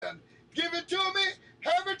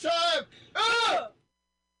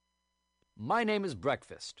My name is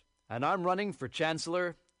Breakfast, and I'm running for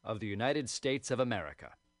Chancellor of the United States of America.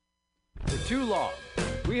 For too long,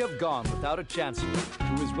 we have gone without a Chancellor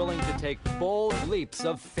who is willing to take bold leaps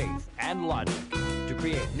of faith and logic to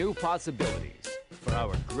create new possibilities for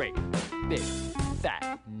our great, big,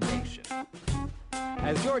 fat nation.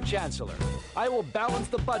 As your Chancellor, I will balance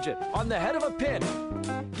the budget on the head of a pin,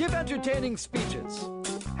 give entertaining speeches,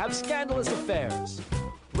 have scandalous affairs,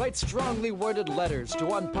 write strongly worded letters to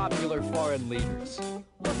unpopular foreign leaders,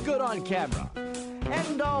 look good on camera,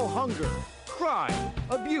 end all hunger, crime,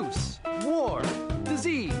 abuse, war,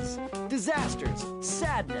 disease, disasters,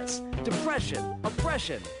 sadness, depression,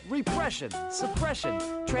 oppression, repression, suppression,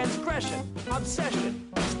 transgression, obsession,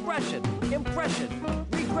 expression, impression,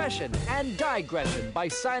 regression, and digression by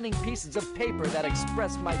signing pieces of paper that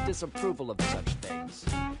express my disapproval of such things.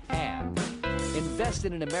 And invest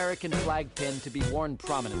in an American flag pin to be worn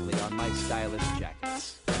prominently on my stylish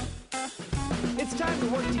jackets. It's time to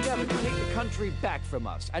work together to take the country back from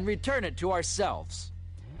us and return it to ourselves.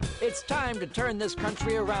 It's time to turn this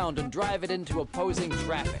country around and drive it into opposing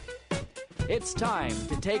traffic. It's time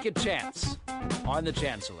to take a chance on the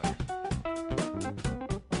Chancellor.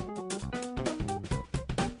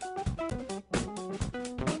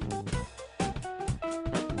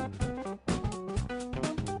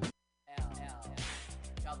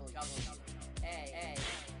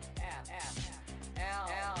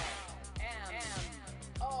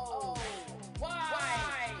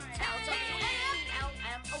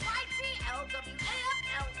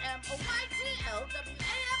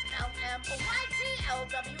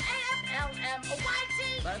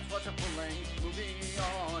 Let's watch a full-length movie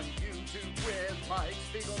on YouTube with Mike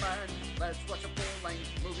Spiegelman. Let's watch a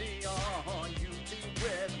full-length movie on YouTube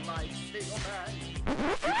with Mike Spiegelman.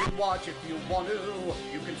 You can watch if you want to.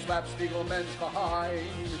 You can slap Spiegelman's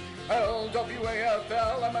behind.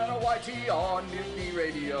 LWAFLMNOYT on Mutiny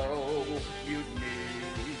Radio. Mutiny.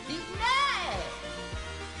 Mutiny!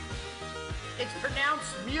 It's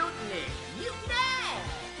pronounced mutiny. Mutiny!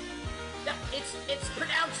 No, it's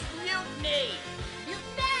pronounced mutiny. Mutiny!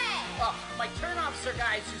 Oh, my turn-offs are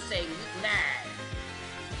guys who say mutiny.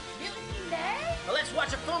 Mutiny? Well, let's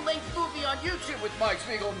watch a full-length movie on YouTube with Mike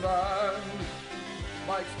Spiegelman.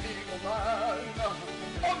 Mike Spiegelman.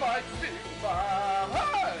 Oh, Mike Spiegelman.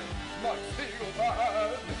 Hey! Mike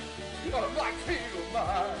Spiegelman. Oh, Mike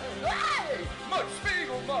Spiegelman. Hey! Mike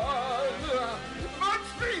Spiegelman. Mike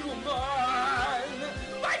Spiegelman.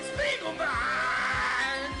 Mike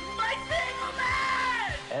Spiegelman. Mike Spiegelman.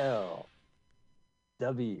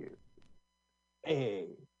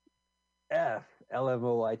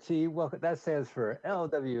 LWAFLMOYT. Well, that stands for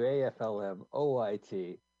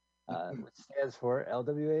LWAFLMOYT, which stands for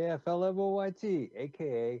LWAFLMOYT,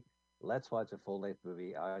 aka Let's Watch a Full-Length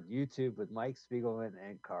Movie on YouTube with Mike Spiegelman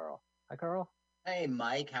and Carl. Hi, Carl. Hey,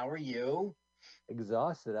 Mike, how are you?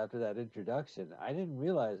 Exhausted after that introduction. I didn't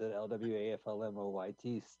realize that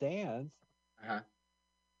LWAFLMOYT stands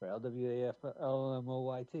for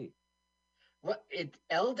LWAFLMOYT. Well,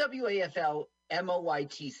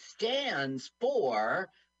 LWAFLMOYT stands for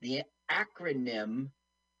the acronym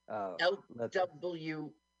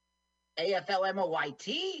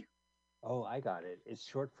LWAFLMOYT. Oh, I got it. It's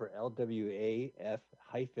short for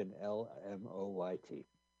LWAF-LMOYT.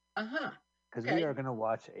 Because we are going to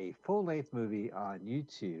watch a full-length movie on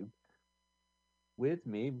YouTube with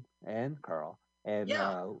me and Carl. And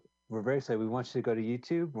we're very excited. We want you to go to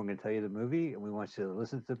YouTube. We're going to tell you the movie, and we want you to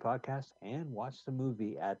listen to the podcast and watch the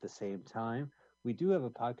movie at the same time. We do have a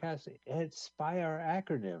podcast. It's by our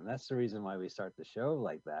acronym. That's the reason why we start the show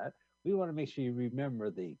like that. We want to make sure you remember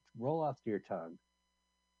the roll off your tongue,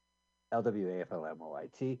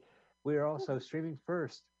 LWAFLMOYT. We are also streaming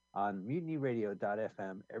first on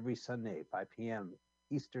MutinyRadio.fm every Sunday, 5 p.m.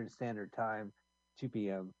 Eastern Standard Time, 2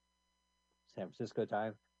 p.m. San Francisco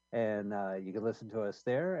time. And you can listen to us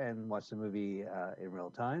there and watch the movie in real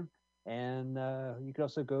time. And you can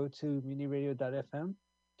also go to MutinyRadio.fm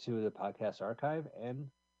to the podcast archive and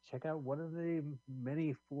check out one of the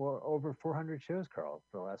many over 400 shows, Carl,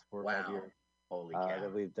 for the last 4 or 5 years. Holy cow.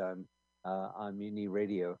 That we've done on Mutiny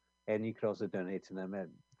Radio. And you can also donate to them at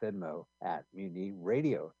Venmo at Mutiny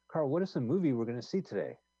Radio. Carl, what is the movie we're going to see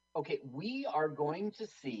today? Okay, we are going to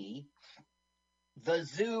see The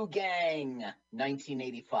Zoo Gang,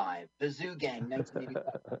 1985. The Zoo Gang,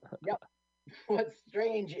 1985. Yep. What's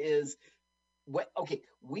strange is,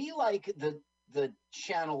 we like the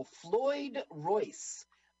channel Floyd Royce,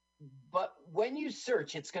 but when you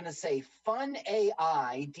search, it's going to say Fun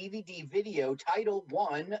AI DVD video Title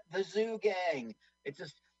 1, The Zoo Gang. It's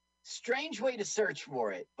just, Strange way to search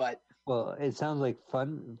for it, but Well, it sounds like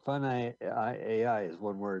AI is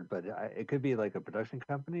one word, but it could be like a production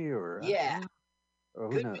company yeah, or who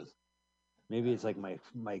could be. knows? Maybe it's like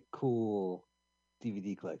my cool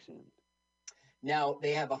DVD collection. Now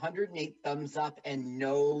they have 108 thumbs up and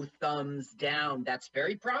no thumbs down. That's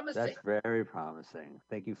very promising. That's very promising.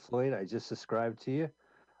 Thank you, Floyd. I just subscribed to you.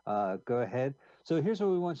 Go ahead. So here's what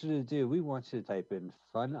we want you to do. We want you to type in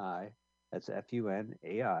FUNAI, that's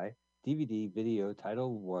FUNAI, DVD video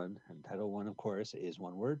title 1, and title 1, of course, is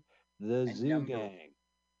one word, The And Zoo number- Gang.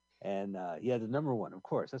 And yeah, the number 1, of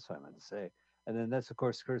course, that's what I meant to say. And then that's, of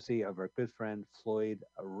course, courtesy of our good friend Floyd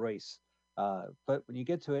Royce. But when you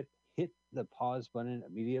get to it, hit the pause button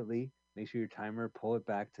immediately. Make sure your timer, pull it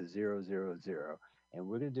back to 000. And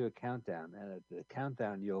we're going to do a countdown. And at the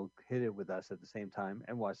countdown, you'll hit it with us at the same time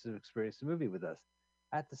and watch and experience the movie with us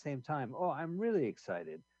at the same time. Oh, I'm really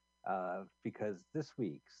excited because this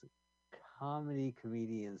week's comedy,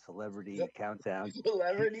 comedian, celebrity countdown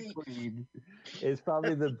Celebrity queen is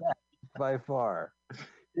probably the best by far.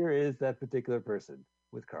 Here is that particular person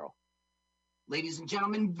with Carl. Ladies and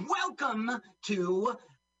gentlemen, welcome to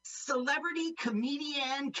Celebrity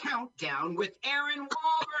Comedian Countdown with Aaron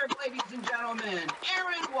Wahlberg, ladies and gentlemen.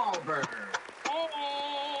 Aaron Wahlberg.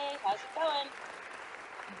 Hey, how's it going?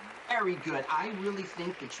 Very good. I really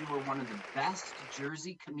think that you are one of the best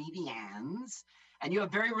Jersey comedians, and you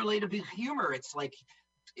have very relatable humor. It's like,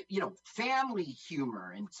 family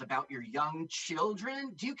humor, and it's about your young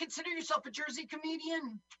children. Do you consider yourself a Jersey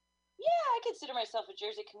comedian? Yeah, I consider myself a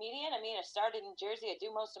Jersey comedian. I mean, I started in Jersey. I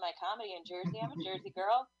do most of my comedy in Jersey. I'm a Jersey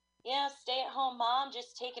girl. Yeah, stay-at-home mom,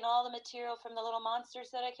 just taking all the material from the little monsters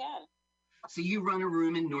that I can. So you run a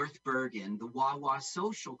room in North Bergen, the Wawa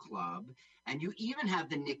Social Club, and you even have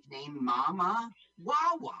the nickname Mama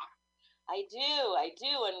Wawa. I do,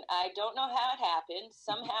 and I don't know how it happened.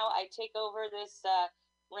 Somehow I take over this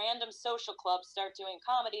random social club, start doing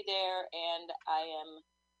comedy there, and I am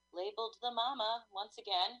labeled the mama once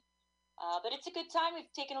again. But it's a good time. We've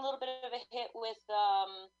taken a little bit of a hit with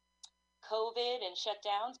COVID and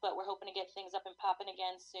shutdowns, but we're hoping to get things up and popping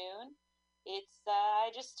again soon. I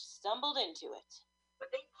just stumbled into it. But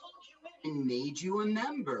they pulled you in and made you a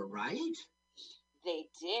member, right? They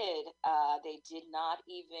did. They did not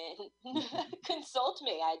even consult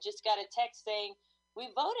me. I just got a text saying, we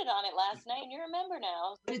voted on it last night and you're a member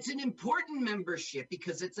now. But it's an important membership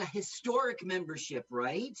because it's a historic membership,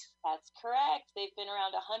 right? That's correct. They've been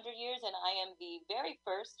around 100 years and I am the very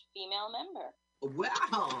first female member.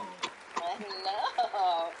 Wow. I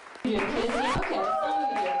know. You're kidding me? Okay, some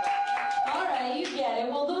of you. All right, you get it.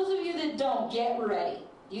 Well, those of you that don't, get ready.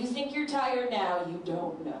 You think you're tired now, you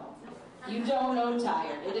don't know. You don't know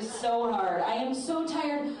tired. It is so hard. I am so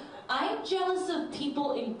tired. I'm jealous of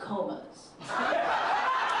people in comas.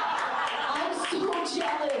 I'm so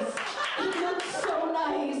jealous. It looks so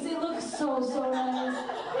nice. It looks so nice.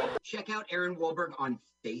 Check out Aaron Wahlberg on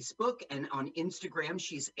Facebook and on Instagram.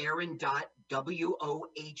 She's Aaron.WOHLZ,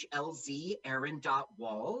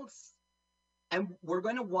 Aaron.Walls. And we're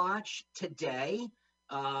going to watch today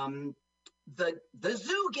the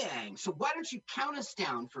Zoo Gang. So why don't you count us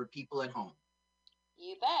down for people at home?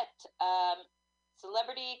 You bet.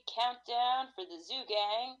 Celebrity countdown for the Zoo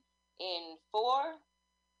Gang in 4,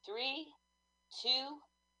 3, 2,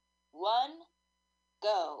 1,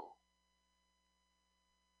 go.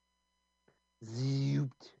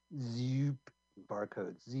 Zoop, zoop,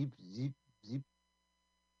 barcode, zip, zip, zip.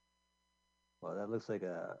 Well, that looks like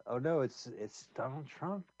oh no, it's Donald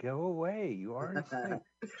Trump. Go away. You already said.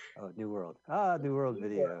 Oh, New World. New World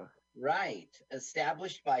video. Right.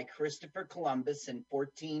 Established by Christopher Columbus in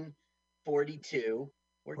 1442.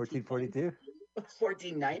 1442?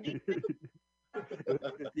 1490. It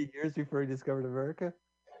was 50 years before he discovered America?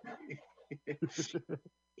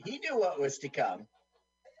 He knew what was to come.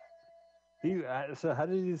 So how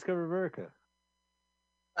did he discover America?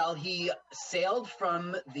 Well, he sailed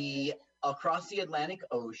from across the Atlantic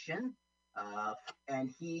Ocean, and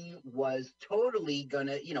he was totally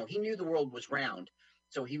gonna, he knew the world was round,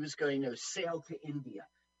 so he was going to sail to India.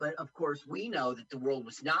 But of course, we know that the world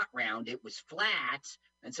was not round; it was flat,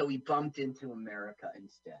 and so he bumped into America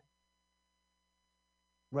instead.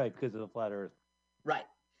 Right, because of the flat Earth. Right.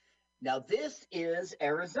 Now this is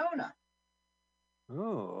Arizona.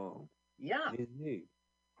 Oh. Yeah. Neat.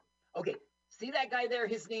 Okay. See that guy there?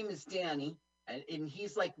 His name is Danny, and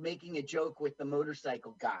he's like making a joke with the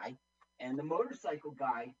motorcycle guy. And the motorcycle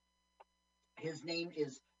guy, his name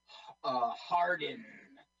is Hardin,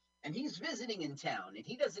 and he's visiting in town, and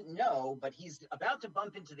he doesn't know, but he's about to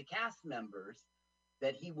bump into the cast members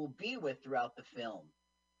that he will be with throughout the film.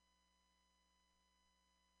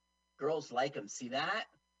 Girls like him. See that?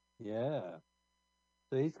 Yeah.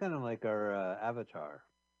 So he's kind of like our Avatar.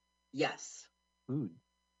 Yes. Ooh,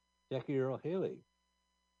 Jackie Earl Haley.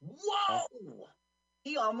 Whoa!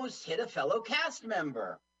 He almost hit a fellow cast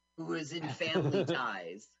member who is in Family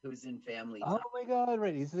Ties. Who's in Family Ties. Oh my God!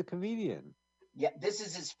 Right, he's a comedian. Yeah, this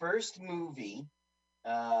is his first movie.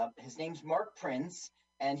 His name's Mark Prince,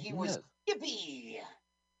 and he was Skippy.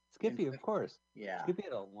 Skippy, of course. Yeah. Skippy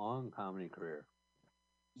had a long comedy career.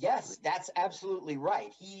 Yes, that's absolutely right.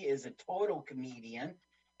 He is a total comedian.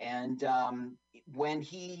 And when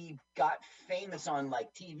he got famous on like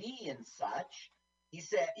TV and such, he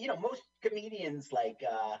said, you know, most comedians like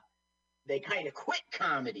they kind of quit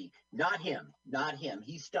comedy. Not him.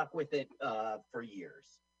 He stuck with it for years.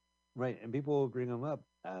 Right, and people will bring him up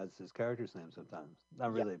as his character's name sometimes.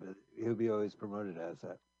 Not really, but he'll be always promoted as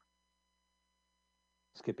that.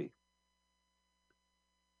 Skippy.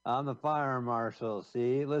 I'm the fire marshal.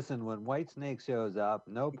 See, listen, when Whitesnake shows up,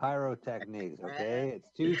 no pyrotechnics, okay?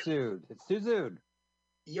 It's too soon. It's too soon.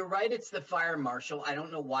 You're right. It's the fire marshal. I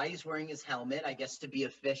don't know why he's wearing his helmet. I guess to be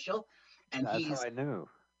official. And that's how I knew.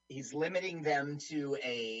 He's limiting them to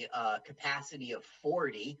a capacity of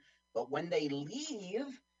 40. But when they leave,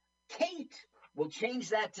 Kate will change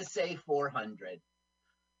that to say 400.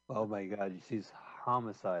 Oh my God, she's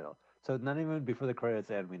homicidal. So not even before the credits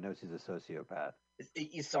end, we know she's a sociopath.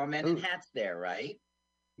 You saw Men in Hats there, right?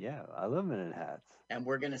 Yeah, I love Men in Hats. And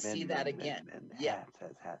we're going to see that again.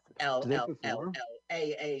 Hats. L, L, L, L,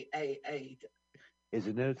 A.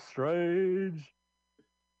 Isn't it strange?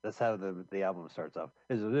 That's how the album starts off.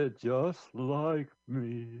 Isn't it just like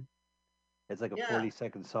me? It's like a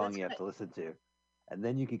 40-second song you have to listen to. And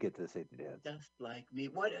then you can get to the safety dance. Just like me.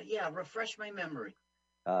 What? Yeah, refresh my memory.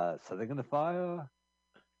 Something in the fire.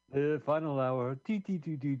 The final hour, and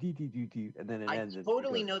then it ends. I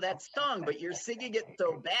totally know that song, but you're singing it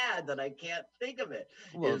so bad that I can't think of it.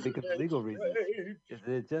 Well, because of legal reasons. Is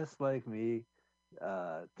it just like me?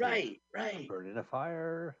 Right. Burn in a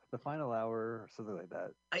fire, the final hour, or something like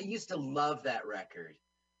that. I used to love that record.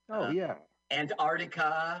 Oh yeah.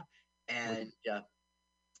 Antarctica, and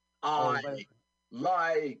I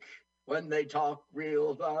like when they talk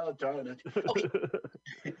real alternative. Okay.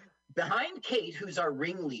 Behind Kate, who's our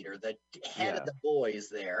ringleader, the head of the boys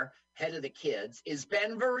there, head of the kids, is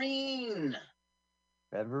Ben Vereen.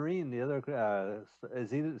 Ben Vereen, the other, is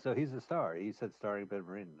he? So he's the star. He said starring Ben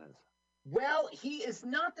Vereen in this. Well, he is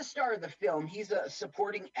not the star of the film. He's a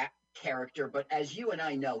supporting character, but as you and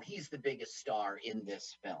I know, he's the biggest star in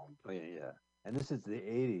this film. Oh yeah. And this is the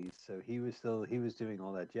 80s, so he was doing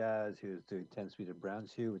all that jazz. He was doing 10 Speed of Brown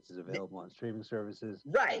Shoe, which is available on streaming services.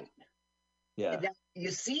 Right. Yeah. Now,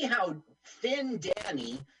 you see how Thin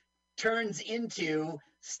Danny turns into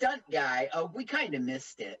stunt guy. Oh, we kind of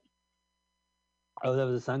missed it. Oh, that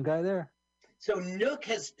was a stunt guy there? So Nook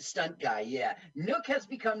has stunt guy, yeah. Nook has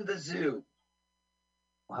become the zoo.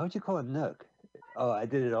 Why would you call it Nook? Oh, I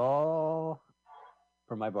did it all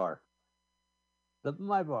for my bar.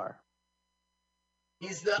 My bar.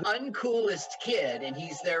 He's the uncoolest kid, and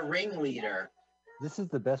he's their ringleader. This is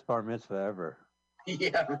the best bar mitzvah ever.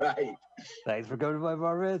 Yeah, right. Thanks for coming to my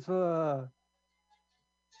bar mitzvah.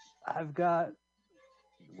 I've got,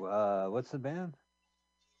 what's the band?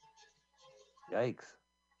 Yikes.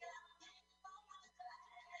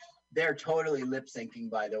 They're totally lip syncing,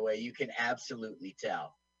 by the way. You can absolutely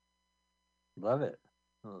tell. Love it.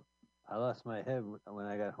 Oh, I lost my head when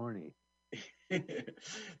I got horny.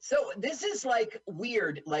 So this is like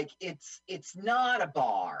weird. Like it's not a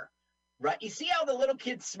bar, right? You see how the little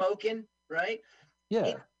kid's smoking, right?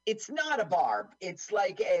 Yeah. It's not a bar. It's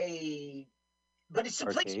like but it's a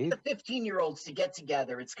place for the 15-year-olds to get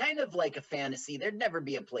together. It's kind of like a fantasy. There'd never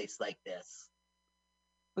be a place like this.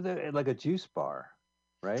 But they're like a juice bar,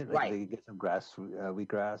 right? Like right. They get some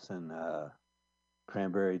wheatgrass and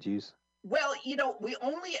cranberry juice. Well, you know, we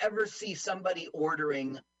only ever see somebody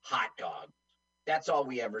ordering hot dog. That's all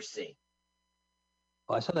we ever see.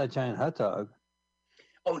 Oh, I saw that giant hot dog.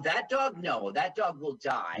 Oh, that dog? No, that dog will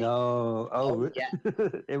die. No. Oh yeah.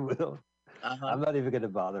 It will. Uh-huh. I'm not even going to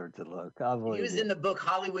bother to look. He was in the book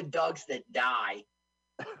Hollywood Dogs That Die.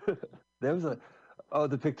 There was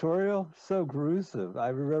the pictorial? So gruesome. I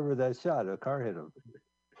remember that shot. A car hit him.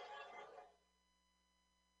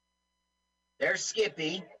 There's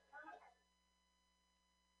Skippy.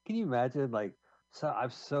 Can you imagine, like, I'm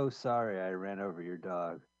so sorry I ran over your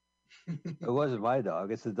dog. It wasn't my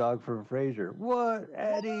dog. It's the dog from Frasier. What?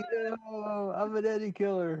 Eddie, no. I'm an Eddie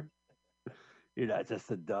killer. You're not just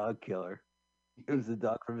a dog killer. It was the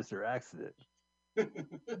dog from Mr. Accident.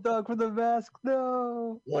 The dog from The Mask,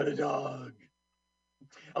 no. What a dog.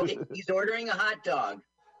 Okay, he's ordering a hot dog.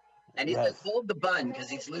 And he says, hold the bun because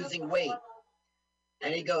he's losing weight.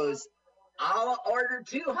 And he goes, I'll order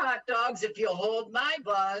 2 hot dogs if you'll hold my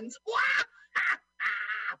buns.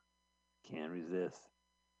 Can't resist.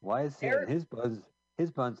 Why is Eric- his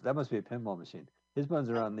buns, that must be a pinball machine. His buns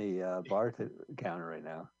are on the bar counter right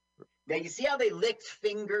now. Now, you see how they licked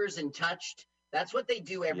fingers and touched? That's what they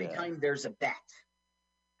do every time there's a bet.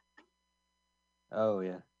 Oh,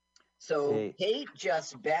 yeah. So Hey. Kate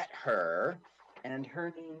just bet her, and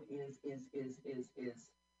her name is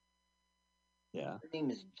Yeah. her name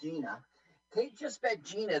is Gina. Kate just bet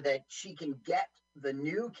Gina that she can get the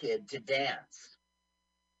new kid to dance.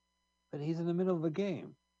 But he's in the middle of a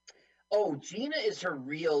game. Oh, Gina is her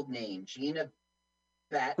real name, Gina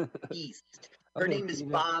Baptiste. Her Okay, name is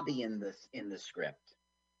Gina. Bobby in the script.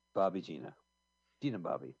 Bobby Gina. Gina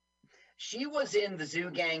Bobby. She was in the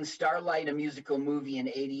Zoo Gang Starlight, a musical movie in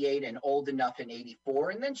 '88, and Old Enough in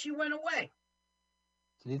 '84, and then she went away.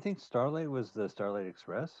 So do you think Starlight was the Starlight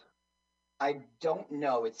Express? I don't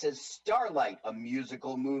know. It says Starlight, a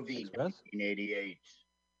musical movie, Express? 1988.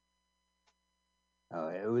 Oh,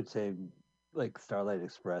 it would say like Starlight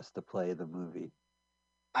Express to play the movie.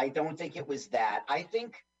 I don't think it was that. I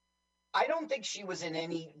don't think she was in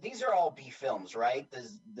any. These are all B films, right?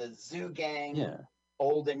 The Zoo Gang, Yeah.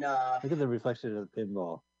 Old Enough. Look at the reflection of the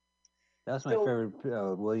pinball. That's my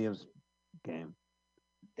favorite Williams game.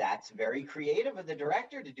 That's very creative of the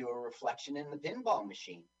director to do a reflection in the pinball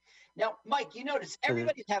machine. Now, Mike, you notice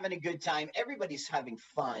everybody's having a good time. Everybody's having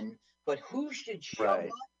fun. But who should show up?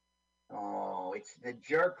 Oh, it's the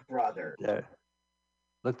Jerk Brothers. There.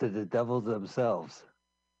 Look at the devils themselves.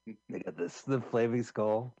 They got the flaming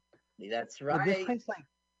skull. That's But right. this place, like,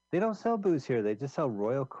 they don't sell booze here. They just sell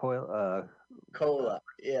Royal Cola.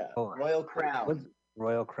 Yeah. Cola. Royal Crown. What's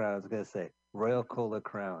Royal Crown? I was gonna say Royal Cola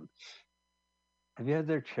Crown. Have you had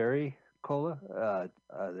their cherry cola?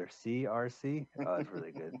 Their CRC. Oh, it's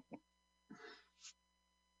really good.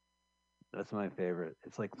 That's my favorite.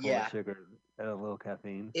 It's like full of sugar and a little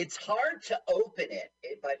caffeine. It's hard to open it,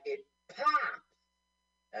 but it pops.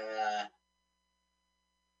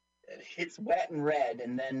 It's wet and red,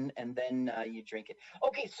 and then you drink it.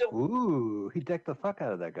 Okay, so Ooh, he decked the fuck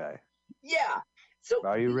out of that guy. yeah. So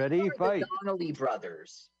are you ready? Fight. The Donnelly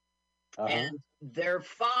brothers, and their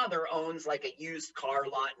father owns like a used car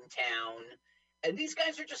lot in town, and these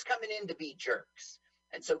guys are just coming in to be jerks.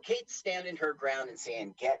 And so Kate's standing her ground and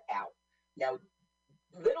saying, "Get out." Now,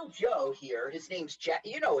 little Joe here, his name's Jack.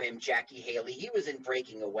 You know him, Jackie Haley. He was in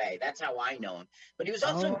Breaking Away. That's how I know him. But he was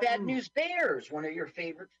also in Bad News Bears, one of your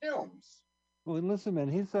favorite films. Well, listen, man,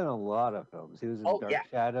 he's done a lot of films. He was in Dark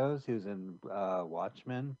Shadows. He was in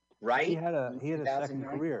Watchmen. Right. He had a second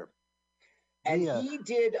career. And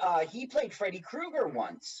he played Freddy Krueger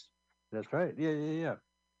once. That's right. Yeah.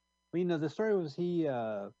 Well, you know, the story was he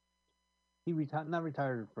not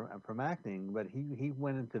retired from acting, but he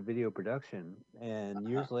went into video production, and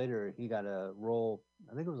years later he got a role.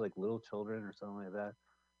 I think it was like Little Children or something like that,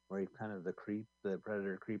 where he kind of the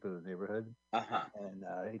predator creep of the neighborhood. And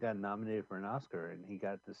he got nominated for an Oscar, and he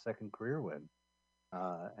got the second career win.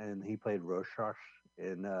 And he played Rorschach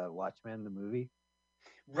in Watchmen, the movie.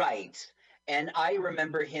 Right. And I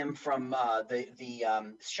remember him from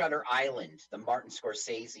the Shutter Island, the Martin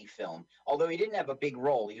Scorsese film. Although he didn't have a big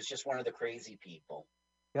role, he was just one of the crazy people.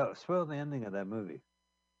 Yeah, spoil the ending of that movie.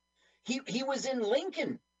 He was in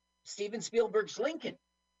Lincoln, Steven Spielberg's Lincoln.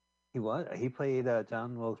 He was. He played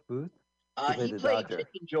John Wilkes Booth. He played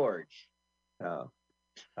Chicken George. Oh,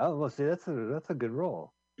 well, see, that's a good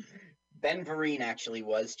role. Ben Vereen actually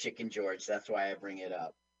was Chicken George. That's why I bring it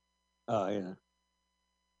up. Oh yeah.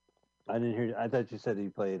 I didn't hear. I thought you said he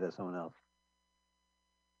played someone else.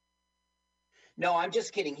 No, I'm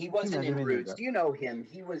just kidding. He wasn't in Roots. Do you know him?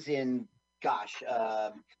 He was in. Gosh,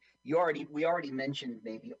 we already mentioned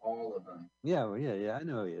maybe all of them. Yeah, I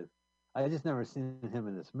know he is. I just never seen him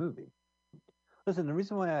in this movie. Listen, the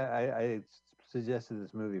reason why I suggested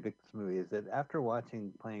this movie, picked this movie, is that after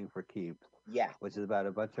watching Playing for Keeps, which is about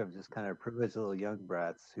a bunch of just kind of privileged little young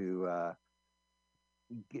brats who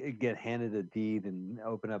get handed a deed and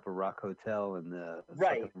open up a rock hotel in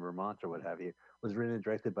Vermont or what have you, was written and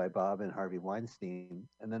directed by Bob and Harvey Weinstein.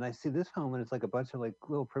 And then I see this film, and it's like a bunch of like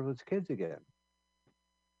little privileged kids again,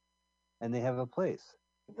 and they have a place.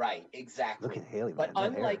 Right, exactly. Look at Haley, but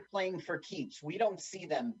man, unlike Playing for Keeps, we don't see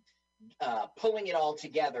them pulling it all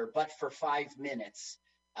together, but for 5 minutes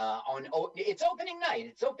it's opening night.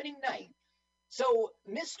 It's opening night. So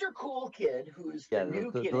Mr. Cool Kid, who's the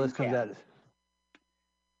new kid in town,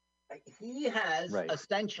 he has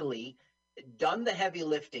essentially done the heavy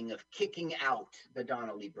lifting of kicking out the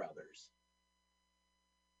Donnelly brothers.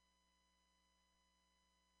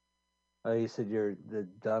 Oh, you said the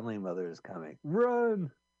Donnelly mother is coming.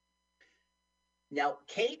 Run! Now,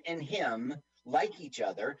 Kate and him like each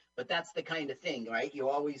other, but that's the kind of thing, right? You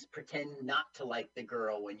always pretend not to like the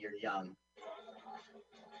girl when you're young.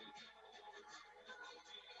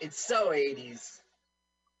 It's so 80s.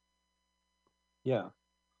 Yeah.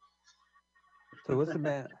 So what's the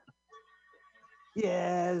band?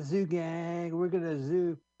 Yeah, Zoo Gang. We're gonna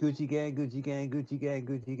zoo. Gucci Gang, Gucci Gang, Gucci Gang,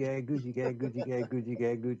 Gucci Gang, Gucci Gang, Gucci Gang, Gucci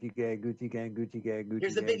Gang, Gucci Gang, Gucci Gang, Gucci Gang, Gucci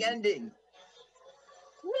Here's the big Gang. ending.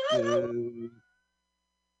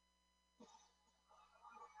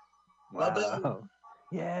 Wow.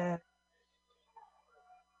 Yeah.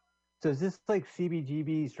 So is this like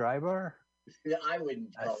CBGB's Dry Bar? I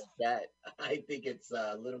wouldn't call it that. I think it's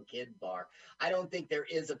a little kid bar. I don't think there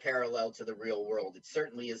is a parallel to the real world. It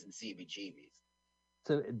certainly isn't CBGB's.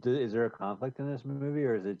 So is there a conflict in this movie,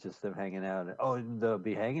 or is it just them hanging out? Oh, they'll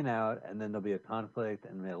be hanging out, and then there'll be a conflict,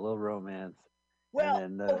 and a little romance, Well,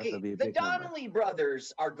 and then okay, there'll be a the big number. Donnelly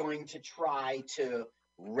brothers are going to try to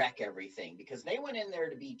wreck everything because they went in there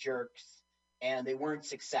to be jerks and they weren't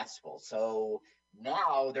successful. So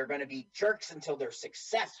now they're going to be jerks until they're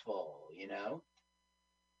successful, you know?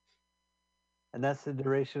 And that's the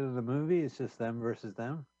duration of the movie. It's just them versus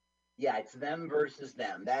them. Yeah, it's them versus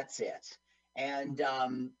them. That's it. And,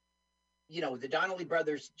 the Donnelly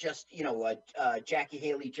brothers just, Jackie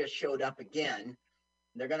Haley just showed up again.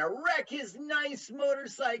 They're going to wreck his nice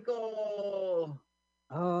motorcycle.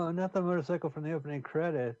 Oh, not the motorcycle from the opening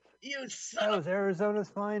credits. You That son was Arizona's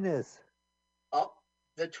finest. Oh,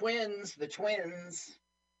 the twins.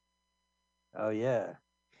 Oh, yeah.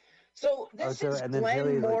 So this is and then Glenn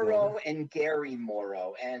Haley's like, Morrow and Gary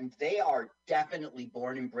Morrow, and they are definitely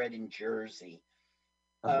born and bred in Jersey.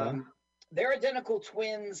 They're identical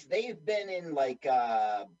twins. They've been in like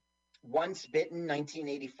Once Bitten,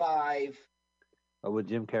 1985. Oh, with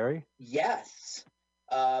Jim Carrey? Yes.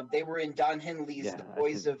 They were in Don Henley's The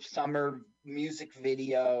Boys of Summer music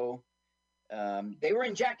video. They were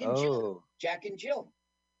in Jack and Jill. Jack and Jill.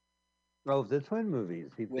 Oh, the twin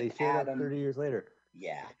movies. They showed up 30 years later.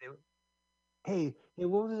 Yeah. Hey,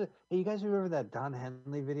 what was it? Hey, you guys remember that Don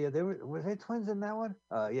Henley video? Was they twins in that one?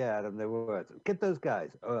 Yeah, Adam, they were. Get those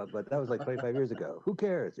guys. But that was like 25 years ago. Who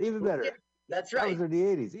cares? Even better. That's right. That was in the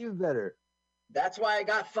 80s. Even better. That's why I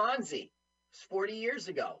got Fonzie. It's 40 years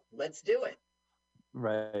ago. Let's do it.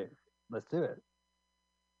 Right. Let's do it.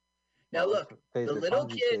 Now look, the little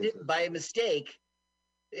kid, by mistake,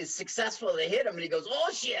 is successful. They hit him, and he goes, "Oh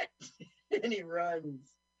shit!" and he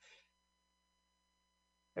runs.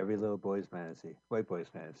 Every little boy's fantasy, white boy's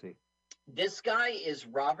fantasy. This guy is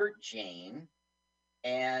Robert Jane,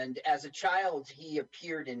 and as a child, he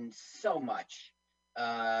appeared in so much.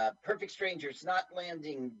 Perfect Strangers, Not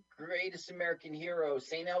Landing, Greatest American Hero,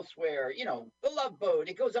 St. Elsewhere, The Love Boat.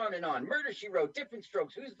 It goes on and on. Murder, She Wrote, Different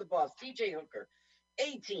Strokes, Who's the Boss, T.J. Hooker,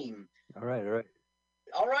 A-Team. All right.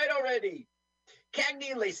 All right already.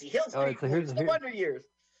 Cagney and Lacey, Hill Street Blues, The Wonder Years.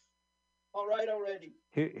 All right already.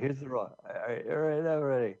 Here's the role. All right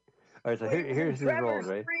already. All right, so here's his role,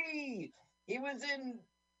 right? He was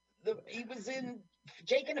in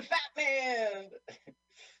Jake and the Fat Man.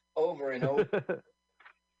 Over and over.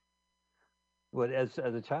 What, as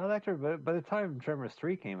a child actor? But by the time Tremors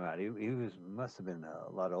 3 came out, he must have been a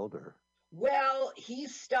lot older. Well, he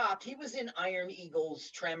stopped. He was in Iron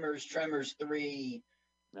Eagles, Tremors 3.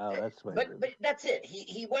 No, that's what. But that's it.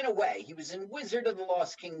 He went away. He was in Wizard of the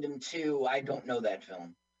Lost Kingdom 2. I don't know that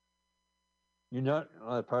film. You're not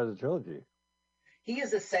part of the trilogy. He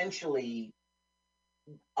is essentially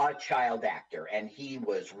a child actor, and he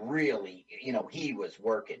was really, he was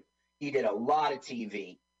working. He did a lot of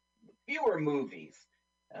TV, fewer movies.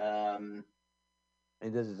 He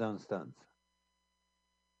does his own stunts.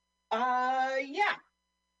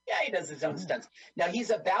 Yeah, he does his own stunts. Now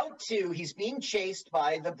he's being chased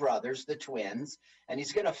by the brothers, the twins, and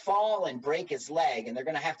he's going to fall and break his leg, and they're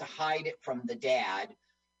going to have to hide it from the dad.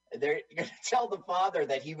 They're going to tell the father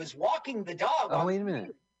that he was walking the dog. Oh, wait a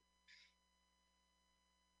minute.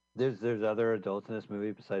 There's other adults in this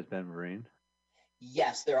movie besides Ben Vereen?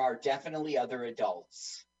 Yes, there are definitely other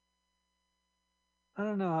adults. I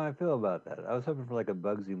don't know how I feel about that. I was hoping for like a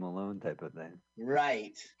Bugsy Malone type of thing.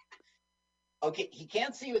 Right. Okay, he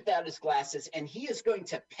can't see without his glasses, and he is going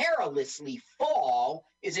to perilously fall.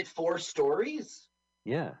 Is it 4 stories?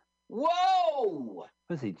 Yeah. Whoa!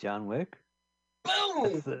 Was he John Wick?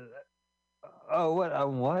 Boom!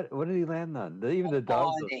 What? What did he land on? Even the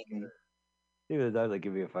dogs. Even the dogs like,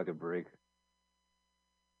 give me a fucking break.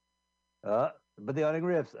 But the awning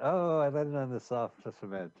rips. Oh, I landed on the soft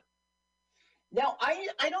cement. Now,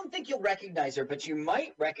 I don't think you'll recognize her, but you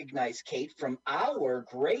might recognize Kate from our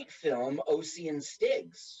great film, O.C. and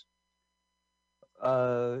Stiggs.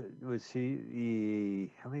 Was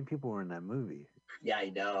she? How many people were in that movie? Yeah,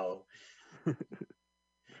 I know.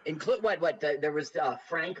 Include what? There was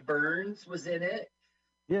Frank Burns was in it.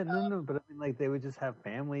 Yeah, no, but I mean, like they would just have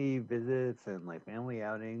family visits and like family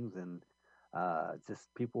outings and just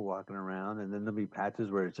people walking around, and then there'll be patches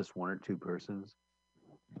where it's just one or two persons.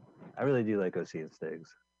 I really do like O.C. and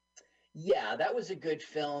Stiggs. Yeah, that was a good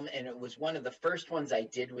film, and it was one of the first ones I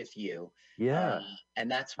did with you. Yeah, and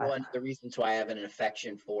that's one of the reasons why I have an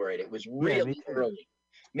affection for it. It was me really too. early.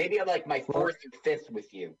 Maybe I'm like my fourth or fifth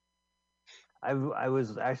with you. I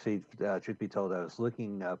was actually, truth be told, I was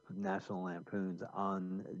looking up National Lampoons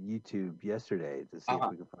on YouTube yesterday to see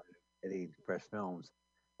if we could find any fresh films,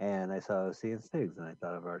 and I saw O.C. and Stiggs, and I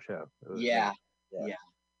thought of our show. Yeah.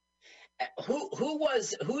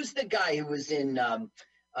 Who's the guy who was in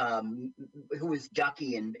who was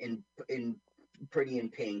Ducky in Pretty in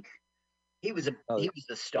Pink? He was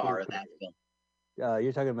the star of that film.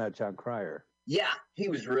 You're talking about John Cryer. Yeah, he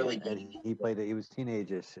was really good. And he played it. He was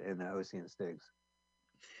teenage-ish in O.C. and Stiggs.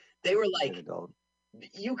 They were like,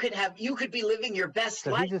 you could be living your best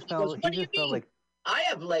life. He just felt like I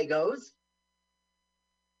have Legos.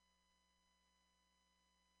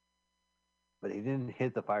 But he didn't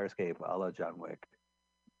hit the fire escape a la John Wick.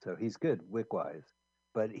 So he's good Wick-wise.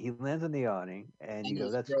 But he lands in the awning, and you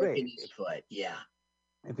go, that's great. His foot. Yeah.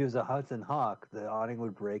 If he was a Hudson Hawk, the awning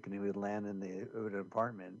would break and he would land in an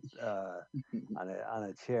apartment on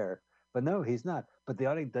a chair. But no, he's not. But the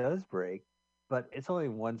awning does break, but it's only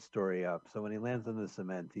one story up. So when he lands on the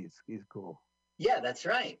cement, he's cool. Yeah, that's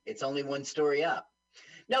right. It's only one story up.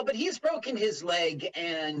 No, but he's broken his leg,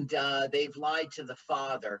 and they've lied to the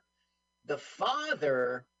father. The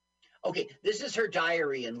father, okay, this is her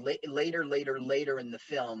diary, and later in the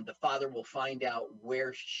film, the father will find out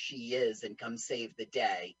where she is and come save the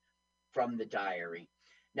day from the diary.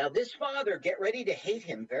 Now, this father, get ready to hate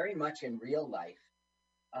him very much in real life.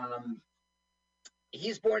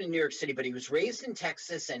 He's born in New York City, but he was raised in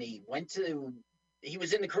Texas, and he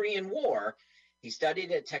was in the Korean War. He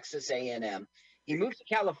studied at Texas A&M. He moved to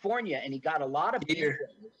California, and he got a lot of beers.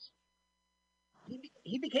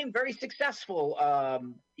 He became very successful.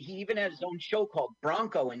 He even had his own show called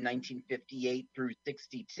Bronco in 1958 through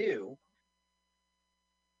 62.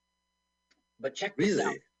 But check this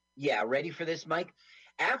out. Yeah, ready for this, Mike?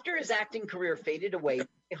 After his acting career faded away,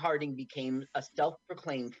 Harding became a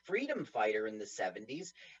self-proclaimed freedom fighter in the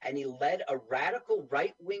 70s, and he led a radical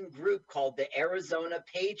right-wing group called the Arizona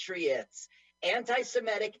Patriots,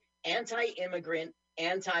 anti-Semitic, anti-immigrant,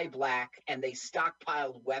 anti-black, and they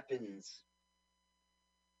stockpiled weapons.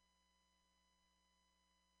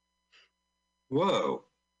 Whoa.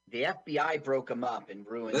 The FBI broke him up and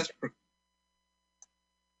ruined it.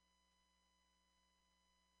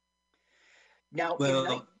 Now,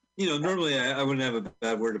 well, normally I wouldn't have a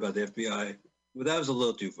bad word about the FBI, but that was a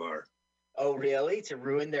little too far. Oh, really? To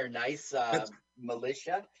ruin their nice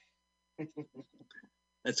militia?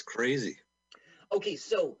 That's crazy. Okay,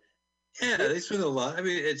 so... Yeah, they spend a lot. I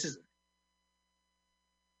mean, this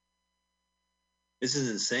is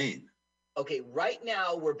insane. Okay, right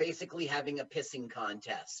now we're basically having a pissing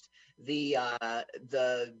contest. The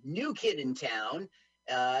new kid in town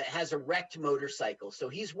has a wrecked motorcycle, so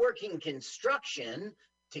he's working construction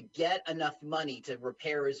to get enough money to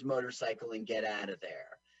repair his motorcycle and get out of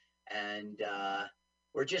there. And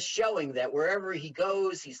we're just showing that wherever he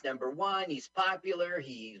goes, he's number one, he's popular,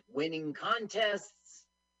 he's winning contests.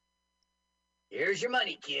 Here's your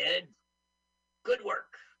money, kid. Good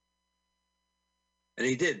work. And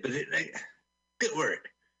he did, but good work.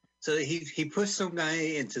 So he pushed some guy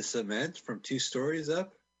into cement from 2 stories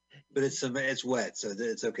up, but it's wet, so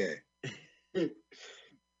it's okay.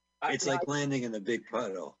 It's like landing in a big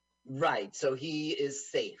puddle. Right, so he is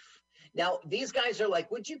safe. Now, these guys are like,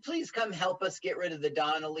 would you please come help us get rid of the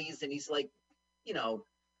Donnellys? And he's like,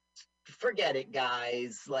 forget it,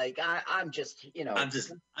 guys. Like, I'm just, I'm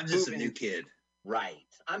just a new kid. Right,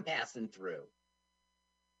 I'm passing through.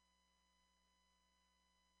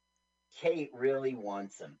 Kate really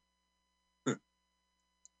wants him.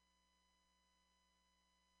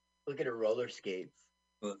 Look at her roller skates.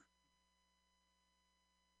 Well,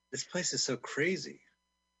 this place is so crazy.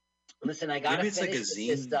 Listen, I got to finish. Maybe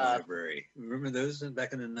it's like a zine library. Remember those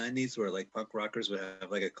back in the 90s where like punk rockers would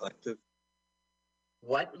have like a collective?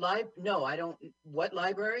 What No, I don't. What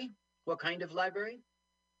library? What kind of library?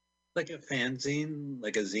 Like a fanzine,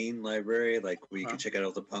 like a zine library, like where you could check out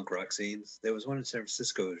all the punk rock scenes. There was one in San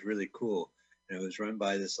Francisco. It was really cool. And it was run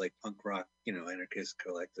by this like punk rock, anarchist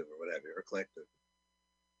collective or whatever, or collective.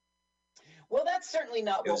 Well, that's certainly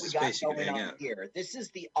not It what was we a got space you could going hang on out. here. This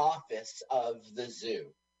is the office of the zoo.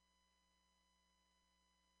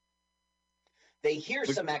 They hear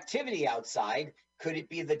some activity outside. Could it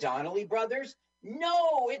be the Donnelly brothers?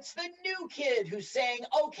 No, it's the new kid who's saying,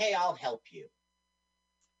 okay, I'll help you.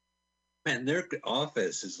 Man, their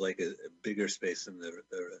office is like a bigger space than the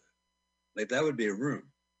like that would be a room.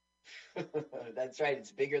 That's right.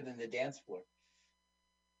 It's bigger than the dance floor.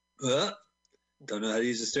 Don't know how to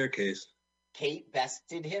use a staircase. Kate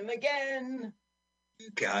bested him again. You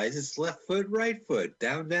guys, it's left foot, right foot,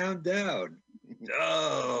 down, down, down.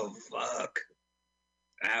 Oh, fuck.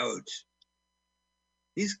 Ouch.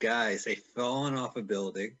 These guys, they've fallen off a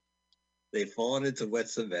building. They've fallen into wet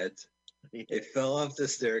cement. They fell off the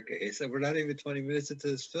staircase, and we're not even 20 minutes into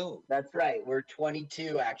this film. That's right. We're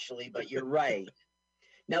 22, actually, but you're right.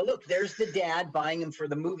 Now, look, there's the dad buying him for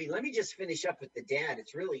the movie. Let me just finish up with the dad.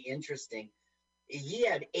 It's really interesting. He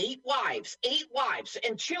had 8 wives,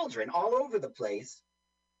 and children all over the place.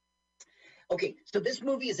 Okay, so this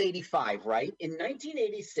movie is 85, right? In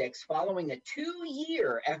 1986, following a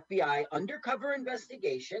 2-year FBI undercover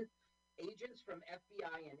investigation, agents from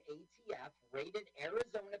FBI and ATF raided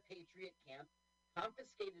Arizona Patriot Camp,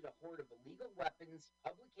 confiscated a horde of illegal weapons,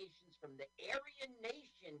 publications from the Aryan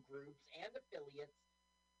Nation groups and affiliates.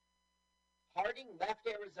 Harding left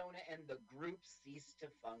Arizona and the group ceased to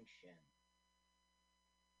function.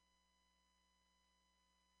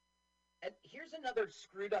 And here's another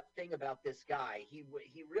screwed up thing about this guy. He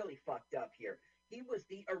really fucked up here. He was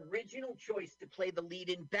the original choice to play the lead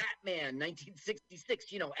in Batman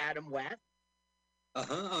 1966, Adam West.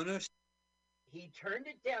 Oh, no. He turned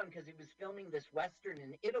it down because he was filming this Western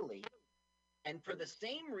in Italy. And for the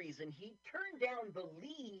same reason, he turned down the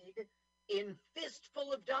lead in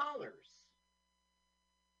Fistful of Dollars.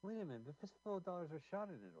 Wait a minute, the Fistful of Dollars was shot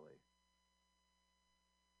in Italy.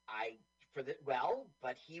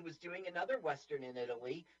 But he was doing another Western in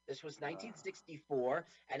Italy. This was 1964.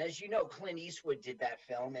 And as you know, Clint Eastwood did that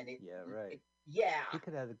film. And yeah. He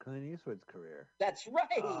could have had Clint Eastwood's career. That's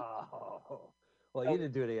right. Oh. Well, you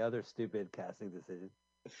didn't do any other stupid casting decisions.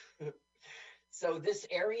 So this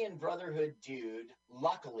Aryan Brotherhood dude,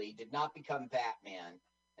 luckily, did not become Batman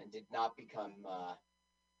and did not become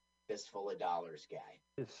Fistful of Dollars guy.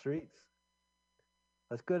 The streets.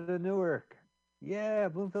 Let's go to Newark. Yeah,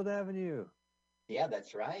 Bloomfield Avenue. Yeah,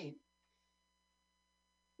 that's right.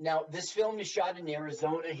 Now, this film is shot in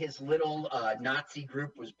Arizona. His little Nazi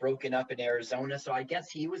group was broken up in Arizona, so I guess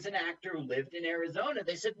he was an actor who lived in Arizona.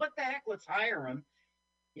 They said, what the heck, let's hire him.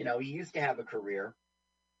 He used to have a career.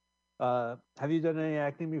 Have you done any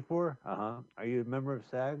acting before? Are you a member of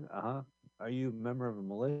SAG? Are you a member of a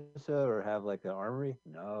militia or have like an armory?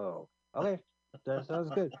 No. Okay, that sounds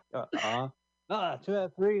good. 2 out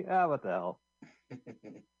of 3. What the hell?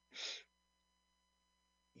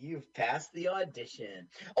 You've passed the audition.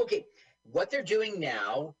 Okay, what they're doing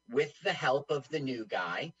now with the help of the new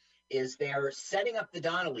guy is they're setting up the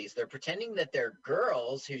Donnellys. They're pretending that they're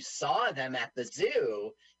girls who saw them at the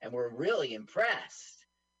zoo and were really impressed.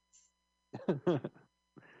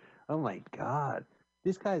 Oh my God.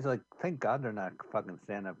 These guys, thank God they're not fucking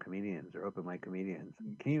stand-up comedians or open mic comedians.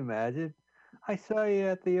 Can you imagine? I saw you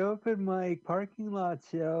at the open mic parking lot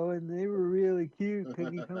show and they were really cute.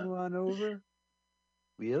 Could you come on over?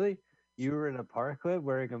 Really? You were in a park club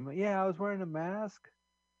wearing a... Yeah, I was wearing a mask.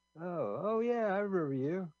 Oh yeah, I remember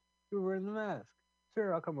you. You were wearing the mask.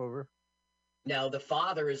 Sure, I'll come over. Now the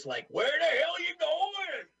father is like, where the hell are you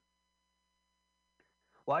going?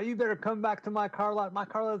 Well, you better come back to my car lot. My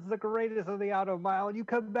car lot is the greatest of the auto mile. You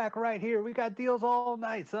come back right here. We got deals all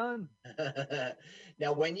night, son.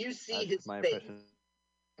 Now, when you see his face,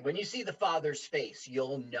 when you see the father's face,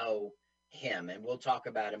 you'll know him, and we'll talk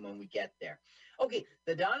about him when we get there. Okay,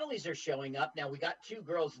 the Donnellys are showing up. Now, we got 2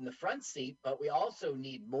 girls in the front seat, but we also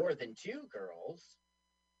need more than 2 girls.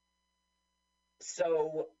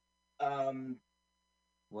 So,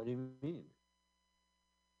 what do you mean?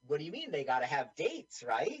 What do you mean? They got to have dates,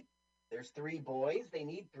 right? There's 3 boys. They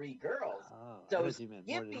need 3 girls. So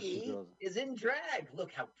Skippy is in drag.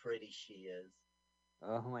 Look how pretty she is.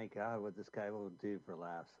 Oh my God, what this guy will do for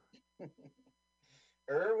laughs.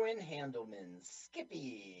 Erwin Handelman's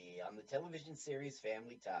Skippy on the television series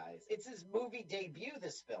Family Ties. It's his movie debut,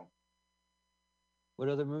 this film. What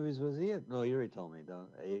other movies was he in? No, you already told me. Don't.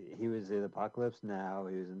 He was in Apocalypse Now.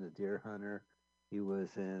 He was in The Deer Hunter. He was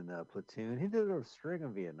in Platoon. He did a string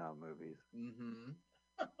of Vietnam movies. Mm-hmm.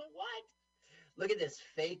 What? Look at this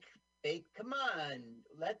fake. Come on,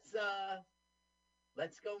 let's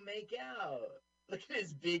go make out. Look at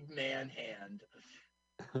his big man hand.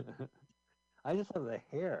 I just love the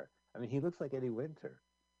hair. I mean, he looks like Eddie Winter.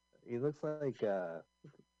 He looks like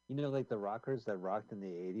like the rockers that rocked in the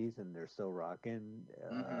 '80s and they're still rocking.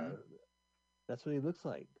 Hmm. That's what he looks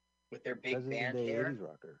like. With their big President band Day hair. '80s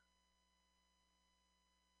rocker.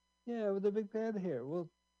 Yeah, with the big band hair. Well,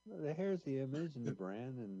 the hair is the image and the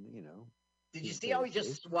brand, and Did you he's see how he safe.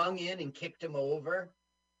 just swung in and kicked him over?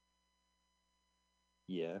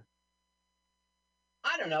 Yeah,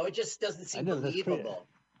 I don't know. It just doesn't I seem know that's pretty. believable.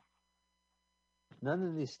 None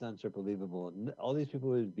of these stunts are believable. All these people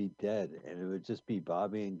would be dead, and it would just be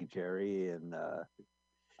Bobby and Jerry, and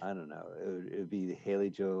I don't know. It would be Haley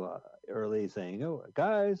Joe Early saying, "Oh,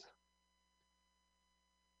 guys,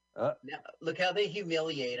 Now, look how they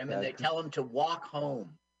humiliate him and they tell him to walk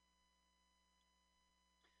home.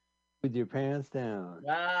 with your pants down."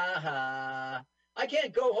 I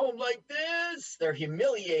can't go home like this. They're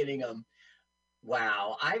humiliating him.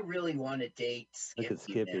 Wow, I really want to date Skippy. Look at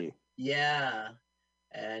Skippy. Now. Yeah,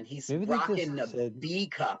 and he's Maybe they rocking a just said- B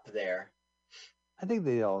cup there. I think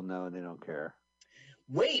they all know and they don't care.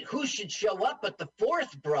 Wait, who should show up but the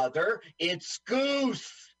fourth brother? It's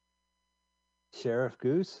Goose. Sheriff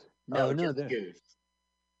Goose? No, no, just Goose.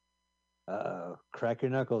 Uh-oh. Crack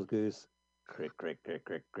your knuckles, Goose. Crick, crick, crick,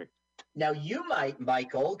 crick, crick. Now you might,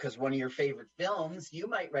 Michael, because one of your favorite films, you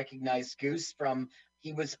might recognize Goose from,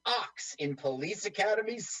 he was Ox in Police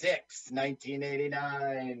Academy 6,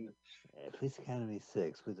 1989. Police Academy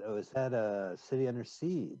 6. Was that City Under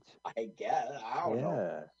Siege? I guess. I don't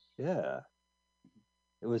know. Yeah.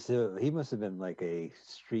 It was, he must have been like a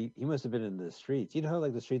street, he must have been in the streets. You know how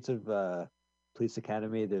like the streets of Police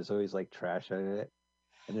Academy, there's always like trash on it?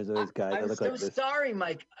 And there's always guys that look like this. I'm so sorry,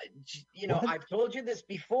 Mike. What? I've told you this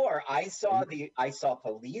before. I saw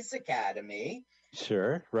Police Academy.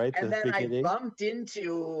 Sure, right. And then I bumped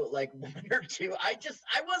into like one or two. I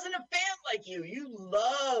wasn't a fan like you. You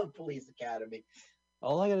love Police Academy.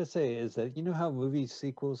 All I gotta say is that you know how movie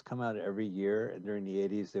sequels come out every year, and during the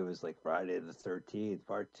 '80s there was like Friday the 13th,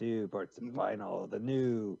 Part 2, Part Final, the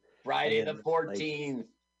new Friday the 14th. Like,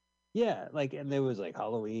 yeah, like, and there was like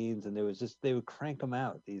Halloween's, and there was just, they would crank them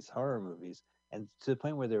out, these horror movies, and to the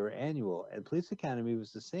point where they were annual. And Police Academy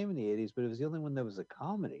was the same in the '80s, but it was the only one that was a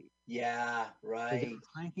comedy. Yeah, right. So they were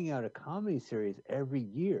cranking out a comedy series every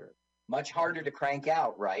year. Much harder to crank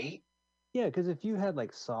out, right? Yeah, because if you had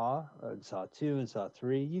like Saw, and Saw 2 and Saw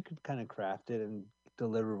 3, you could kind of craft it and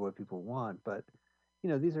deliver what people want. But,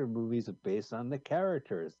 these are movies based on the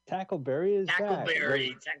characters. Tackleberry is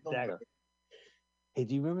Tackleberry. Hey,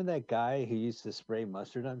 do you remember that guy who used to spray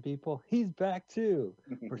mustard on people? He's back too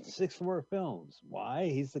for 6 more films. Why?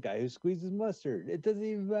 He's the guy who squeezes mustard. It doesn't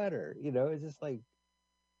even matter. It's just like,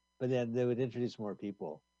 but then they would introduce more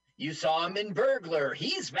people. You saw him in Burglar.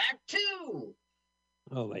 He's back too.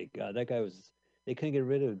 Oh my God, that guy was, they couldn't get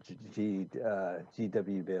rid of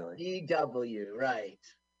G.W. Bailey. G.W., right.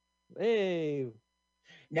 Hey.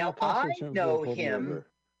 Now I know him.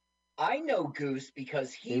 I know Goose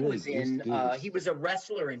because he was in, he was a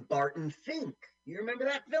wrestler in Barton Fink. You remember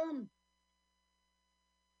that film?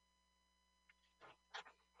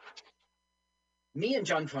 Me and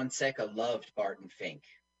John Fonseca loved Barton Fink.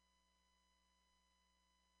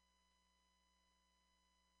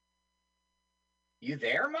 You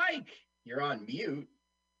there, Mike? You're on mute.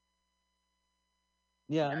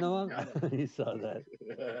 Yeah, no, you saw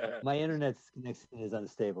that. My internet connection is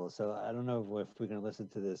unstable, so I don't know if we're going to listen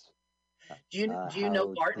to this. Do you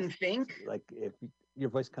know Barton Fink? Like, if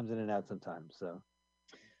your voice comes in and out sometimes, so.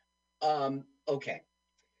 Okay.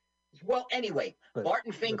 Well, anyway,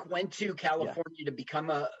 Barton Fink went to California to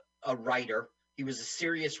become a writer. He was a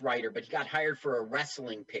serious writer, but he got hired for a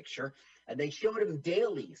wrestling picture, and they showed him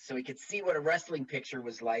dailies so he could see what a wrestling picture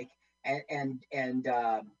was like. And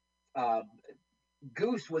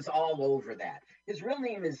Goose was all over that. His real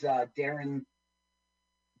name is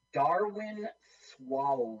Darwin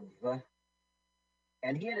Swalve.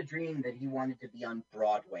 And he had a dream that he wanted to be on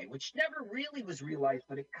Broadway, which never really was realized,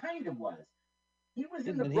 but it kind of was. He was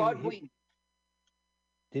in the Broadway.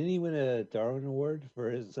 Didn't he win a Darwin Award for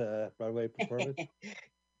his Broadway performance?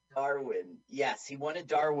 Darwin. Yes, he won a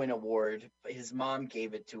Darwin Award. His mom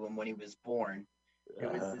gave it to him when he was born.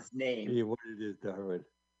 It was his name. He wanted his Darwin.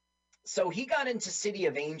 So he got into City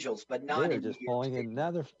of Angels, but not They're just falling in. Now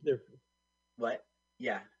they're... What?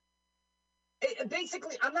 Yeah.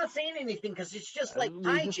 Basically, I'm not saying anything because it's just like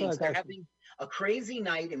hijinks. They're having a crazy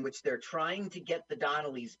night in which they're trying to get the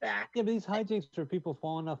Donnellys back. Yeah, but these hijinks are people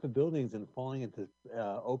falling off of buildings and falling into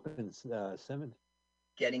open cement.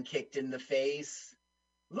 Getting kicked in the face.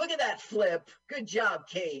 Look at that flip. Good job,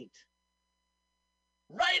 Kate.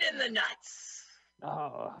 Right in the nuts.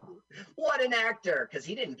 Oh, What an actor, because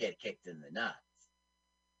he didn't get kicked in the nuts.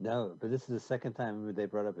 no, but this is the second time they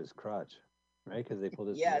brought up his crotch, right? Because they pulled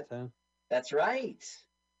his Yeah, pants down. that's right.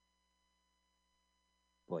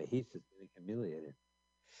 Boy, he's just getting humiliated.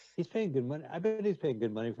 He's paying good money. I bet he's paying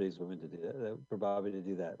good money for these women to do that, for Bobby to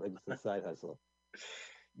do that. Like it's a side hustle.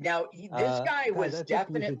 Now, this guy God, was I think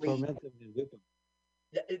we should definitely, torment him and whip him.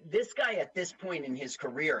 this guy at this point in his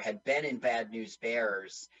career had been in Bad News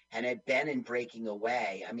Bears and had been in Breaking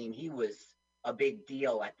Away. I mean, he was a big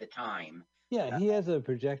deal at the time. Yeah, he has a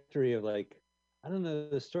trajectory of like, I don't know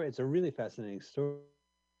the story. It's a really fascinating story.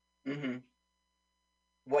 Mm-hmm.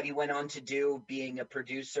 What he went on to do, being a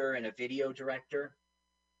producer and a video director.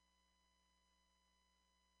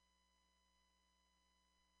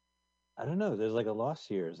 I don't know. There's like a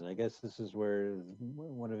lost years, and I guess this is where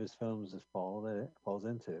one of his films is falls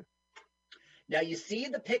into. Now you see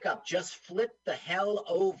the pickup just flip the hell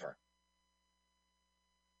over.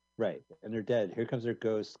 Right, and they're dead. Here comes their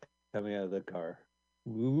ghost coming out of the car.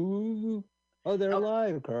 Ooh. Oh, they're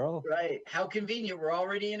alive, Carl. Right. How convenient. We're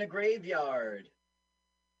already in a graveyard.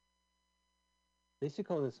 They should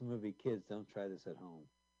call this movie "Kids Don't Try This at Home."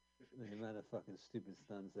 The amount of fucking stupid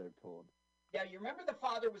stunts they're pulled. Yeah, you remember the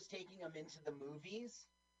father was taking him into the movies?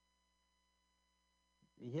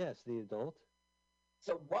 Yes, the adult.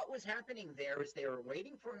 So what was happening there is they were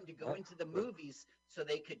waiting for him to go into the movies so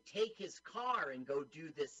they could take his car and go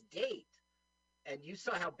do this date. And you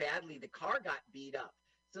saw how badly the car got beat up.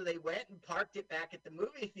 So they went and parked it back at the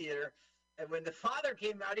movie theater. And when the father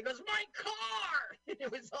came out, he goes, "My car!" And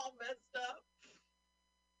it was all messed up.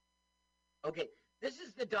 Okay, this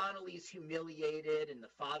is the Donnellys humiliated, and the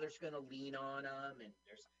father's going to lean on them, and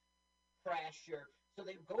there's pressure. So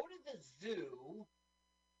they go to the zoo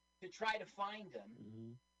to try to find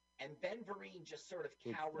him, and Ben Vereen just sort of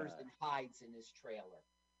cowers and hides in his trailer.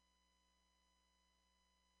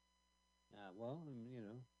 Well, you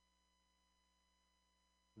know,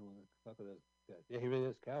 fuck with those guys. Yeah, he really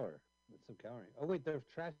does cower. That's some cowering. Oh wait, they're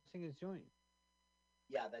trashing his joint.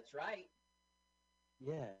 Yeah, that's right.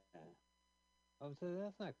 Yeah. Oh, so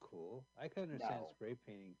that's not cool. I can understand No. spray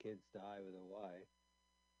painting kids die with a Y.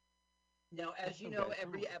 Now, as you know,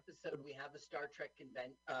 every episode we have a Star Trek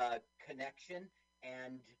connection,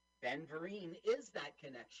 and Ben Vereen is that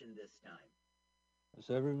connection this time.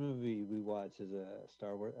 So every movie we watch is a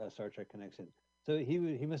Star Trek connection. So he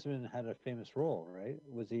must have had a famous role, right?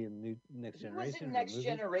 Was he in Next Generation? He was in Next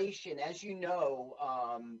Generation. As you know,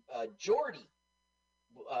 Geordi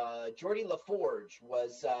LaForge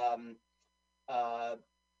was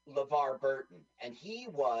LeVar Burton, and he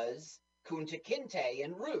was Kunta Kinte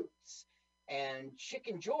in Roots. And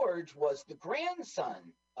Chicken George was the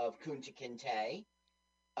grandson of Kunta Kinte.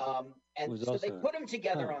 And so they put them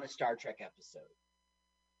together on a Star Trek episode.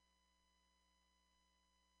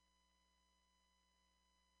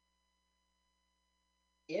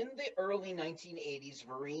 In the early 1980s,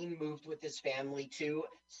 Vereen moved with his family to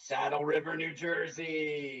Saddle River, New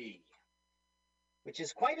Jersey, which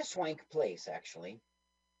is quite a swank place, actually.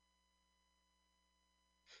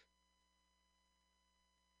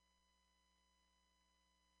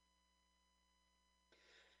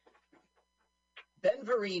 Ben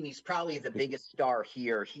Vereen, he's probably the biggest star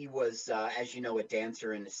here. He was, as you know, a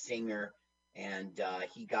dancer and a singer, and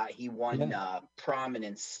he won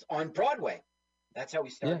prominence on Broadway. That's how he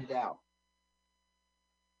started out.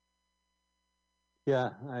 Yeah,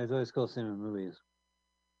 it's always cool seeing him in movies.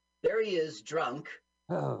 There he is, drunk.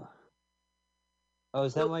 Oh,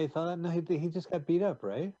 is that why he thought that? No, he just got beat up,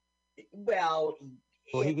 right? Well,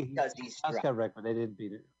 because he's drunk. Got wrecked, but they didn't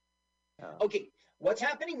beat it. Oh. Okay, what's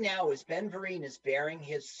happening now is Ben Vereen is bearing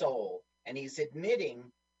his soul, and he's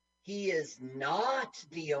admitting he is not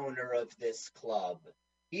the owner of this club.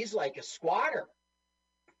 He's like a squatter.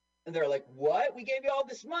 And they're like, "What? We gave you all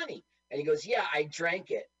this money." And he goes, "Yeah, I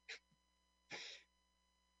drank it."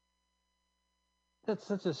 That's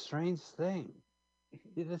such a strange thing.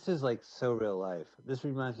 This is like so real life. This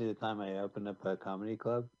reminds me of the time I opened up a comedy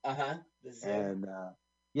club. And this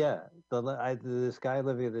guy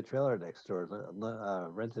living in the trailer next door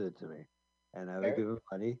rented it to me, and I would give him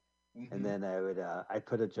money, and then I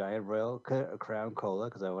put a giant Royal Crown Cola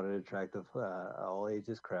because I wanted to attract the all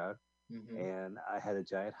ages crowd. And I had a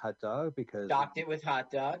giant hot dog because stocked it with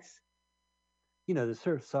hot dogs. You know, to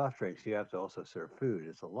serve soft drinks, you have to also serve food.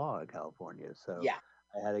 It's a law in California, so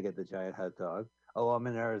I had to get the giant hot dog. Oh, I'm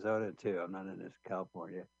in Arizona too. I'm not in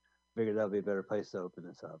California. Figured that'd be a better place to open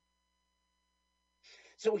this up.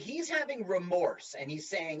 So he's having remorse, and he's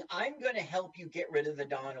saying, "I'm going to help you get rid of the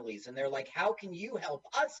Donnellys." And they're like, "How can you help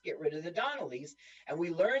us get rid of the Donnellys?" And we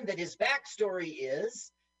learned that his backstory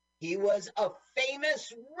is He was a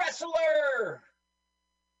famous wrestler.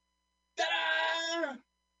 Ta-da!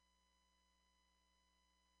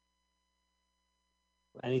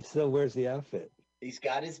 And he still wears the outfit. He's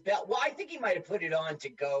got his belt. Well, I think he might have put it on to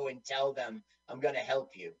go and tell them, I'm going to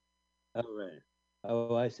help you. Oh, right.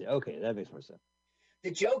 Oh, I see. Okay, that makes more sense.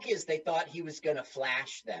 The joke is they thought he was going to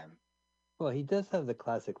flash them. Well, he does have the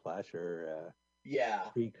classic flasher Yeah.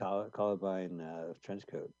 pre-Columbine trench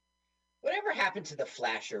coat. Whatever happened to the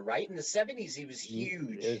flasher, right? In the 70s, he was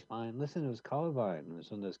huge. It was fine. Listen, it was Columbine. It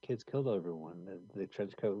was when those kids killed everyone. The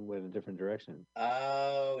trench coat went a different direction.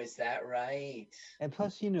 Oh, is that right? And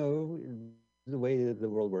plus, you know, the way the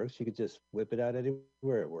world works, you could just whip it out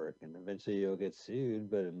anywhere at work, and eventually you'll get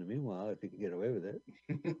sued. But in the meanwhile, if you can get away with it.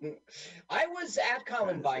 I was at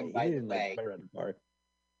Columbine, by the way. Like, around the park.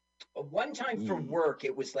 One time for work,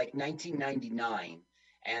 it was like 1999,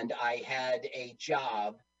 and I had a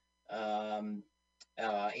job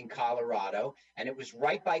in Colorado, and it was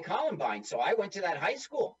right by Columbine. So I went to that high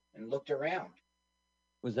school and looked around.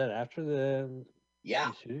 Was that after the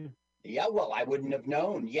shooting? Yeah, well, I wouldn't have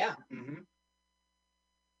known. Yeah. Mm-hmm.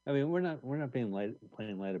 I mean, we're not playing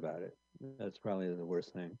light about it. That's probably the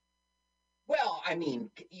worst thing. Well, I mean,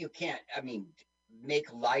 you can't. I mean,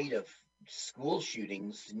 make light of school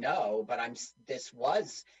shootings, no. But this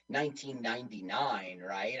was 1999,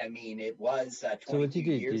 right? I mean, it was. So what did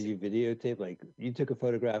you do? Did you videotape? Like, you took a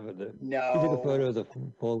photograph of the? No. You took a photo of the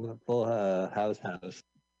full house.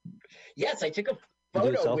 Yes, I took a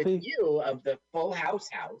photo with you of the full house.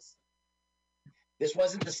 This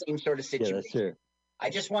wasn't the same sort of situation. Yeah, that's true. I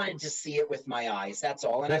just wanted to see it with my eyes. That's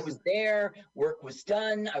all. And I was there. Work was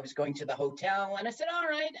done. I was going to the hotel, and I said, "All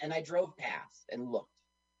right." And I drove past and looked.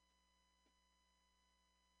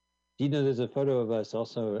 Do you know there's a photo of us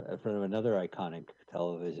also in front of another iconic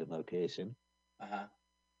television location? Uh-huh.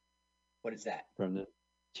 What is that? From the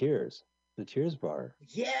Cheers bar.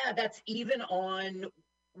 Yeah, that's even on.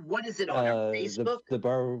 What is it on our Facebook? The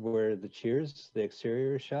bar where the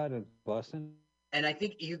exterior is shot in Boston. And I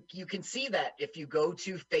think you can see that if you go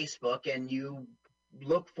to Facebook and you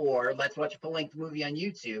look for Let's Watch a Full-Length Movie on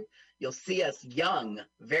YouTube, you'll see us young,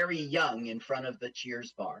 very young, in front of the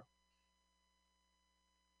Cheers bar.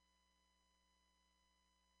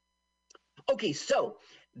 Okay, so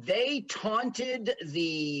they taunted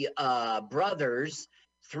the brothers,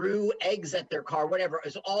 threw eggs at their car, whatever. It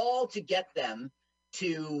was all to get them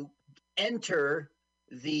to enter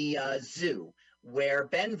the zoo, where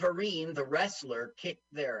Ben Vereen, the wrestler, kicked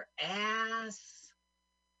their ass.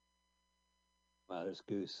 Wow, there's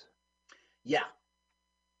Goose. Yeah.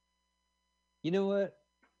 You know what?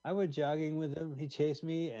 I went jogging with him. He chased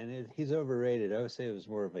me, and he's overrated. I would say it was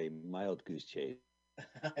more of a mild goose chase.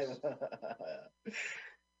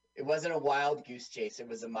 It wasn't a wild goose chase. It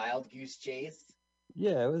was a mild goose chase.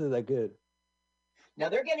 Yeah, it wasn't that good. Now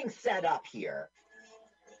they're getting set up here.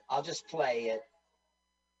 I'll just play it.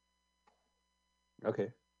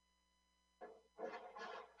 Okay.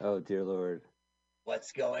 Oh, dear Lord.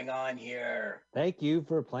 What's going on here? Thank you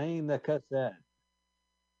for playing the cassette.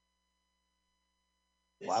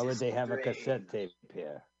 Why would they have a cassette tape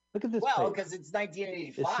here? Look at this. Well, because it's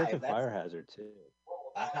 1985. It's such a fire hazard, too.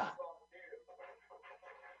 Uh-huh.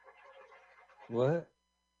 What?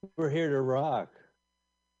 We're here to rock.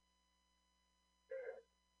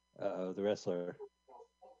 Uh-oh, the wrestler.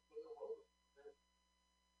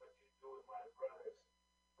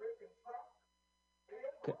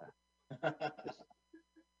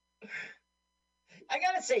 I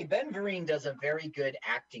gotta say, Ben Vereen does a very good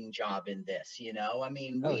acting job in this. You know, I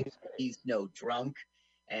mean, he's no drunk,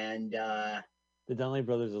 and the Donnelly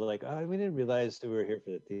brothers are like, "Oh, we didn't realize that we were here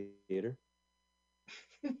for the theater."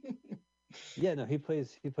 Yeah, no, he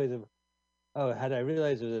plays a. Oh, had I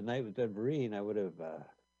realized it was a night with Ben Vereen, I would have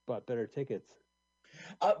bought better tickets.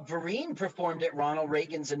 Vereen performed at Ronald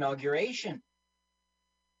Reagan's inauguration.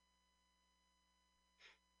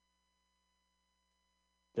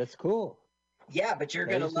 That's cool. Yeah, but you're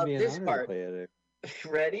going to love this part.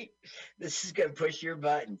 Ready? This is going to push your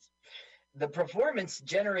buttons. The performance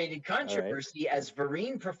generated controversy as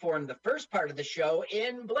Vereen performed the first part of the show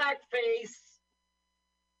in blackface.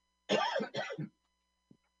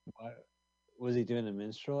 Was he doing a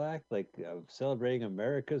minstrel act, like celebrating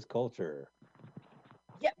America's culture?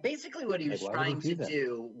 Yeah, basically what he was trying to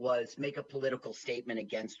do was make a political statement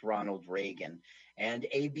against Ronald Reagan, and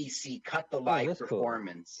ABC cut the live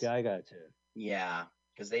performance. Cool. Yeah, I got you. Yeah,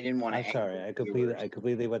 because they didn't want to. I'm sorry, I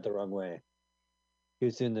completely went the wrong way. He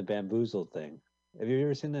was doing the bamboozle thing. Have you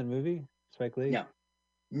ever seen that movie, Spike Lee?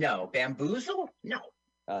 No, Bamboozle? No.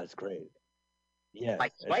 Oh, it's great. Yeah,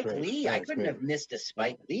 by Spike Lee, I couldn't have missed a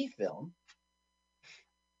Spike Lee film.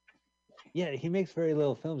 Yeah, he makes very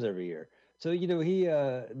little films every year. So you know he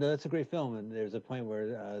no, that's a great film, and there's a point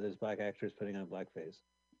where there's black actors putting on blackface.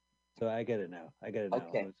 So I get it now. I get it now.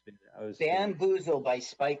 Okay. I was kidding. Bamboozle by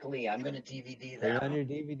Spike Lee. I'm going to DVD Put it that on one. your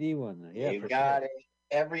DVD one. Then. Yeah, You for got sure. it.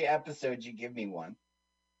 Every episode you give me one.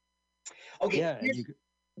 Okay, Yeah, and you.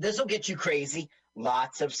 this will get you crazy.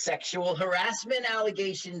 Lots of sexual harassment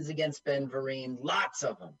allegations against Ben Vereen. Lots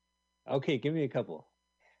of them. Okay, give me a couple.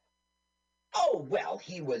 Oh, well,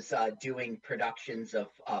 he was doing productions of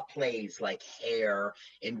plays like Hair,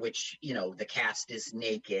 in which, you know, the cast is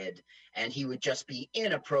naked, and he would just be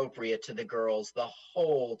inappropriate to the girls the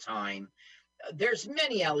whole time. There's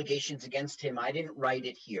many allegations against him. I didn't write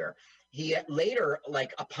it here. He later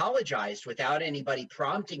like apologized without anybody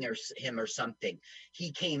prompting him or something.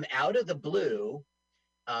 He came out of the blue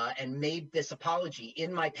and made this apology.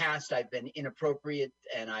 In my past, I've been inappropriate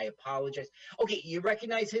and I apologize. Okay, you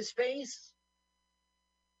recognize his face?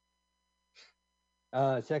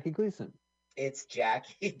 Jackie Gleason. It's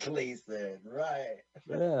Jackie Gleason, right?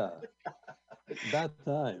 Yeah, that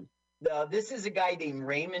time. This is a guy named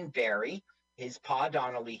Raymond Barry, his Pa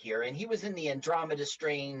Donnelly here, and he was in the Andromeda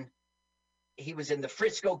Strain. He was in the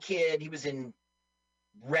Frisco Kid. He was in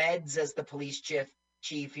Reds as the police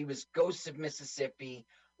chief. He was Ghosts of Mississippi.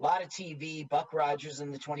 A lot of TV. Buck Rogers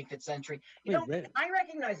in the 25th Century. You know, I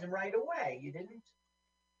recognize him right away. You didn't?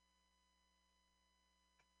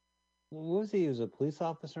 What was he? He was a police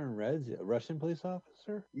officer in Reds, a Russian police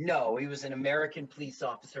officer? No, he was an American police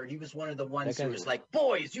officer. He was one of the ones who was like,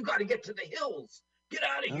 boys, you got to get to the hills. Get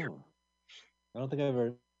out of here. I don't think I've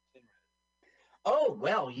ever. Oh,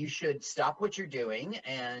 well, you should stop what you're doing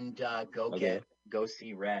and go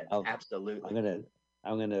see Red. Absolutely.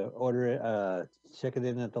 I'm gonna order it, check it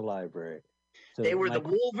in at the library. So they were the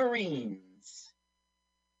Wolverines.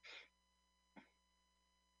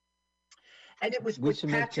 And it was with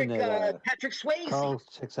Patrick Swayze. Carl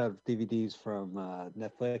checks out DVDs from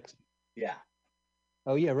Netflix. Yeah.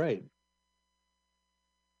 Oh, yeah, right.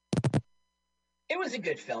 It was a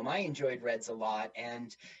good film. I enjoyed Reds a lot.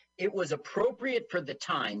 And it was appropriate for the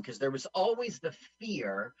time because there was always the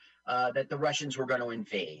fear that the Russians were going to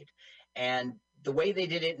invade. And the way they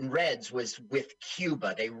did it in Reds was with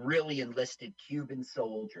Cuba. They really enlisted Cuban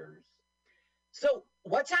soldiers. So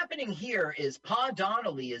what's happening here is Pa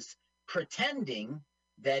Donnelly is pretending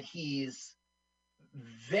that he's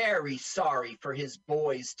very sorry for his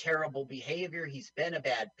boy's terrible behavior. He's been a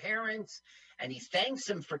bad parent, and he thanks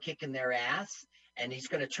him for kicking their ass, and he's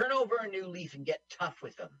going to turn over a new leaf and get tough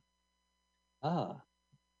with them.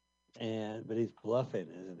 But he's bluffing,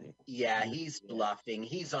 isn't he? Yeah, he's bluffing.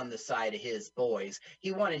 He's on the side of his boys.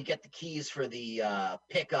 He wanted to get the keys for the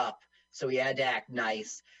pickup, so he had to act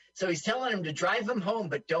nice. So he's telling him to drive him home,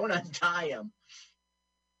 but don't untie him.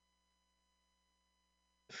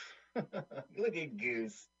 Look at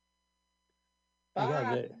Goose.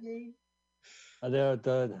 They're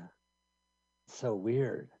so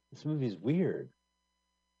weird. This movie's weird.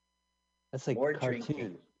 That's like a cartoon.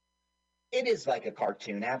 Drinking. It is like a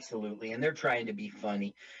cartoon, absolutely, and they're trying to be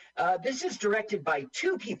funny. This is directed by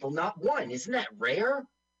two people, not one. Isn't that rare?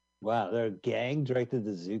 Wow, they're a gang directed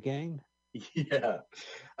the Zoo Gang? Yeah.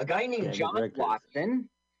 A guy named John Watson,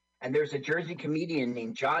 and there's a Jersey comedian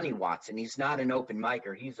named Johnny Watson. He's not an open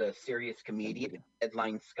micer. He's a serious comedian,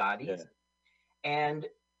 headline Scotty's. Yeah. And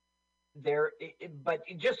but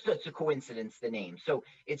just as a coincidence, the name. So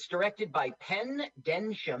it's directed by Penn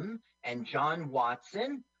Densham and John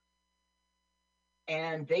Watson.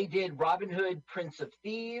 And they did Robin Hood, Prince of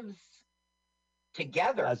Thieves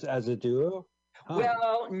together. As a duo? Huh.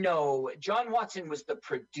 Well, no. John Watson was the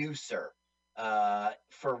producer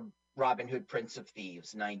for Robin Hood, Prince of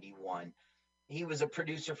Thieves, 91. He was a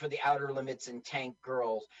producer for The Outer Limits and Tank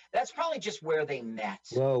Girls. That's probably just where they met.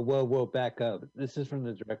 Whoa, back up. This is from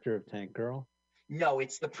the director of Tank Girl? No,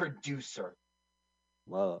 it's the producer.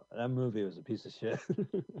 Well, that movie was a piece of shit.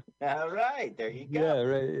 All right, there you go. Yeah,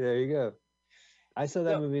 right, there you go. I saw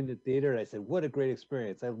that movie in the theater, and I said, what a great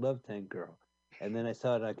experience. I love Tank Girl. And then I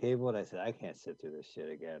saw it on cable, and I said, I can't sit through this shit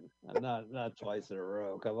again. I'm not twice in a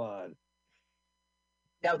row. Come on.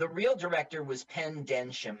 Now, the real director was Penn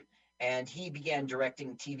Densham, and he began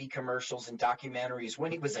directing TV commercials and documentaries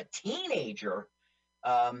when he was a teenager.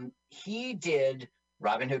 He did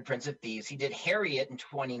Robin Hood, Prince of Thieves. He did Harriet in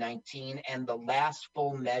 2019 and The Last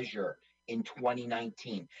Full Measure in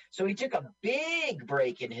 2019. So he took a big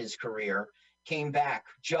break in his career, came back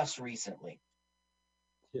just recently.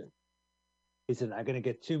 Yeah. He said, I'm going to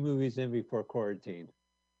get 2 movies in before quarantine.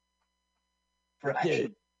 Right. Yeah.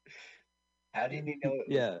 How did you know it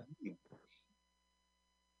was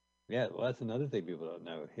Yeah, well, that's another thing people don't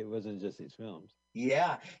know. It wasn't just these films.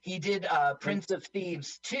 Yeah, he did Prince of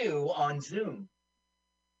Thieves 2 on Zoom.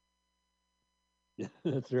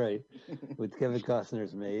 That's right. With Kevin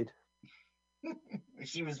Costner's maid.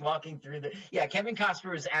 She was walking through the. Yeah, Kevin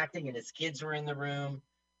Costner was acting, and his kids were in the room.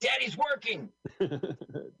 Daddy's working.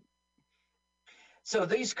 So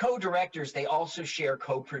these co-directors, they also share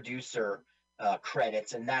co-producer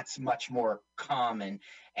credits, and that's much more common.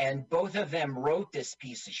 And both of them wrote this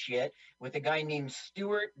piece of shit with a guy named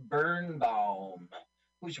Stuart Birnbaum,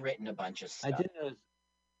 who's written a bunch of stuff.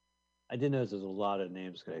 I did notice there's a lot of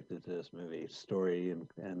names connected to this movie, story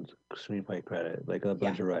and screenplay credit, like a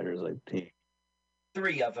bunch of writers, like team.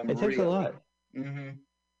 3 of them. It takes a lot. Mm-hmm.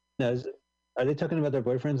 Now, are they talking about their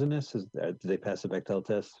boyfriends in this? Do they pass the Bechdel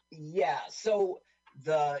test? Yeah. So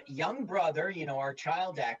the young brother, our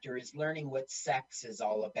child actor, is learning what sex is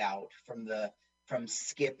all about from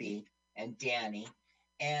Skippy and Danny.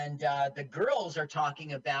 And the girls are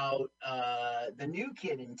talking about the new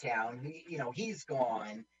kid in town who, he's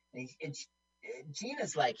gone. And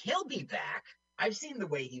Gina's like, he'll be back. I've seen the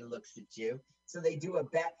way he looks at you. So they do a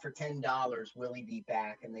bet for $10. Will he be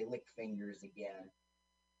back? And they lick fingers again.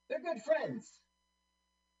 They're good friends.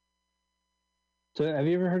 So have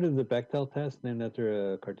you ever heard of the Bechdel test named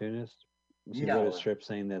after a cartoonist? She No. wrote a strip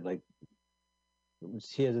saying that, like,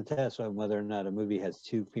 she has a test on whether or not a movie has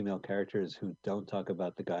 2 female characters who don't talk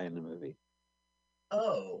about the guy in the movie.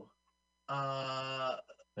 Oh.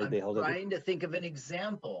 Like I'm trying to think of an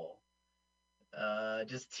example.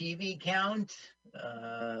 Does TV count?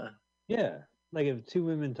 Yeah. Like if 2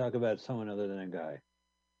 women talk about someone other than a guy.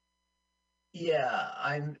 Yeah,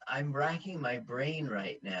 I'm racking my brain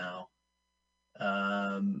right now.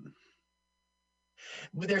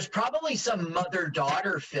 There's probably some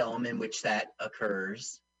mother-daughter film in which that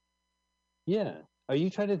occurs. Yeah. Are you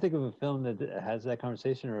trying to think of a film that has that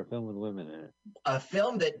conversation or a film with women in it? A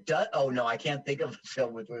film that does. Oh no, I can't think of a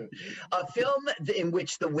film with women. A film in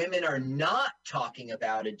which the women are not talking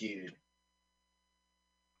about a dude.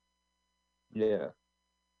 Yeah.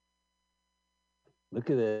 Look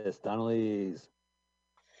at this, Donnelly's.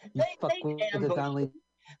 You fuck with the Donnelly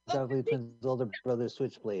twins' older brother,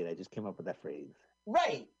 Switchblade. I just came up with that phrase.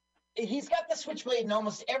 Right. He's got the Switchblade in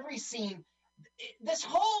almost every scene. This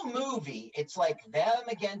whole movie, it's like them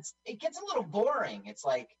against. It gets a little boring. It's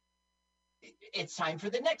like, it's time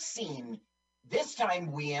for the next scene. This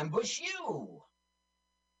time we ambush you.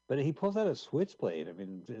 But he pulls out a Switchblade. I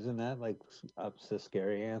mean, isn't that like up to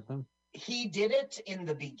Scary Anthem? He did it in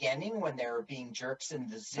the beginning when they were being jerks in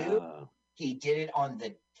the zoo. He did it on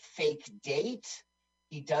the fake date.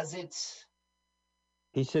 He does it.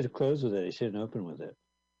 He should have closed with it. He shouldn't open with it.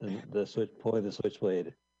 The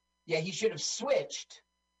Switchblade. Yeah, he should have switched.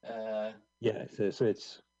 Yeah, so switch.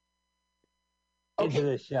 Okay. Into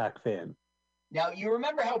the Shaq fan. Now, you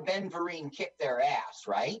remember how Ben Vereen kicked their ass,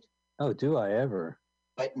 right? Oh, do I ever?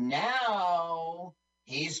 But now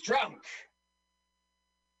he's drunk.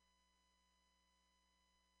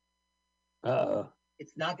 Uh-oh.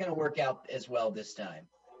 It's not going to work out as well this time.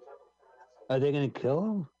 Are they going to kill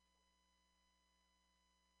him?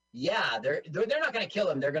 Yeah, they're not going to kill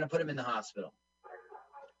him. They're going to put him in the hospital.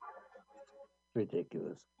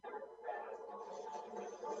 Ridiculous.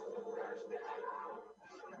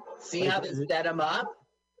 See how they set him up?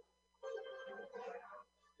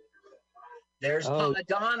 There's Paula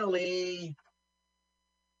Donnelly.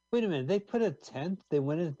 Wait a minute. They put a tent? They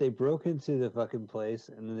broke into the fucking place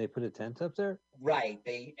and then they put a tent up there? Right.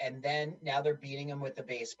 Now they're beating him with a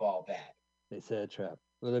baseball bat. They set a trap.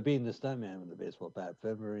 Well, they're beating the stuntman with a baseball bat.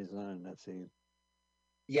 February's not in that scene.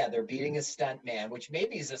 Yeah, they're beating a stuntman, which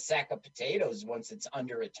maybe is a sack of potatoes once it's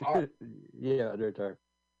under a tarp. Yeah, under a tarp.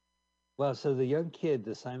 Well, so the young kid,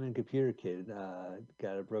 the Simon Computer kid,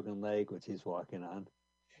 got a broken leg, which he's walking on.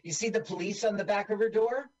 You see the police on the back of her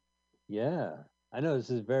door? Yeah. I know this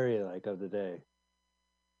is very like of the day.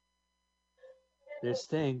 There's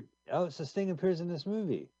Sting. Oh, so Sting appears in this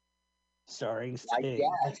movie. Starring Sting.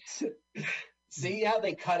 I guess. See how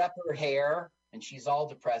they cut up her hair? And she's all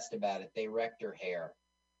depressed about it. They wrecked her hair.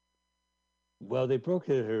 Well, they broke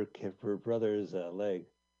her brother's leg.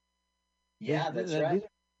 Yeah, that's right.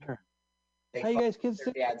 How you guys kids?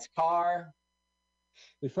 Their dad's car.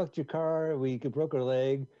 We fucked your car. We broke her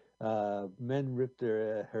leg. Men ripped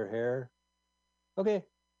her hair. Okay,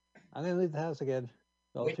 I'm gonna leave the house again.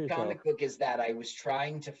 Which comic book is that? I was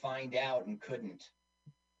trying to find out and couldn't.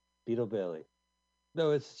 Beetle Bailey.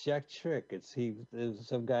 No, it's Jack Trick. It was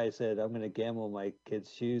some guy said, I'm going to gamble my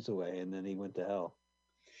kid's shoes away, and then he went to hell.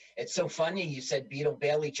 It's so funny you said Beetle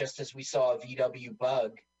Bailey just as we saw a VW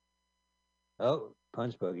Bug. Oh,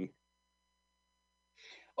 Punch Buggy.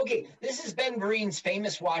 Okay, this is Ben Vereen's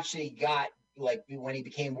famous watch that he got like when he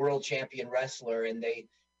became world champion wrestler, and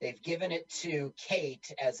they've given it to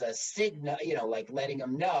Kate as a signal, like letting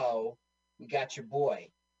him know we got your boy.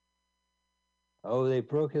 Oh, they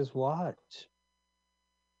broke his watch.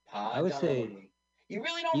 I would say you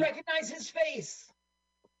really don't recognize his face.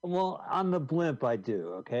 Well, on the blimp, I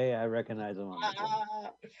do. Okay, I recognize him on the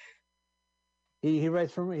blimp. He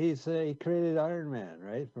writes from. He created Iron Man,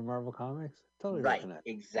 right, for Marvel Comics. Totally Right, recognize.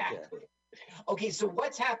 exactly. Yeah. Okay, so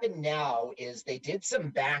what's happened now is they did some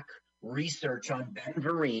back research on Ben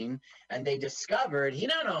Vereen, and they discovered he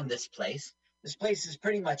don't own this place. This place is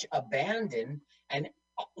pretty much abandoned, and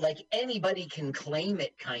like anybody can claim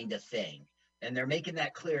it, kind of thing. And they're making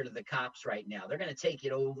that clear to the cops right now. They're going to take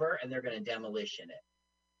it over and they're going to demolition it.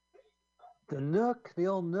 The Nook, the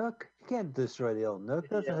old Nook. You can't destroy the old Nook.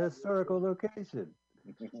 That's a historical location.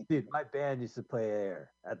 Dude, my band used to play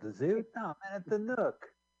there at the zoo. No, man, at the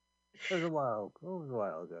Nook. It was a while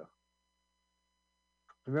ago.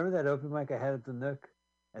 Remember that open mic I had at the Nook?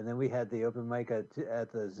 And then we had the open mic at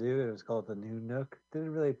the zoo. It was called the New Nook.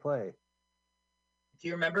 Didn't really play. Do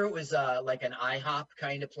you remember it was like an IHOP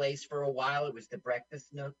kind of place for a while? It was the Breakfast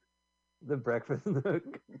Nook. The Breakfast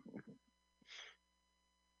Nook.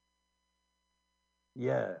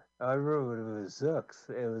 Yeah, I remember when it was Zooks.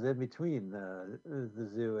 It was in between the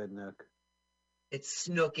zoo and Nook. It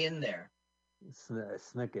snuck in there.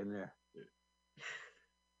 Snuck in there.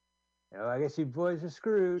 I guess you boys are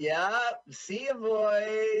screwed. Yeah, see you,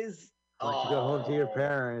 boys. Why don't you go home to your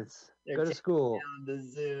parents? Go to school. Down the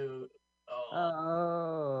zoo.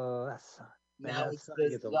 Oh, that's now it's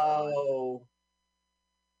the zoo.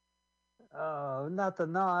 Oh, not the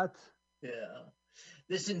knot. Yeah.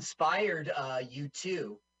 This inspired you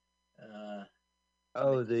too. The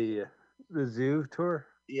zoo tour?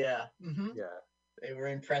 Yeah. Mm-hmm. Yeah. They were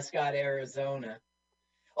in Prescott, Arizona.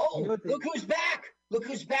 Oh, look who's back! Look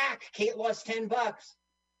who's back! Kate lost $10.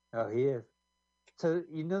 Oh, he is. So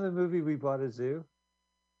you know the movie We Bought a Zoo?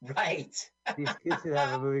 Right. These kids should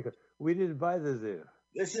have a movie called We Didn't Buy the Zoo.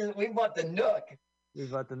 We bought the Nook. We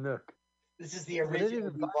bought the Nook. This is the original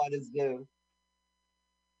We Bought a Zoo.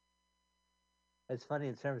 It's funny,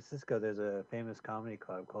 in San Francisco, there's a famous comedy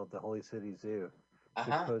club called the Holy City Zoo. It's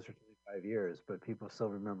closed for 25 years, but people still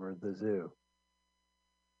remember the zoo.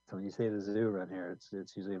 So when you say the zoo around here,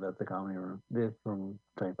 it's usually about the comedy room from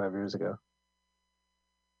 25 years ago.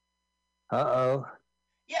 Uh-oh.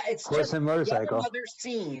 Yeah, it's just another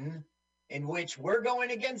scene in which we're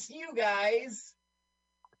going against you guys.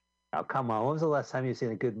 Oh, come on. When was the last time you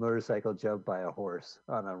seen a good motorcycle jump by a horse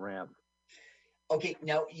on a ramp? Okay,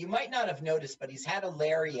 now you might not have noticed, but he's had a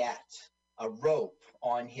lariat, a rope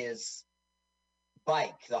on his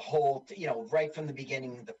bike, the whole, right from the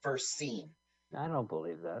beginning, the first scene. I don't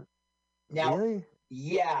believe that. Now, really?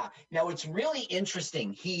 Yeah. Now, it's really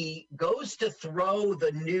interesting. He goes to throw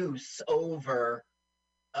the noose over,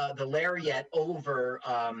 the lariat over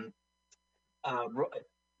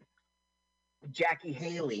Jackie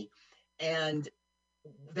Haley, and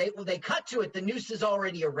they cut to it. The noose is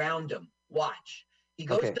already around him. Watch. He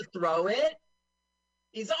goes to throw it.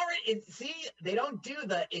 He's already, see, they don't do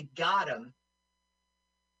it got him.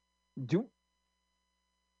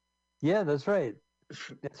 Yeah, that's right.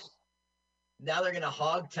 Now they're going to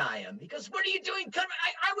hog tie him. He goes, what are you doing?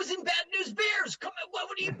 I was in Bad News Bears. Come on, what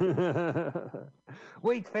are you?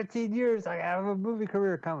 Wait 15 years. I have a movie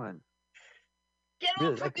career coming. Get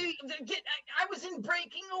off of me. I was in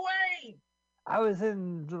Breaking Away. I was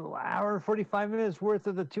in an hour and 45 minutes worth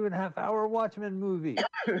of the 2.5-hour Watchmen movie.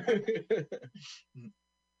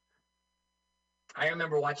 I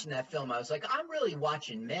remember watching that film. I was like, I'm really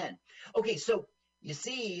watching men. Okay, so you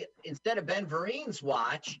see, instead of Ben Vereen's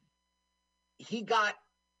watch, he got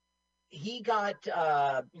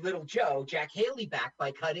little Joe, Jack Haley, back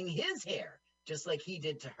by cutting his hair, just like he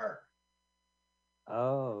did to her.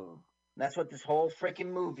 Oh. That's what this whole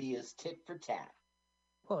freaking movie is, tit for tat.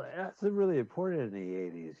 Well, that's really important in the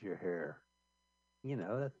 80s, your hair.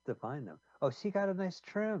 That's defined them. Oh, she got a nice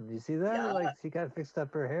trim. You see that? Yeah. Like, she got fixed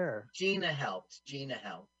up her hair. Gina helped.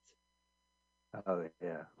 Oh,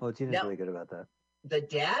 yeah. Well, Gina's really good about that. The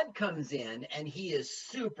dad comes in, and he is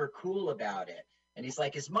super cool about it. And he's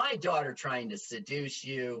like, is my daughter trying to seduce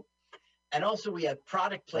you? And also we have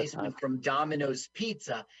product placement from Domino's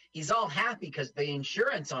Pizza. He's all happy because the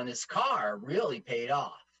insurance on his car really paid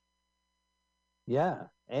off. Yeah,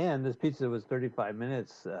 and this pizza was 35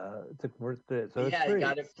 minutes. Took worth it, so it's free. Yeah, he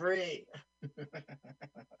got it free.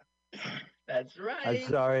 That's right. I'm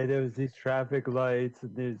sorry, there was these traffic lights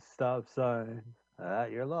and these stop signs.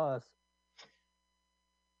 You're lost.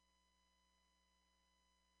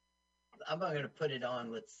 I'm going to put it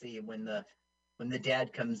on. Let's see when the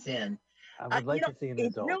dad comes in. I would like to see an It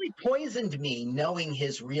adult. really poisoned me knowing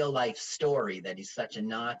his real life story that he's such a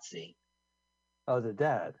Nazi. Oh, the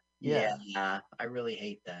dad. Yeah. I really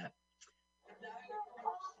hate that.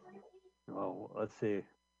 Oh, let's see.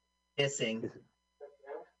 Hissing.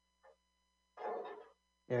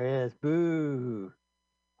 There he is. Boo.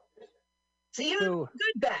 See, he was So- a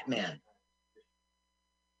good Batman.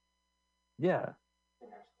 Yeah.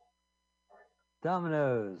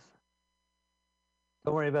 Dominoes.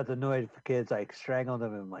 Don't worry about the noise for kids. I strangled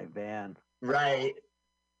them in my van. Right.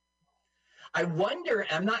 I wonder,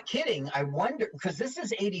 I'm not kidding. I wonder, because this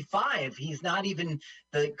is 85. He's not even,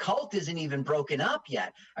 the cult isn't even broken up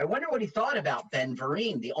yet. I wonder what he thought about Ben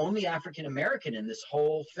Vereen, the only African American in this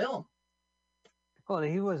whole film. Well,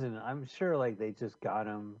 he wasn't. I'm sure, like, they just got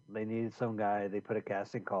him. They needed some guy. They put a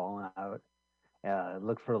casting call out.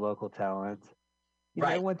 Looked for local talent. You know,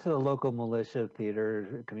 I Right. went to the local militia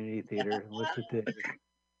theater, community theater, and listened to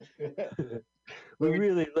it. We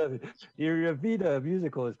really love it. Your Evita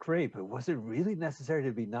musical is great, but was it really necessary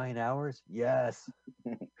to be 9 hours? Yes.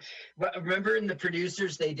 But remember in the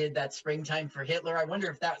producers, they did that Springtime for Hitler? I wonder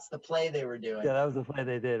if that's the play they were doing. Yeah, that was the play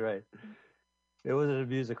they did, right? It wasn't a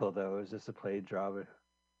musical, though. It was just a play drama.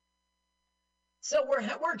 So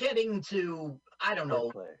we're getting to, I don't know,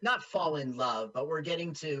 Play. not fall in love, but we're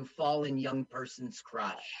getting to fall in young person's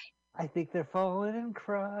crush. I think they're falling in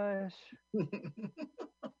crush.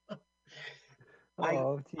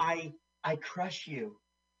 Oh, I crush you.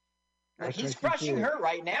 I Like he's crush you crushing too. her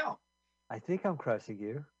right now. I think I'm crushing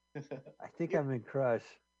you. I think I'm in crush.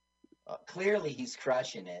 Clearly, he's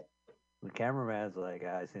crushing it. The cameraman's like,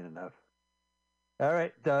 I've seen enough. All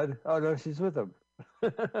right, done. Oh, no, she's with him.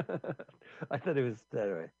 I thought he was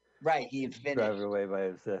anyway. Right, he had finished. Driving away by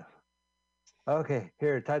himself. Okay,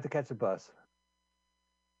 here, time to catch a bus.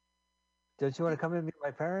 Don't you want to come and meet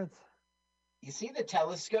my parents? You see the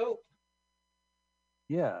telescope?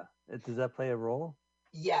 Yeah. Does that play a role?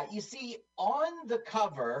 Yeah, you see on the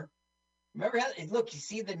cover, remember how, look, you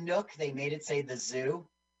see the nook? They made it say the zoo.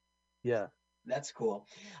 Yeah. That's cool.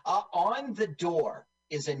 On the door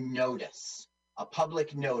is a notice, a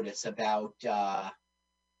public notice about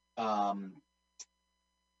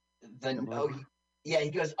yeah, he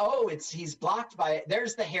goes, he's blocked by it.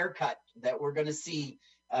 There's the haircut that we're going to see.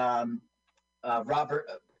 Robert.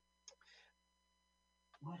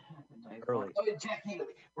 What happened? Early. Oh, Jack Haley.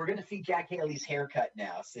 We're going to see Jack Haley's haircut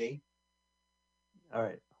now. See? All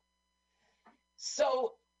right.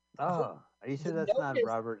 So. Oh, are you sure that's not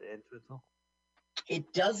Robert Entwistle?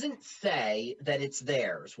 It doesn't say that it's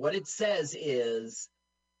theirs. What it says is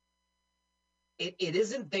it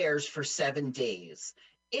isn't theirs for 7 days.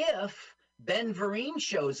 If Ben Vereen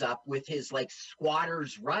shows up with his like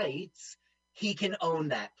squatter's rights, he can own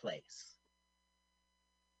that place.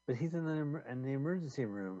 But he's in the emergency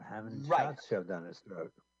room having Right. shots shoved down his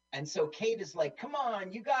throat. And so Kate is like, come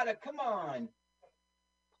on, you gotta, come on.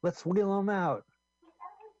 Let's wheel him out.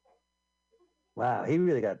 Wow, he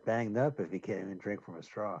really got banged up if he can't even drink from a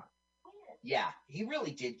straw. Yeah, he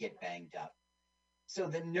really did get banged up. So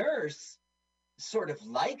the nurse sort of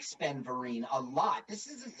likes Ben Vereen a lot. This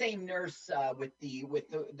is the same nurse with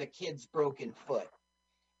the kid's broken foot.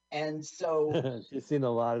 And so She's seen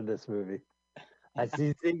a lot of this movie. I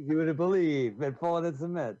see things you wouldn't believe and falling in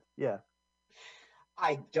cement. Yeah.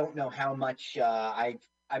 I don't know how much I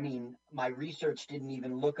mean, my research didn't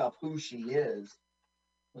even look up who she is.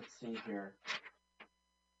 Let's see here.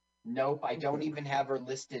 Nope, I don't even have her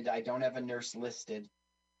listed. I don't have a nurse listed.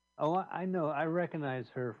 Oh, I know. I recognize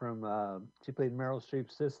her from, she played Meryl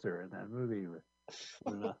Streep's sister in that movie.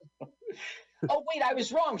 Oh, wait, I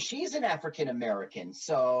was wrong. She's an African American.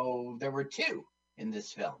 So there were two in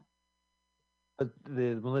this film. But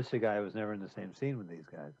the militia guy was never in the same scene with these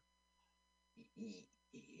guys.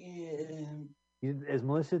 Is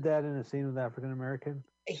Militia Dad in a scene with African American?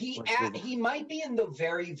 He might be in the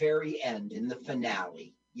very, very end, in the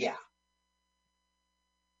finale. Yeah.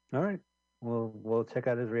 All right. Well, we'll check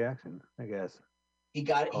out his reaction, I guess. He's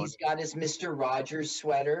got his Mr. Rogers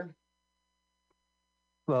sweater.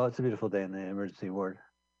 Well, it's a beautiful day in the emergency ward.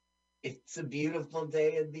 It's a beautiful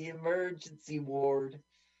day in the emergency ward.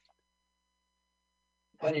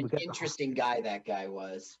 What an interesting guy that guy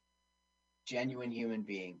was. Genuine human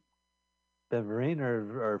being. Ben Vereen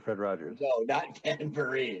or Fred Rogers? No, not Ben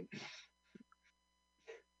Vereen.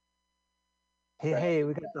 Hey,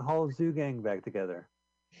 we got the whole zoo gang back together.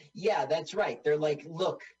 Yeah, that's right. They're like,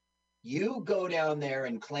 look, you go down there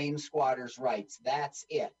and claim squatters' rights. That's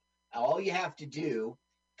it. All you have to do,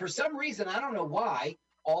 for some reason, I don't know why,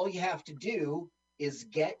 all you have to do is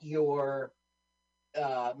get your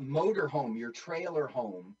motorhome, your trailer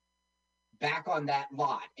home, back on that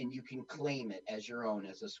lot, and you can claim it as your own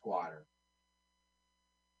as a squatter.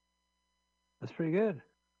 That's pretty good.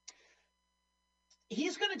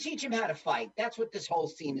 He's going to teach him how to fight. That's what this whole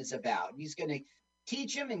scene is about. He's going to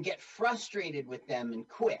teach him and get frustrated with them and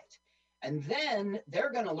quit. And then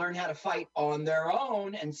they're going to learn how to fight on their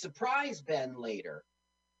own and surprise Ben later.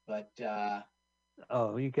 But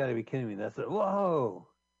oh, you got to be kidding me! Whoa!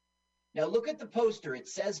 Now look at the poster. It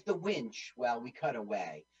says the winch. Well, we cut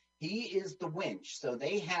away. He is the winch. So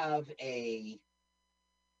they have a.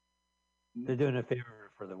 They're doing a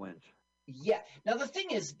favor for the winch. Yeah. Now the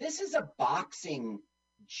thing is, this is a boxing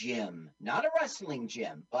gym, not a wrestling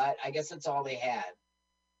gym. But I guess that's all they had.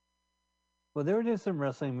 Well, they were doing some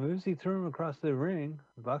wrestling moves. He threw him across the ring.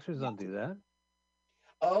 The boxers don't do that.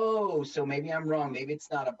 Oh, so maybe I'm wrong. Maybe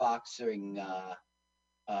it's not a boxing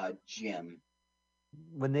gym.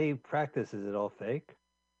 When they practice, is it all fake?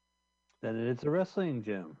 Then it's a wrestling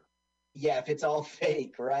gym. Yeah, if it's all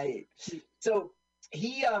fake, right? So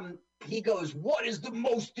he goes, "What is the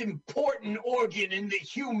most important organ in the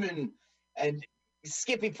human?" And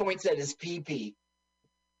Skippy points at his pee-pee.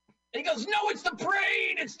 And he goes, "No, it's the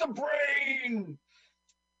brain! It's the brain!"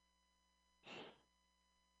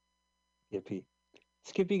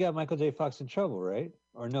 Skippy got Michael J. Fox in trouble, right?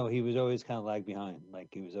 Or no, he was always kind of lag behind. Like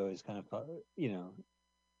he was always kind of, you know.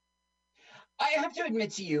 I have to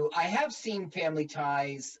admit to you, I have seen Family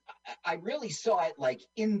Ties. I really saw it like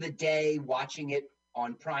in the day, watching it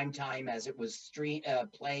on prime time as it was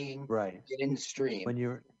playing. Right. It in the stream. When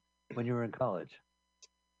you were in college.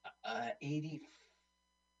 80.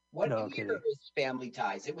 What No, year kidding. was Family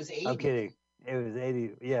Ties? It was 80. I'm kidding. It was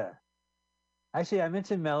 80. Yeah. Actually, I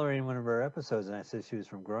mentioned Mallory in one of our episodes, and I said she was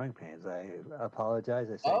from Growing Pains. I apologize.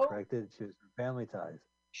 I said corrected. She was from Family Ties.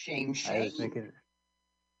 Shame. I was thinking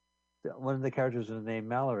one of the characters was named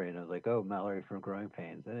Mallory, and I was like, "Oh, Mallory from Growing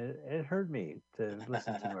Pains," and it hurt me to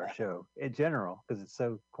listen to our show in general because it's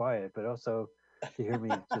so quiet, but also to hear me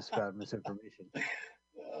just sprout misinformation.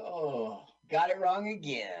 Oh, got it wrong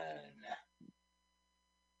again.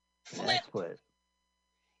 Split.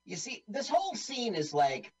 You see, this whole scene is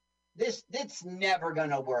like, it's never going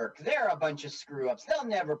to work. They're a bunch of screw-ups. They'll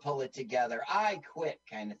never pull it together. I quit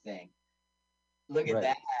kind of thing. Look at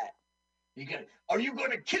that. Are you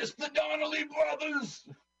going to kiss the Donnelly brothers?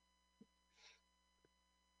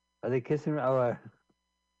 Are they kissing? Oh,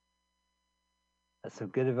 that's some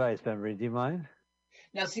good advice, Ben. Do you mind?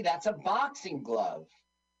 Now, see, that's a boxing glove.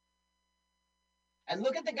 And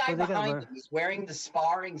look at the guy behind him. He's wearing the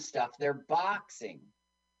sparring stuff. They're boxing.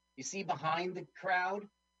 You see behind the crowd?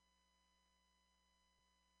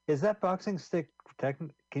 Is that boxing stick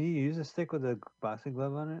can you use a stick with a boxing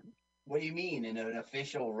glove on it? What do you mean, in an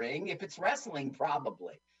official ring? If it's wrestling,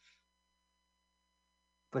 probably.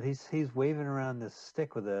 But he's waving around this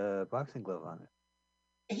stick with a boxing glove on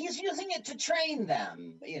it. He's using it to train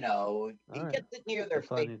them, you know. He gets it near their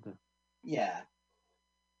face. Yeah.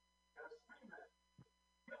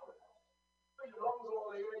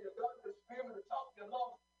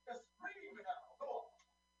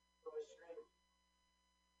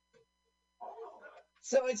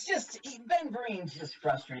 So it's just, Ben Vereen's just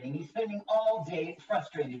frustrating. He's spending all day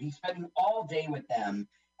frustrated. He's spending all day with them,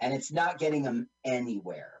 and it's not getting him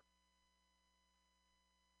anywhere.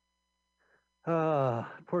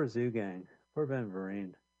 Poor Zoo Gang. Poor Ben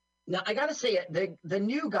Vereen. Now, I got to say, the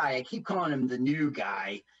new guy, I keep calling him the new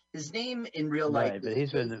guy. His name in real life is but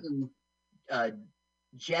he's been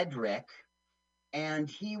Jedrick, and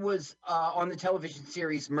he was on the television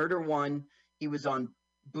series Murder One. He was on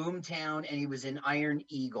Boomtown, and he was in Iron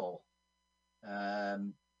Eagle.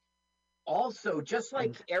 Also, just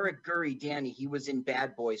like Eric Gurry, Danny, he was in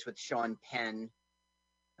Bad Boys with Sean Penn.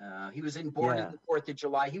 He was in Born on the 4th of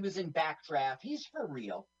July. He was in Backdraft. He's for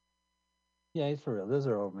real. Yeah, he's for real. Those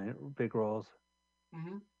are all big roles.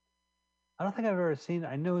 Mm-hmm. I don't think I've ever seen.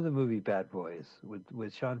 I know the movie Bad Boys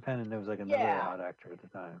with Sean Penn, and there was like another odd actor at the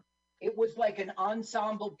time. It was like an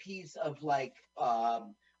ensemble piece of like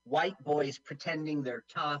white boys pretending they're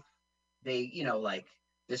tough. They, you know, like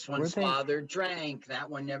this one's father drank, that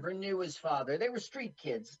one never knew his father. They were street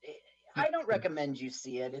kids. I don't recommend you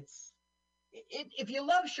see it. If you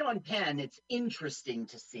love Sean Penn, it's interesting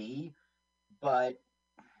to see, but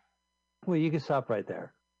well, you can stop right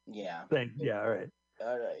there. Yeah. Yeah. All right.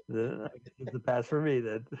 All right. It's a pass for me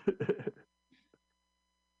then.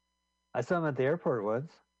 I saw him at the airport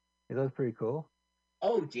once. He looked pretty cool.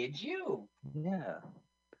 Oh, did you? Yeah.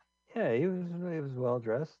 Yeah, he was well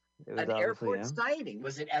dressed. It was an airport sighting.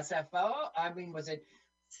 Was it SFO? I mean, was it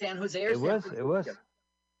San Jose or It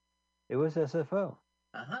was SFO.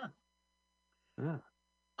 Uh-huh. Yeah.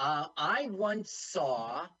 I once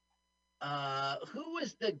saw who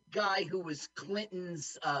was the guy who was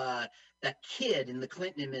Clinton's the kid in the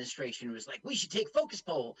Clinton administration who was like, we should take focus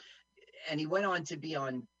poll, and he went on to be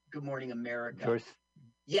on Good Morning America. George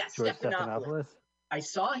Stephanopoulos. Stephanopoulos. I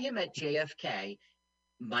saw him at JFK.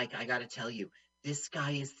 Mike, I got to tell you, this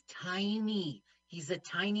guy is tiny. He's a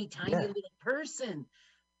tiny little person.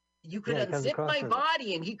 You could unzip my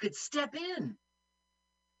body and he could step in.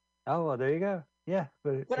 Oh, well, there you go. Yeah,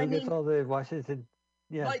 but who gets all the Washington?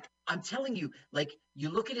 Yeah. Like, I'm telling you, like, you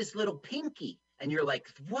look at his little pinky and you're like,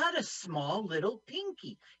 what a small little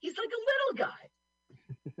pinky. He's like a little guy.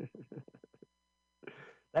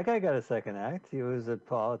 That guy got a second act. He was a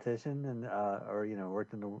politician and, or,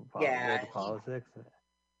 worked in the world of politics.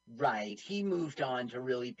 Right. He moved on to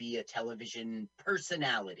really be a television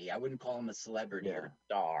personality. I wouldn't call him a celebrity or a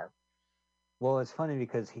star. Well, it's funny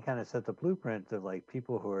because he kind of set the blueprint of like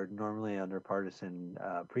people who are normally under partisan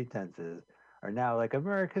pretenses are now like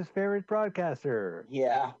America's favorite broadcaster.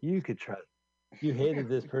 Yeah. You could trust. You hated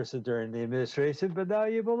this person during the administration, but now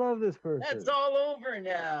you love this person. That's all over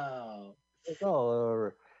now. It's all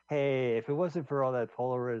over. Hey, if it wasn't for all that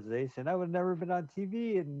polarization, I would have never been on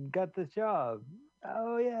TV and got this job.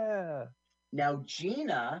 Oh, yeah. Now,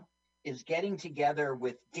 Gina is getting together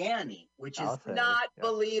with Danny, which is not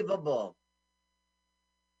believable.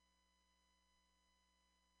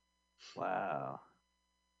 Wow.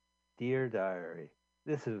 Dear Diary.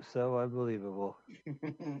 This is so unbelievable.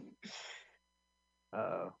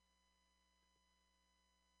 Uh-oh.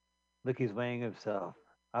 Look, he's weighing himself.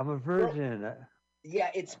 I'm a virgin. Well, yeah,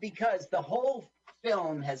 it's because the whole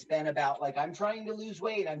film has been about, like, I'm trying to lose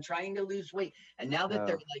weight. And now that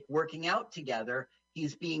they're, like, working out together,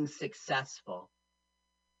 he's being successful.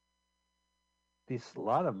 There's a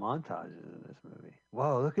lot of montages in this movie.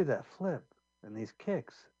 Whoa, look at that flip and these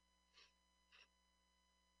kicks.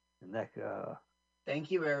 And that,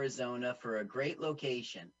 Thank you, Arizona, for a great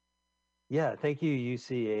location. Yeah, thank you,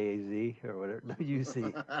 UCAZ or whatever. No,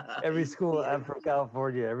 UC. Every school, I'm from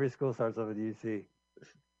California. Every school starts off with UC.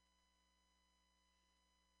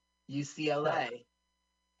 UCLA.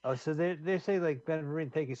 Oh, so they say, like, Ben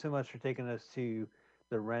Vereen, thank you so much for taking us to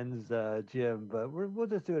the Wren's gym, but we'll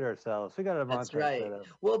just do it ourselves. We got a montage set up.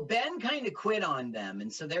 Well, Ben kind of quit on them,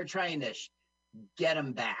 and so they're trying to get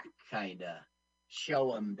him back, kind of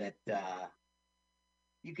show him that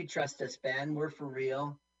you could trust us, Ben. We're for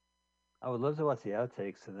real. I would love to watch the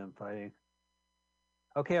outtakes of them fighting.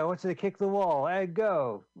 Okay, I want you to kick the wall and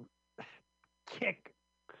go. Kick.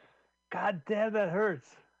 God damn, that hurts.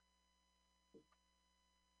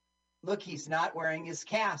 Look, he's not wearing his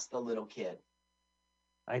cast, the little kid.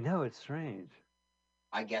 I know, it's strange.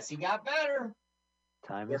 I guess he got better.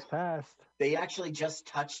 Time has passed. They actually just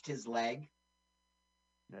touched his leg.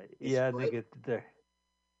 Yeah, they get there.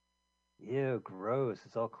 Ew, gross.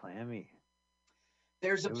 It's all clammy.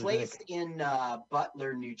 There's a place in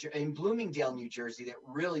Butler, New Jersey, in Bloomingdale, New Jersey, that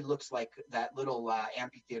really looks like that little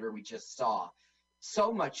amphitheater we just saw.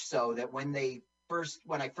 So much so that when I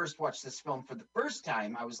first watched this film for the first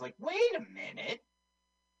time, I was like, wait a minute.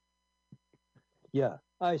 Yeah,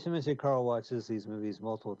 I should mention Carl watches these movies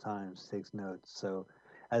multiple times, takes notes. So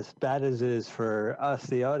as bad as it is for us,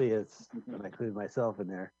 the audience, I include myself in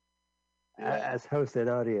there, as hosted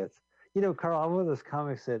audience. You know, Carl, I'm one of those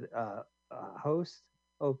comics that host,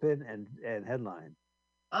 open, and headline.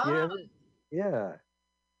 Yeah.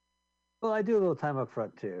 Well, I do a little time up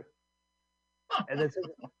front too. And then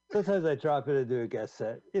sometimes I drop in and do a guest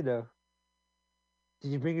set, you know.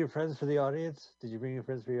 Did you bring your friends for the audience?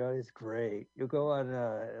 Great. You'll go on in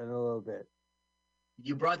a little bit.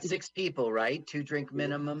 You brought 6 people, right? 2 drink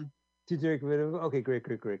minimum? 2 drink minimum? Okay, great.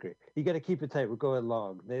 You got to keep it tight. We're going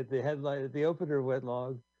long. The headline, the opener went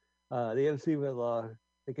long. The MC went long.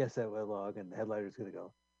 The guest set went long. And the headliner's going to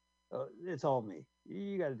go, oh, it's all me.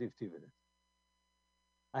 You got to do 2 minutes.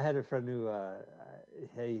 I had a friend who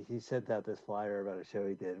he sent out this flyer about a show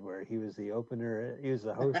he did where he was the opener, he was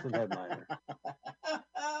the host and headliner.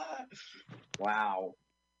 Wow.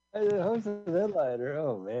 The host and headliner,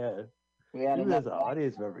 oh man. Even as an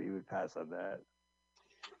audience member, you would pass on that.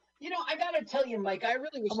 You know, I gotta tell you, Mike, I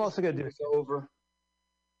really wish I'm also gonna do it was over.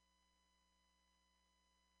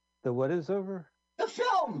 The what is over? The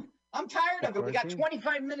film. I'm tired of it. We got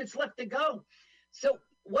 25 minutes left to go. So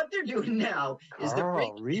what they're doing now is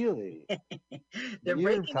really?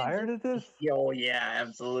 You're tired of this? Oh yeah,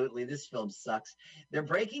 absolutely. This film sucks. They're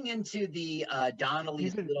breaking into the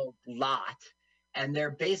Donnelly's little lot, and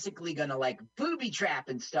they're basically gonna like booby trap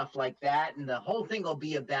and stuff like that. And the whole thing will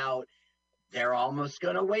be about they're almost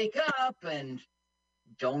gonna wake up and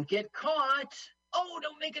don't get caught. Oh,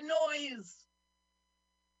 don't make a noise.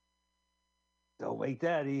 Don't wake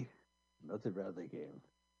Daddy. Milton Bradley game.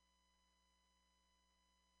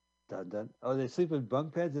 Dun dun. Oh, they sleep in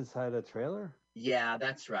bunk beds inside a trailer? Yeah,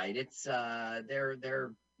 that's right. It's they're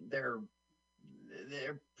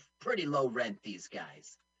pretty low rent, these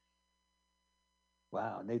guys.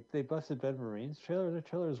 Wow, and they busted Ben Marine's trailer. Their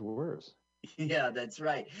trailer's worse. Yeah, that's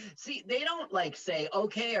right. See, they don't like say,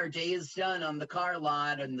 okay, our day is done on the car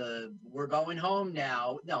lot and we're going home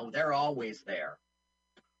now. No, they're always there.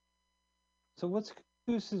 So what's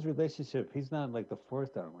Goose's relationship? He's not like the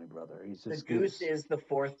fourth Donnelly brother. He's The just Goose is the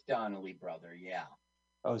fourth Donnelly brother, yeah.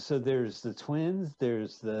 Oh, so there's the twins,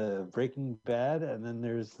 there's the Breaking Bad, and then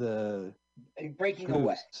there's the Breaking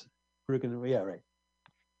Goose. Away. Yeah, right.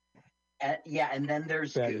 And then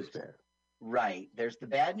there's Bad Goose. News Bear. Right. There's the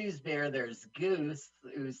Bad News Bear. There's Goose,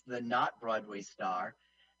 who's the not Broadway star,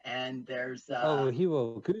 and there's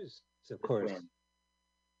Goose, of course.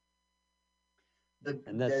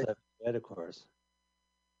 And that's Ed, of course.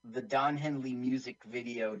 The Don Henley music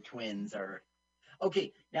video twins are.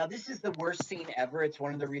 Okay, now this is the worst scene ever. It's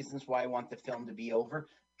one of the reasons why I want the film to be over.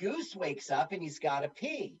 Goose wakes up and he's got to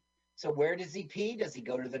pee. So where does he pee? Does he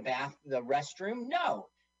go to the restroom? No.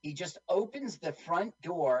 He just opens the front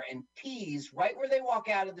door and pees right where they walk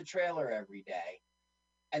out of the trailer every day.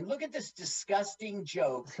 And look at this disgusting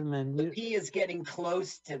joke. The pee is getting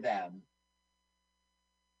close to them.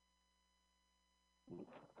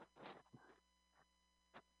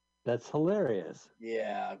 That's hilarious.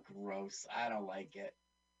 Yeah, gross. I don't like it.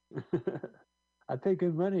 I pay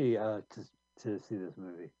good money to see this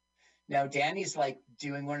movie. Now Danny's like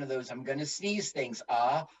doing one of those I'm gonna sneeze things.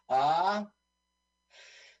 Achoo!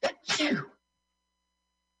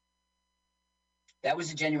 That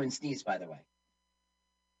was a genuine sneeze, by the way.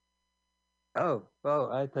 Oh,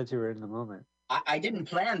 I thought you were in the moment. I didn't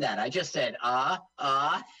plan that. I just said and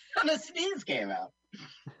a sneeze came out.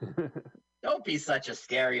 Don't be such a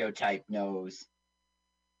stereotype nose.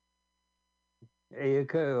 Hey, you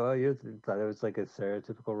thought it was like a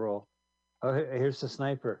stereotypical role. Oh, here's the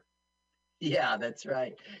sniper. Yeah, that's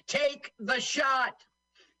right. Take the shot.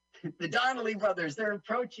 The Donnelly brothers, they're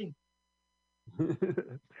approaching.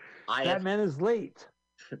 That man is late.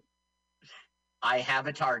 I have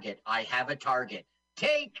a target.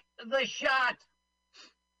 Take the shot.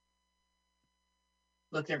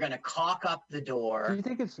 Look, they're going to caulk up the door. Do you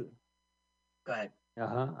think it's... Go ahead.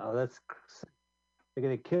 Oh, they're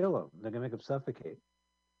gonna kill him. They're gonna make him suffocate.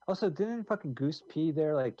 Also, didn't fucking Goose pee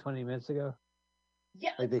there like 20 minutes ago?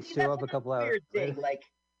 Yeah, like they show up a couple hours. Thing. Like,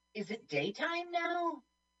 is it daytime now?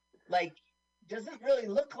 Like, doesn't really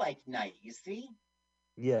look like night. You see?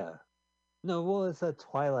 Yeah. No, well, it's a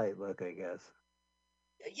twilight look, I guess.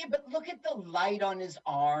 Yeah, but look at the light on his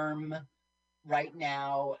arm right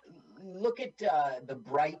now. Look at the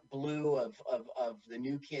bright blue of the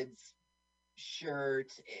new kid's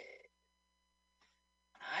shirt.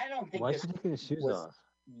 I don't think. Why is he taking his shoes off?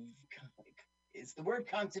 It's the word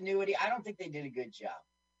continuity. I don't think they did a good job.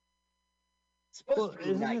 It's supposed to be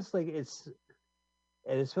isn't night. this like it's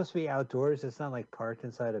supposed to be outdoors? It's not like parked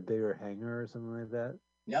inside a bigger hangar or something like that.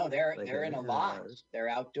 No, they're in a lot. They're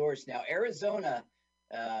outdoors now. Arizona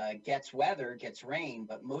gets weather, gets rain,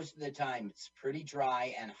 but most of the time it's pretty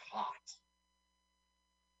dry and hot.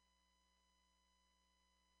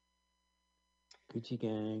 Gucci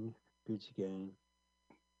gang.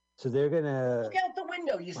 So they're gonna look out the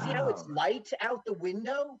window. You see how it's light out the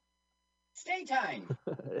window? It's daytime.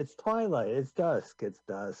 It's twilight. It's dusk.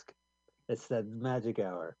 It's that magic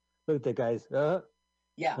hour. Look at the guys.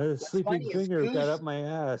 Yeah. The sleeping finger got up my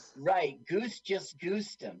ass. Right. Goose just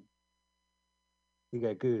goosed him. He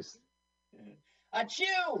got goosed.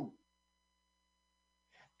 Achoo!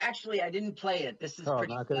 Actually, I didn't play it. This is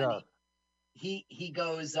pretty knock funny. It off. He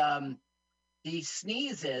goes, he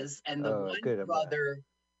sneezes, and the one brother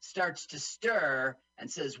starts to stir and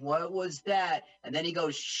says, "What was that?" And then he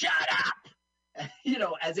goes, "Shut up!"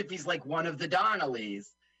 As if he's like one of the Donnellys.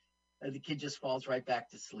 And the kid just falls right back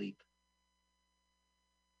to sleep.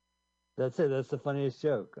 That's it. That's the funniest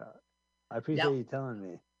joke. I appreciate you telling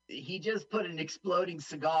me. He just put an exploding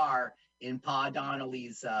cigar in Pa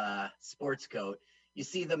Donnelly's sports coat. You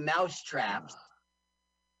see the mouse traps.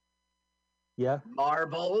 Yeah.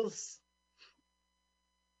 Marbles.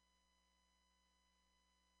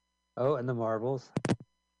 Oh, and the marbles.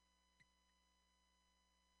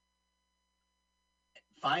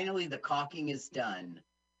 Finally, the caulking is done.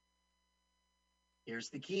 Here's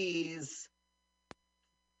the keys.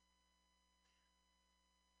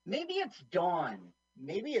 Maybe it's dawn.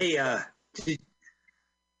 Maybe it's... Hey,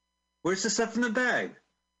 where's the stuff in the bag?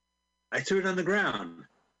 I threw it on the ground.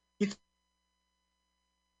 You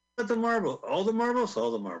the marble. All the marbles?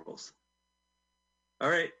 All the marbles. All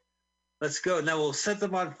right, let's go. Now we'll set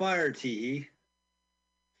them on fire, T.E.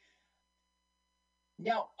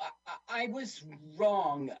 Now, I was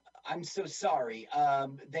wrong. I'm so sorry.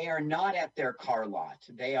 They are not at their car lot.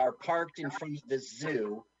 They are parked in front of the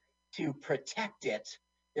zoo to protect it.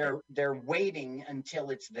 They're waiting until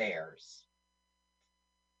it's theirs.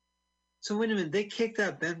 So wait a minute, they kicked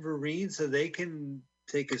out Ben Vereen so they can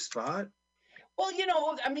take a spot? Well,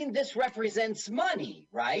 I mean, this represents money,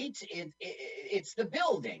 right? It's the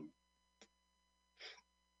building.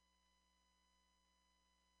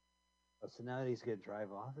 So now he's going to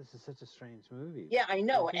drive off. This is such a strange movie. Yeah, I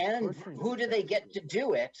know. Who's And torturing who this do they guy? get to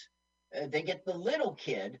do it? They get the little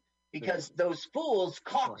kid because those fools Oh,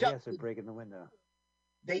 caulked he up. has to break in the window.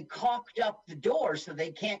 They caulked up the door so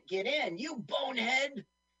they can't get in. You bonehead!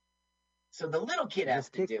 So the little kid has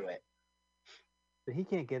to do it. But he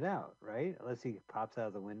can't get out, right? Unless he pops out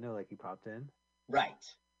of the window like he popped in. Right.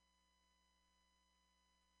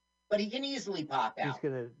 But he can easily pop He's out.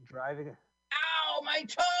 going to drive again. Ow, my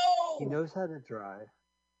toe! He knows how to drive.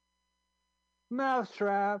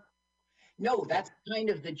 Mousetrap. No, that's kind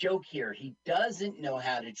of the joke here. He doesn't know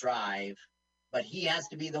how to drive, but he has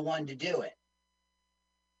to be the one to do it.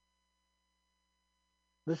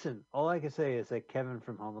 Listen, all I can say is that Kevin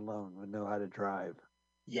from Home Alone would know how to drive.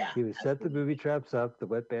 Yeah. He would set the booby traps up. The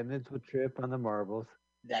wet bandits would trip on the marbles.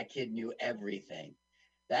 That kid knew everything.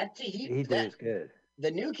 He did it good.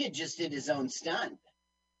 The new kid just did his own stunt.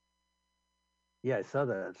 Yeah, I saw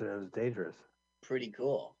that. It was dangerous. Pretty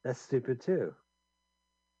cool. That's stupid too.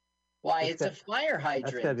 Why, it's a fire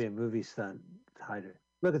hydrant. That's got to be a movie stunt hydrant.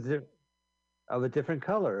 Look, it's of a different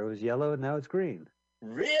color. It was yellow and now it's green.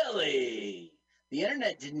 Really? The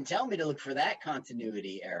internet didn't tell me to look for that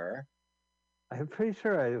continuity error. I'm pretty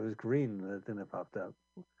sure it was green, the thing that popped up.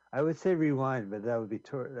 I would say rewind, but that would be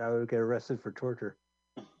I would get arrested for torture.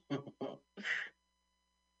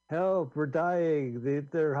 Help! We're dying.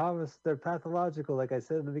 They're pathological, like I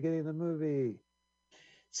said in the beginning of the movie.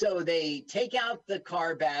 So they take out the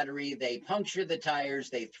car battery, they puncture the tires,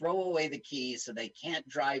 they throw away the keys so they can't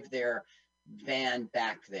drive their van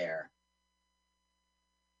back there.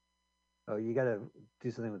 Oh, you got to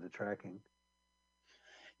do something with the tracking.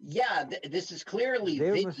 Yeah, this is clearly they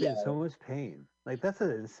video. must be in so much pain. Like, that's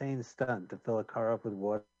an insane stunt to fill a car up with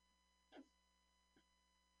water.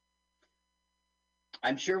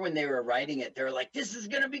 I'm sure when they were writing it, they were like, this is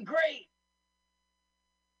going to be great.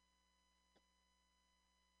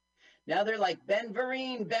 Now they're like, Ben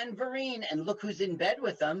Vereen, and look who's in bed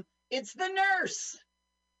with them. It's the nurse.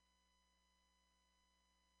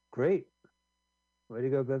 Great. Way to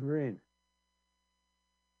go, Ben Vereen.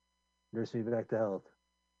 Nurse me back to health.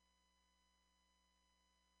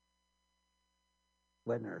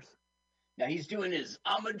 Wet nurse. Now he's doing his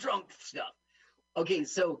I'm a drunk stuff. Okay,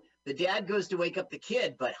 so the dad goes to wake up the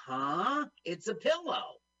kid, but it's a pillow.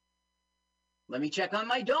 Let me check on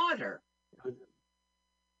my daughter. Is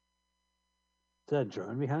that a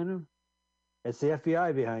drone behind him? It's the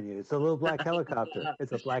FBI behind you. It's a little black helicopter.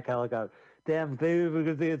 It's a black helicopter. Damn, they were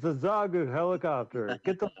gonna say it's a Zagu helicopter.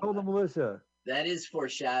 Call the militia. That is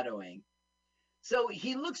foreshadowing. So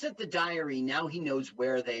he looks at the diary. Now he knows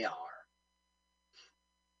where they are.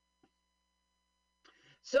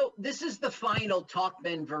 So this is the final talk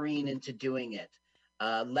Ben Vereen into doing it.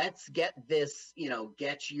 Let's get this,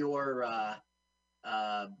 get your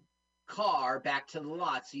car back to the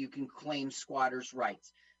lot so you can claim squatters'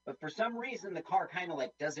 rights. But for some reason, the car kind of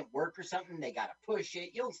like doesn't work or something. They got to push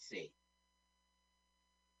it. You'll see.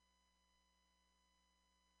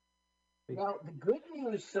 Well, the good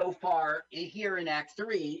news so far here in Act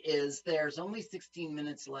 3 is there's only 16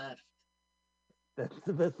 minutes left. That's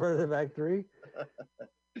the best part of Act 3?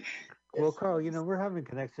 Well, Carl, we're having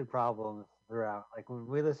connection problems throughout. Like when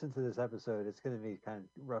we listen to this episode, it's going to be kind of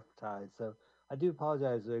rough tides. So I do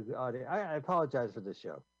apologize to the audience. I apologize for the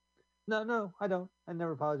show. No, I don't. I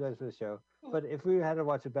never apologize for the show. But if we had to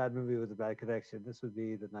watch a bad movie with a bad connection, this would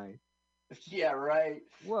be the night. Yeah, right.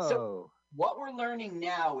 Whoa. So what we're learning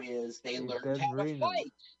now is they learned how to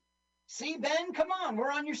fight. See, Ben, come on.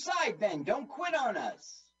 We're on your side, Ben. Don't quit on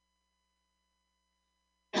us.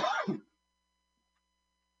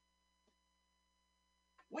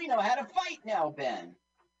 We know how to fight now, Ben.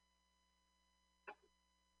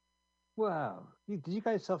 Wow. Did you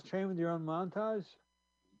guys self-train with your own montage?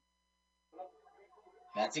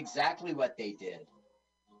 That's exactly what they did.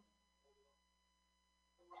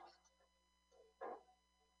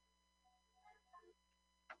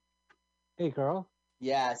 Hey, Carl.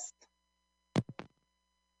 Yes.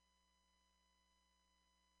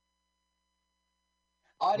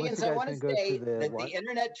 Audience, I want to say that the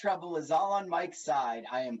internet trouble is all on Mike's side.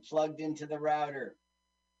 I am plugged into the router.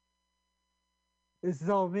 This is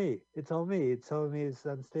all me. It's all me. It's telling me it's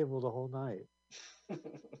unstable the whole night.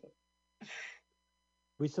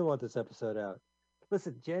 We still want this episode out.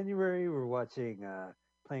 Listen, January we're watching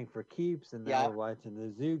Playing for Keeps, and now Yeah. we're watching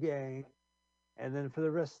the Zoo Gang. And then for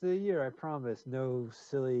the rest of the year, I promise, no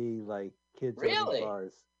silly like kids owning Really?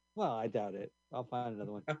 bars. Well, I doubt it. I'll find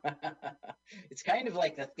another one. It's kind of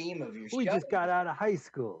like the theme of your We show. just got out of high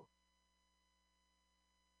school.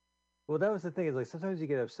 Well, that was the thing. Is like sometimes you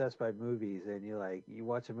get obsessed by movies, and you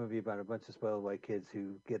watch a movie about a bunch of spoiled white kids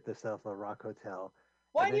who get themselves a rock hotel,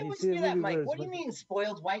 Why and do you then you always see a do that, movie Mike? where it's What do you mean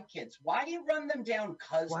spoiled white kids? Why do you run them down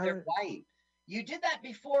because why? they're white? You did that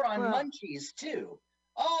before on Well, Munchies too.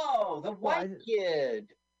 Oh, the well, white kid.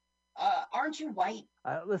 Aren't you white?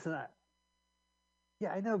 listen.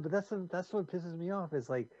 Yeah, I know, but that's what pisses me off. Is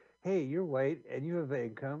like, hey, you're white and you have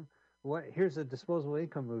income. What? Here's a disposable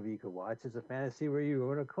income movie you could watch. It's a fantasy where you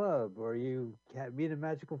own a club or you meet a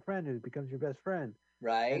magical friend who becomes your best friend. And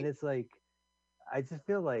Right? it's like, I just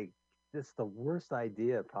feel like it's the worst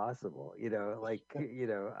idea possible. Like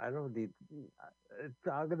I don't need.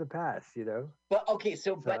 I'm gonna pass. But okay,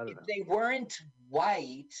 so So I but don't if know. they weren't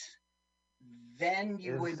white, then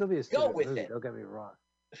you It'll would still be a go stupid with movie. it. Don't get me wrong.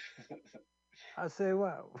 I say,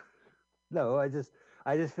 wow. No, I just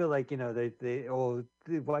feel like the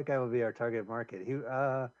white guy will be our target market.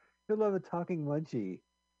 He'll love a talking munchie.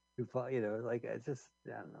 Like I just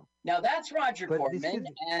I don't know. Now that's Roger But these Corman,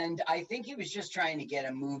 kids, and I think he was just trying to get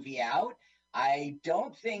a movie out. I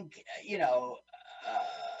don't think,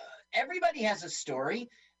 everybody has a story.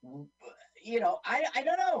 I don't know. I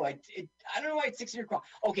don't know why it's 6 year call.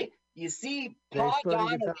 Okay, you see, the Pa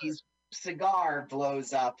exploding guitar, Donnelly's cigar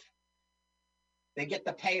blows up. They get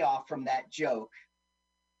the payoff from that joke.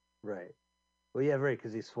 right? Well, yeah, right,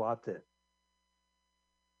 because he swapped it.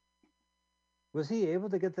 Was he able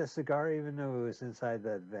to get the cigar even though it was inside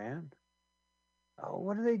that van? Oh,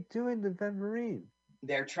 what are they doing to Ben Marine?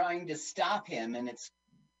 They're trying to stop him, and it's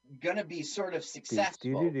going to be sort of Do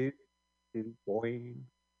successful. boing.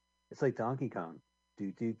 It's like Donkey Kong.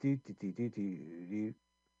 Do do do do do do do do.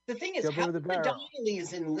 The thing is, Jump how over the did the barrel.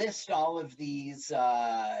 Donnellys enlist all of these,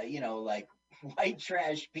 like white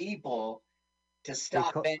trash people to They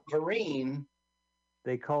stop call, Ben Vereen?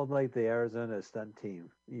 they called like the Arizona stunt team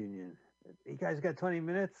union. You guys got 20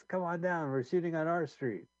 minutes? Come on down. We're shooting on our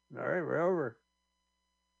street. All right, we're over.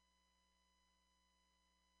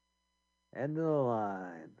 End of the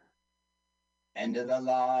line. End of the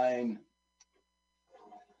line.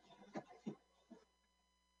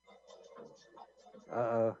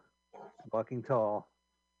 Uh-oh. Walking tall.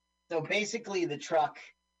 So basically, the truck,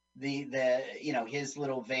 the his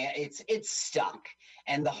little van, it's stuck,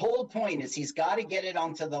 and the whole point is he's got to get it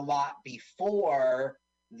onto the lot before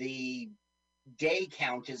the day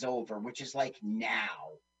count is over, which is like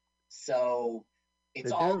now. So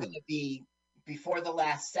it's They're all doomed. going to be before the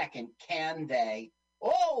last second. Can they?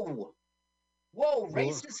 Oh, whoa!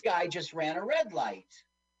 Racist guy just ran a red light.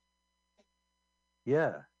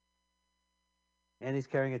 Yeah. And he's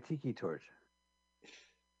carrying a tiki torch.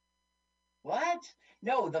 What?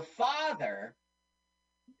 No, the father.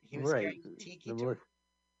 He was Right. carrying a tiki torch.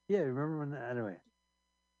 Yeah, remember when, anyway.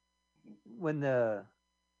 When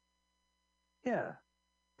yeah,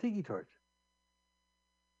 tiki torch.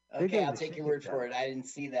 Okay, I'll take your word for it. I didn't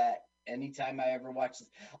see that anytime I ever watched this.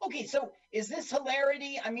 Okay, so is this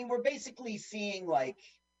hilarity? I mean, we're basically seeing like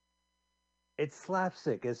It's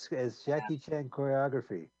slapstick. It's Jackie Chan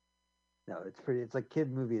choreography. No, it's like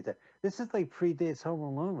kid movie. This is like predates Home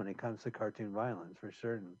Alone when it comes to cartoon violence for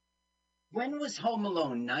certain. when was Home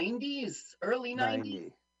Alone? 90s? Early 90s?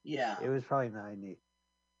 90. Yeah. It was probably 90.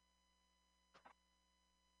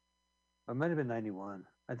 It might have been 91.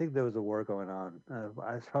 I think there was a war going on.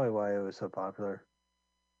 That's probably why it was so popular.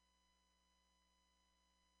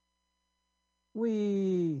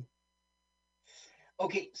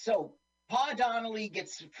 Okay, so Pa Donnelly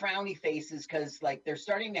gets frowny faces because like they're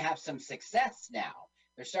starting to have some success now.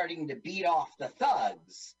 They're starting to beat off the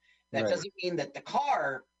thugs. That Right. doesn't mean that the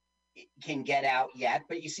car can get out yet,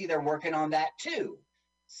 but you see they're working on that too.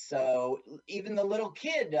 So even the little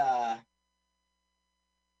kid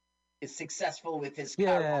is successful with his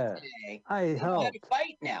car today. I They know how to helped.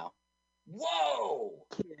 fight now. Whoa!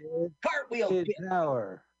 Kid Cartwheel pit.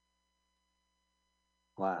 power.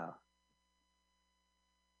 Wow.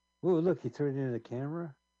 Ooh, look, he turned into the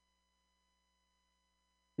camera.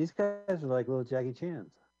 These guys are like little Jackie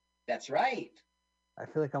Chans. That's right. I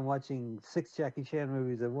feel like I'm watching 6 Jackie Chan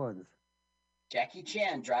movies at once. Jackie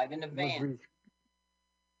Chan driving a van.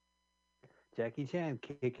 Jackie Chan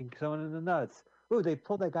kicking someone in the nuts. Ooh, they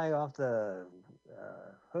pulled that guy off the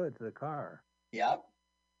hood to the car. Yep.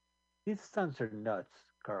 These stunts are nuts,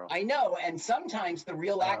 Carl. I know, and sometimes the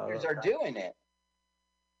real actors are doing it.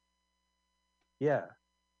 Yeah.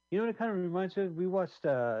 You know what it kind of reminds me of? We watched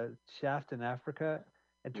Shaft in Africa,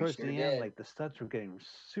 and towards sure the did. end, like the stunts were getting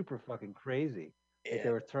super fucking crazy. Like Yeah. they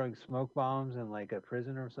were throwing smoke bombs in like a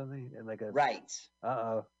prison or something, and like a Right.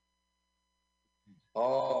 Uh-oh.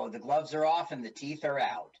 Oh, the gloves are off and the teeth are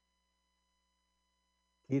out.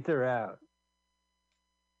 Teeth are out.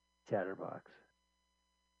 Chatterbox.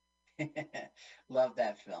 Love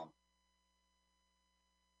that film.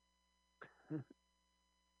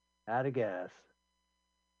 Out of gas.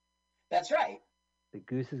 That's right. The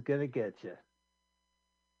goose is gonna get you.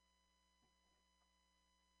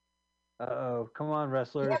 Uh-oh. Come on,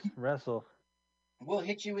 wrestlers. Wrestle. We'll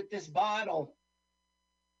hit you with this bottle.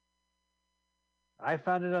 I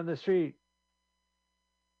found it on the street.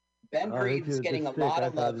 Ben Breed's getting a lot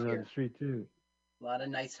of love on here. the street too. A lot of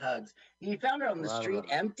nice hugs. He found it on the street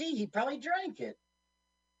empty. He probably drank it.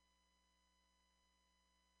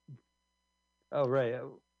 Oh, right.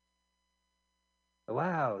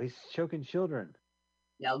 Wow, he's choking children.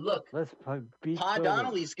 Now look, Let's beat Pa children.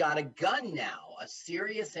 Donnelly's got a gun now, a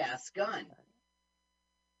serious ass gun.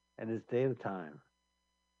 And it's daytime.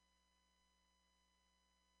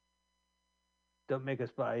 Don't make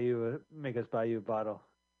us buy you a bottle.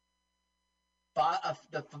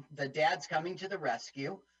 The dad's coming to the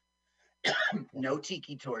rescue. No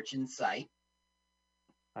tiki torch in sight.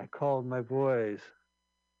 I called my boys.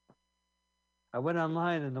 I went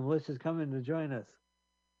online and the militia's coming to join us.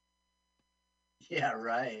 Yeah,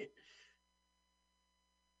 right.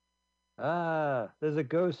 Ah, there's a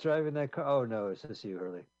ghost driving that car. Oh no, it's just you,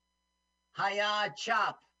 Hurley. Hiya,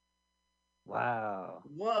 Chop. Wow.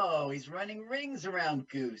 Whoa, he's running rings around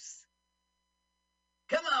Goose.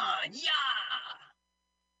 Come on, yeah!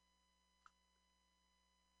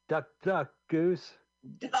 Duck, duck, Goose.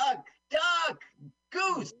 Duck,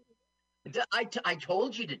 Goose! I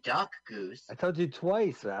told you to duck, Goose. I told you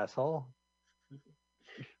twice, asshole.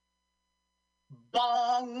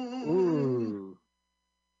 Bong! Ooh.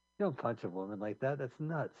 You don't punch a woman like that. That's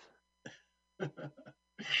nuts.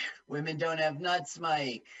 Women don't have nuts,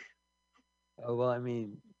 Mike. Oh, well, I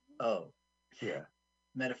mean. Oh. Yeah.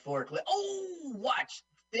 Metaphorically. Oh, watch.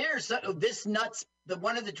 There's this nuts.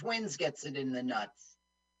 One of the twins gets it in the nuts.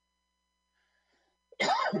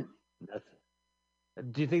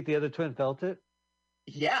 Do you think the other twin felt it?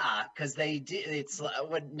 Yeah, because they did. It's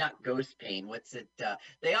not ghost pain. What's it?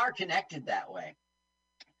 They are connected that way.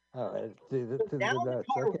 Oh, now the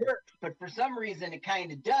car works, but for some reason it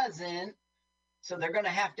kind of doesn't. So they're going to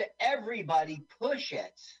have to everybody push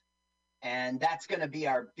it, and that's going to be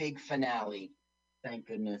our big finale. Thank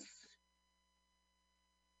goodness.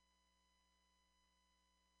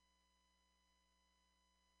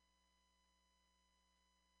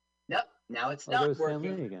 Nope. Now it's not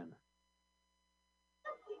working again.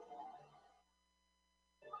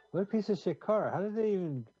 What a piece of shit car. How did they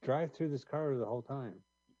even drive through this car the whole time?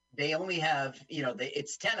 They only have,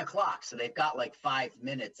 it's 10 o'clock, so they've got like 5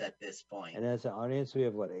 minutes at this point. And as an audience, we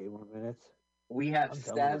have what, 8 more minutes? We have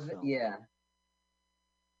 7, yeah.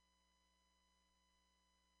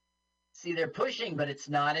 See, they're pushing, but it's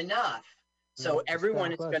not enough. So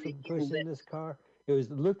everyone is going to push in this car.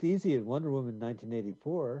 It looked easy in Wonder Woman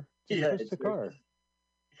 1984. Just push the car.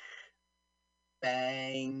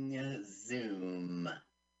 Bang, zoom.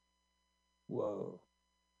 Whoa.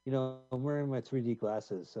 I'm wearing my 3D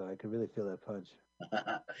glasses, so I can really feel that punch.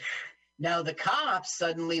 Now, the cops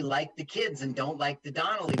suddenly like the kids and don't like the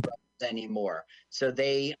Donnelly brothers anymore. So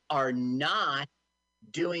they are not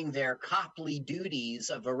doing their coply duties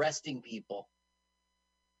of arresting people.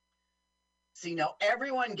 See, now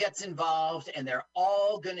everyone gets involved, and they're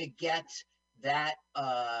all going to get that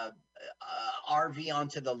RV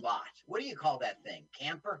onto the lot. What do you call that thing?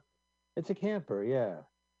 Camper? It's a camper, yeah.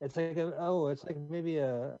 It's like maybe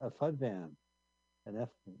a Fud van, an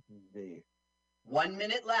FV. 1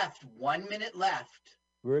 minute left. 1 minute left.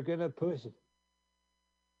 We're gonna push it.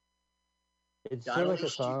 It's still like a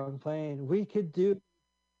song playing. We could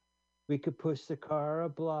push the car a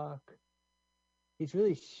block. He's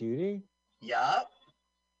really shooting. Yup.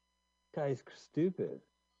 Guy's stupid.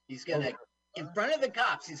 He's gonna, in front of the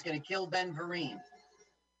cops, he's gonna kill Ben Vereen.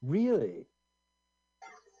 Really?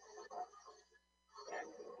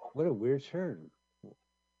 What a weird turn.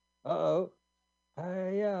 Uh-oh.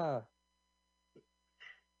 Hiya.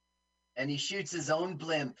 And he shoots his own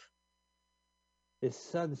blimp. His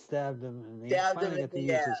son stabbed him, and he Stabbed him finally got to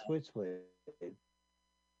use his switchblade.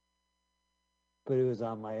 But it was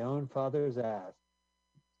on my own father's ass.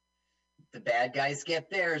 The bad guys get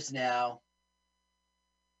theirs now.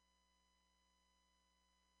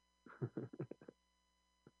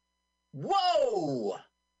 Whoa!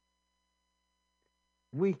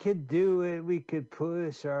 We could do it. We could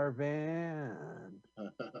push our van.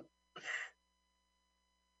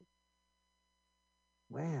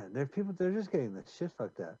 Man, there are people. They're just getting the shit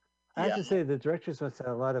fucked up. I have Yeah. to say, the directors must have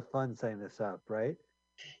a lot of fun setting this up, right?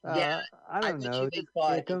 Yeah, I I don't bet know. you they Just thought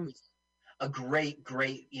here it comes. was a great,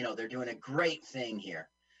 they're doing a great thing here.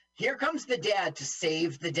 Here comes the dad to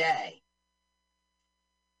save the day.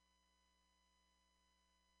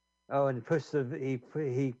 Oh, and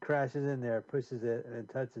he crashes in there, pushes it, and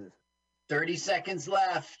touches. 30 seconds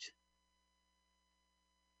left.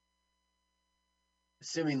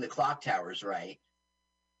 Assuming the clock tower's right.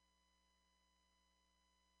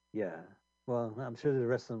 Yeah. Well, I'm sure the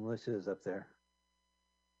rest of the militia is up there.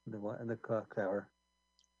 In the clock tower.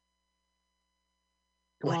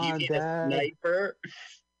 Come Well, you on, need Dad. a sniper.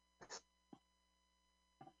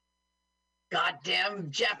 Goddamn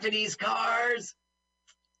Japanese cars.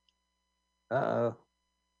 Uh-oh.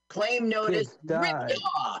 Claim notice Kids ripped died.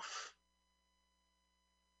 off.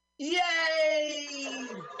 Yay!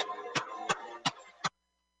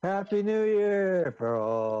 Happy New Year for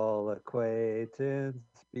all acquaintance.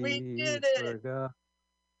 We Be did it. forgot.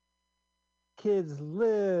 Kids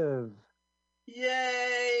live.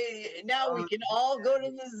 Yay! Now we can all go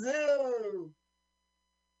to the zoo.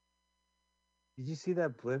 Did you see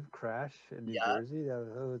that blimp crash in New Yeah. Jersey? That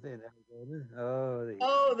was in Arizona. Oh,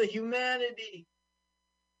 Oh, the humanity.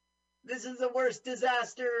 This is the worst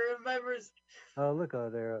disaster I've ever seen. Oh, look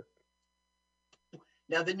out there.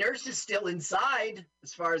 Now, the nurse is still inside,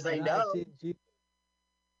 as far as I And know.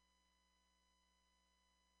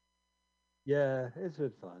 Yeah, it's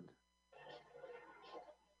been fun.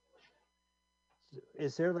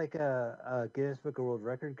 Is there like a Guinness Book of World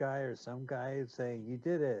Record guy or some guy saying, you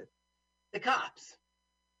did it? The cops.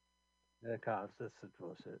 The cops, that's some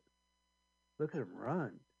bullshit. Look at him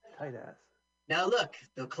run. Tight ass. Now, look,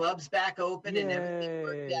 the club's back open and everything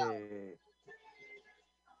worked out. Yay!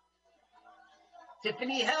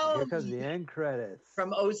 Tiffany Here Helm comes the end credits.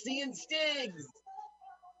 from OC and Stigs.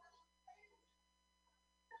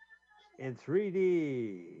 In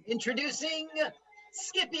 3D. Introducing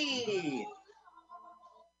Skippy.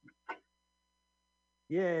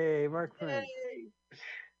 Yay, Mark Prince. Yay.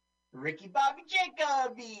 Ricky Bobby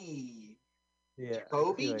Jacoby. Yeah.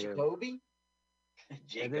 Jacoby. And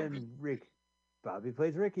Jacoby. then Bobby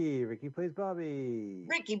plays Ricky. Ricky plays Bobby.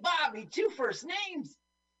 Ricky Bobby, 2 first names.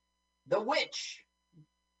 The Witch.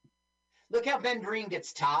 Look how Ben Green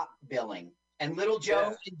gets top billing. And Little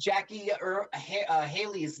Joe and Jackie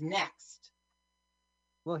Haley is next.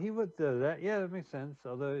 Well, he would do that. Yeah, that makes sense.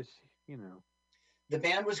 Although, The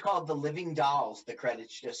band was called The Living Dolls, the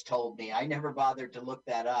credits just told me. I never bothered to look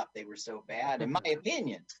that up. They were so bad, in my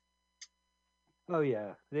opinion. Oh,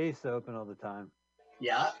 yeah. They used to open all the time.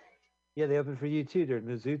 Yeah. Yeah, they opened for you too during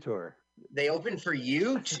the Zoo tour. They opened for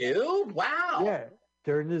you too? Wow. Yeah,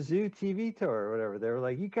 during the Zoo TV tour or whatever. They were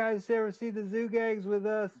like, you guys ever see the Zoo Gangs with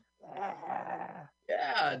us?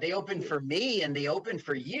 Yeah, they opened for me and they opened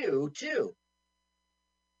for you too.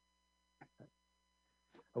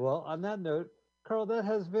 Well, on that note, Carl, that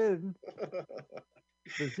has been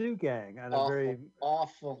the Zoo Gang on a very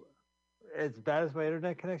awful. As bad as my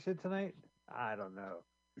internet connection tonight? I don't know.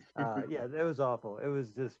 Yeah, it was awful. It was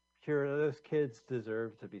just pure. Those kids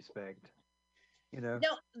deserve to be spanked. Now,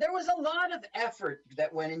 there was a lot of effort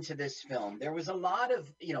that went into this film. There was a lot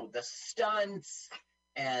of, the stunts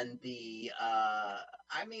and the,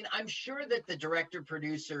 I'm sure that the director,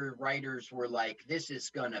 producer, writers were like, this is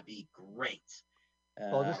going to be great.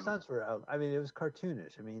 Well, the stunts were out. I mean, it was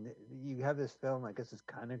cartoonish. I mean, you have this film, I guess it's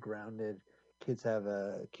kind of grounded. Kids have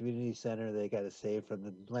a community center they got to save from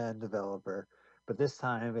the land developer. But this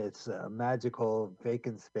time it's a magical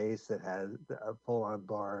vacant space that has a full-on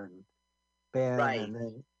bar and band. Right. And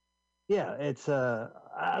then, yeah, it's, I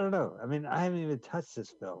don't know. I mean, I haven't even touched this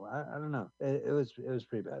film. I don't know. It was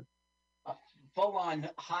pretty bad. A full-on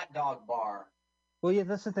hot dog bar. Well, yeah,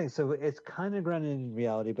 that's the thing. So it's kind of grounded in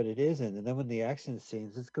reality, but it isn't. And then when the action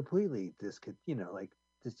scenes, it's completely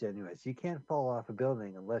disingenuous. You can't fall off a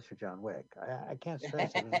building unless you're John Wick. I can't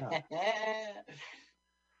stress it enough.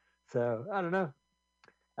 So I don't know.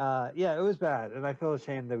 Yeah, it was bad, and I feel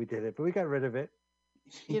ashamed that we did it, but we got rid of it.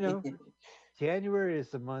 January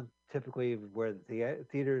is the month typically where the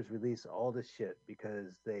theaters release all the shit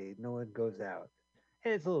because no one goes out.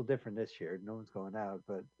 And it's a little different this year. No one's going out,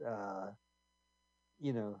 but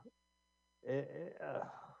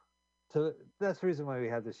so that's the reason why we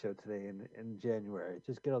have this show today in January.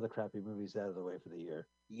 Just get all the crappy movies out of the way for the year.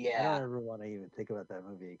 Yeah. I don't ever want to even think about that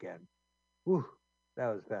movie again. Whew, that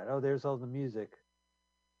was bad. Oh, there's all the music.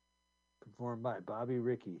 performed by Bobby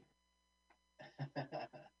Ricky.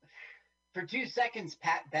 For 2 seconds,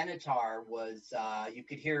 Pat Benatar was, you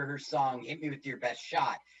could hear her song, Hit Me With Your Best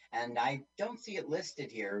Shot. And I don't see it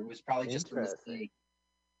listed here. It was probably just a Interesting. mistake.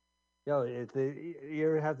 Yo, you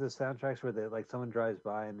ever have those soundtracks where like someone drives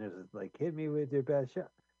by and there's like "Hit me with your best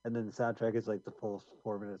shot," and then the soundtrack is like the full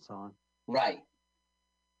 4 minute song. Right.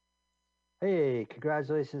 Hey,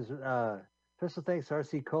 congratulations! Special thanks to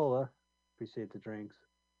RC Cola. Appreciate the drinks.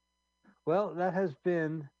 Well, that has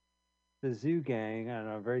been the Zoo Gang on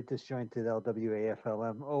a very disjointed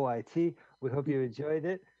LWAFLMOIT. We hope you enjoyed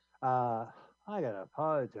it. I gotta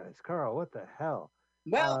apologize, Carl. What the hell?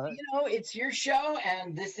 Well, it's your show,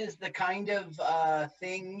 and this is the kind of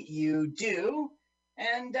thing you do.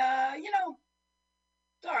 And,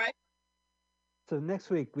 it's all right. So next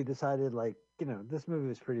week we decided, this movie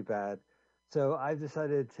was pretty bad. So I've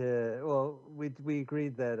decided we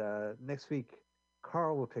agreed that next week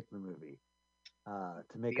Carl will pick the movie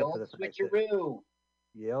to make The up for old the fact switcheroo.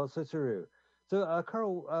 The old switcheroo. So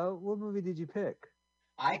Carl, what movie did you pick?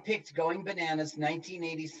 I picked Going Bananas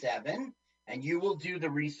 1987, and you will do the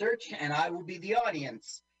research, and I will be the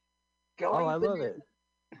audience. I love it.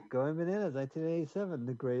 Going Bananas 1987,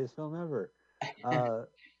 the greatest film ever. Do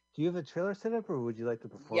you have a trailer set up, or would you like to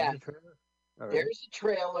perform the trailer? All right. There's a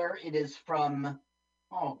trailer. It is from,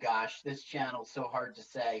 oh gosh, this channel's so hard to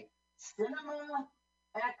say. Cinema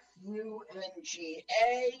XUNGA.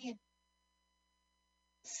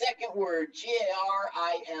 Second word,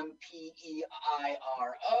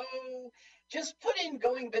 GARIMPEIRO. Just put in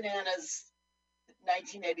Going Bananas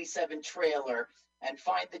 1987 trailer and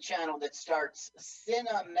find the channel that starts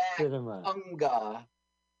Cinema.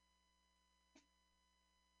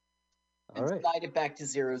 And slide it back to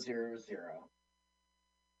 000.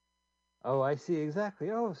 Oh, I see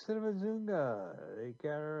exactly. Oh, Cinema Zunga.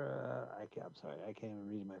 I'm sorry, I can't even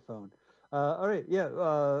read my phone. All right, yeah,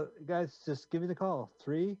 guys, just give me the call.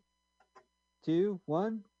 3, 2,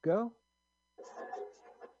 1, go.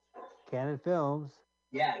 Canon Films.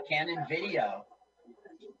 Yeah, Canon Video.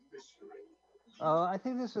 I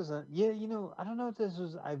think this was I don't know if this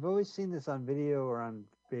was. I've always seen this on video or on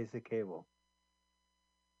basic cable.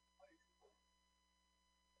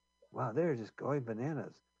 Wow, they're just going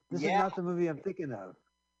bananas. This is not the movie I'm thinking of.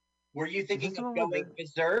 Were you thinking of Going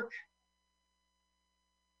Berserk?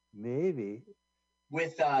 Maybe.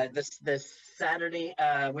 With this Saturday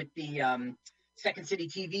with the Second City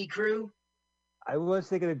TV crew? I was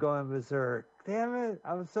thinking of Going Berserk. Damn it.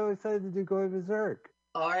 I was so excited to do Going Berserk.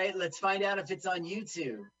 All right, let's find out if it's on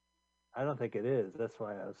YouTube. I don't think it is. That's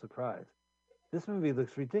why I was surprised. This movie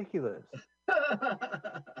looks ridiculous.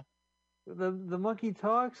 The monkey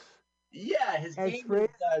talks? Yeah, his name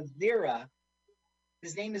is Zira.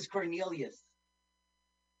 His name is Cornelius.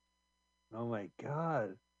 Oh my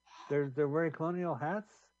God. They're wearing colonial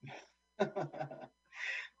hats?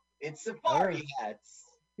 It's safari hats.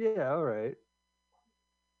 Yeah, all right.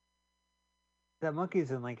 That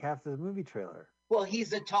monkey's in like half the movie trailer. Well,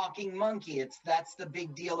 he's a talking monkey. That's the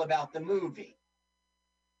big deal about the movie.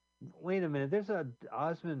 Wait a minute. There's a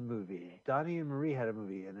Osmond movie. Donnie and Marie had a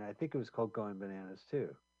movie, and I think it was called Going Bananas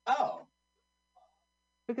too. Oh.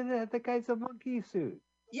 Look at that. That guy's a monkey suit.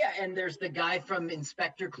 Yeah, and there's the guy from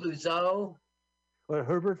Inspector Clouseau. What,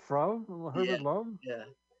 Herbert Lom? Yeah.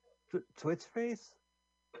 Twitch face?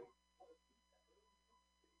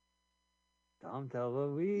 Dom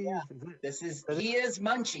DeLuise. Yeah. He is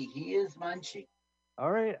Munchie. He is Munchie.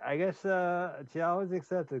 All right. I guess challenge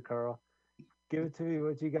accepted, Carl. Give it to me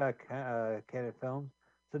what you got, Canon Films.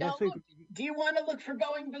 So next week. Do you want to look for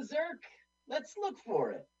Going Berserk? Let's look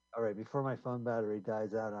for it. All right, before my phone battery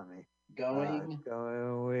dies out on me. Going.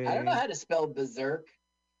 I don't know how to spell Berserk.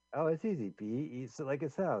 Oh, it's easy. So like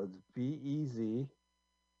it sounds. B-E-Z.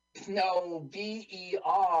 No,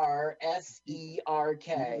 Berserk.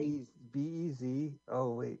 B-E-Z.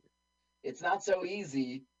 Oh, wait. It's not so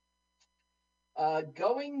easy.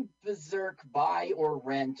 Going Berserk, buy or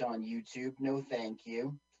rent on YouTube. No, thank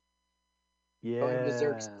you. Yeah. Going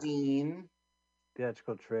Berserk scene.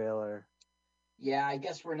 Theatrical trailer. Yeah, I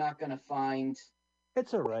guess we're not going to find.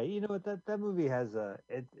 It's all right. You know what? That movie has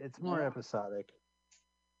it's more episodic.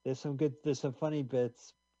 There's some funny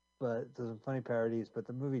bits, but there's some funny parodies, but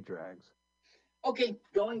the movie drags. Okay,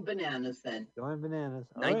 Going Bananas then. Going Bananas.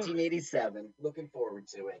 1987. Right. Looking forward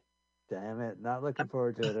to it. Damn it. Not looking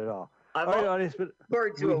forward to it at all. I'm looking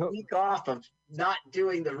forward to a week off of not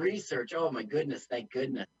doing the research. Oh, my goodness. Thank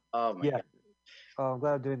goodness. Oh, my God. Oh, I'm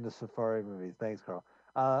glad I'm doing the safari movies. Thanks, Carl.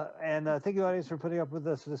 And thank you, audience, for putting up with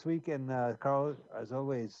us this week. And Carl, as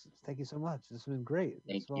always, thank you so much. This has been great.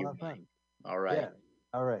 Thank you. A lot of fun. All right. Yeah.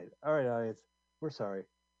 All right. All right, audience. We're sorry.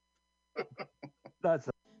 That's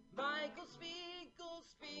Michael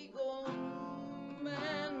Spiegel,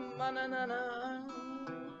 man, na-na-na-na.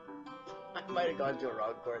 I might have gone to a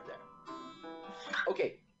wrong chord there.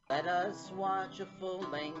 Okay. Let us watch a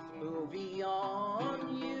full-length movie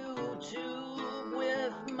on YouTube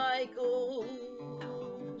with Michael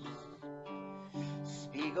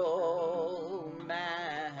Spiegelman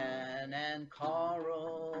and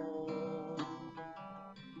Carl.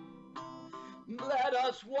 Let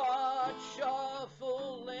us watch a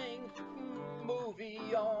full-length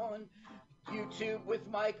movie on YouTube with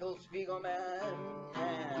Michael Spiegelman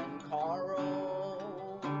and Carl.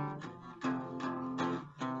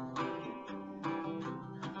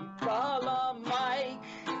 Follow Mike.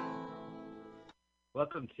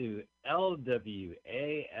 Welcome to LWAFLMOYT.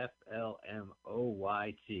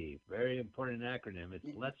 Very important acronym. It's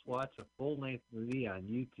Let's Watch a Full-Length Movie on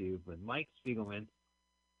YouTube with Mike Spiegelman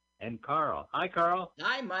and Carl. Hi, Carl.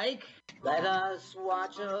 Hi, Mike. Let us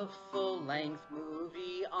watch a full-length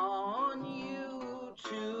movie on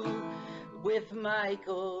YouTube with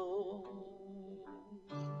Michael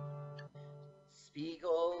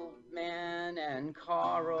Spiegelman and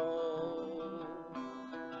Carl.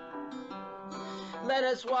 Let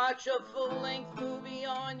us watch a full-length movie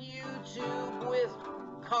on YouTube with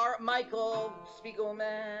Michael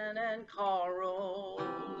Spiegelman and Carl.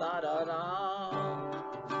 La da da.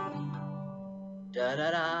 Da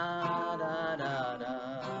da da da da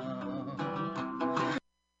da.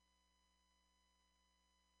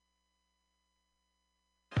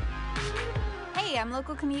 Hey, I'm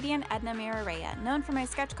local comedian Edna Mirareya, known for my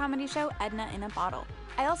sketch comedy show Edna in a Bottle.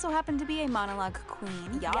 I also happen to be a monologue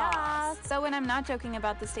queen. Yes. So when I'm not joking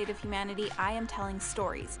about the state of humanity, I am telling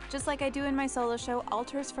stories, just like I do in my solo show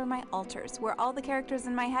Altars for My Altars, where all the characters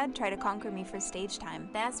in my head try to conquer me for stage time.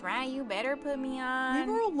 That's right, you better put me on. Leave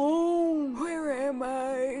her alone. Where am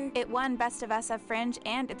I? It won Best of SF Fringe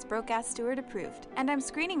and it's Broadcast Steward approved. And I'm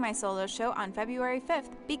screening my solo show on February 5th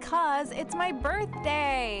because it's my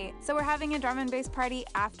birthday. So we're having a drum and bass party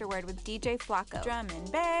afterward with DJ Flacco. Drum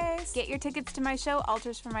and bass. Get your tickets to my show Altars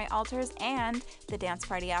for My Altars and the dance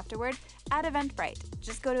party afterward at Eventbrite.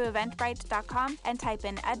 Just go to eventbrite.com and type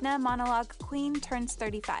in Edna Monologue Queen turns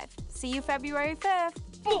 35. See you February 5th.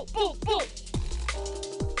 Boo, boo, boo.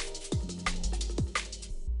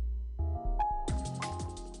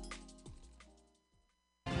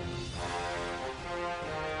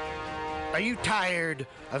 Are you tired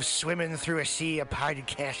of swimming through a sea of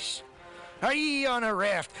podcasts? Are ye on a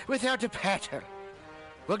raft without a paddle?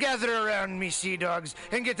 Well, gather around me, sea dogs,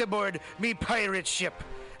 and get aboard me pirate ship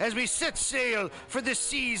as we set sail for the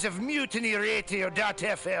seas of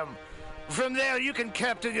MutinyRadio.fm. From there, you can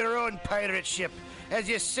captain your own pirate ship as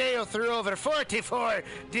you sail through over 44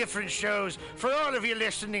 different shows for all of your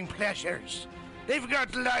listening pleasures. They've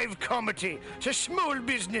got live comedy to small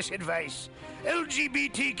business advice,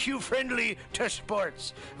 LGBTQ-friendly to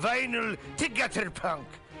sports, vinyl to gutter punk.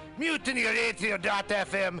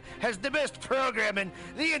 MutinyRadio.fm has the best programming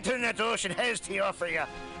the internet ocean has to offer you.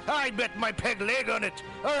 I bet my peg leg on it,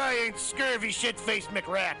 or I ain't scurvy shit-faced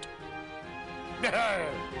McRat.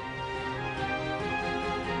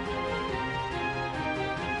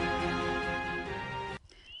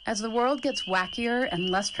 As the world gets wackier and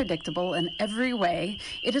less predictable in every way,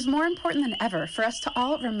 it is more important than ever for us to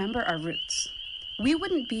all remember our roots. We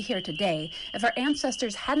wouldn't be here today if our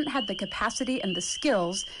ancestors hadn't had the capacity and the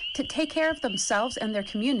skills to take care of themselves and their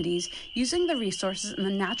communities using the resources in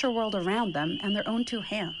the natural world around them and their own two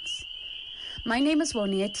hands. My name is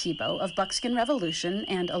Wonia Thibault of Buckskin Revolution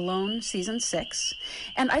and Alone Season 6,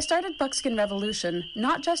 and I started Buckskin Revolution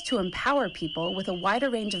not just to empower people with a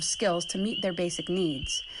wider range of skills to meet their basic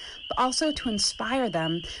needs, but also to inspire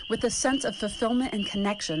them with a sense of fulfillment and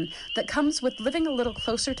connection that comes with living a little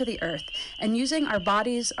closer to the earth and using our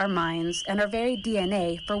bodies, our minds, and our very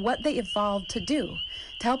DNA for what they evolved to do,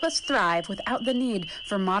 to help us thrive without the need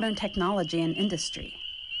for modern technology and industry.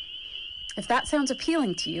 If that sounds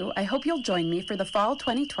appealing to you, I hope you'll join me for the Fall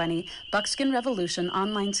 2020 Buckskin Revolution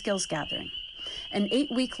Online Skills Gathering, an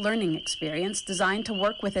 8-week learning experience designed to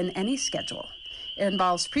work within any schedule. It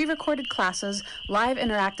involves pre-recorded classes, live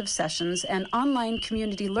interactive sessions, and online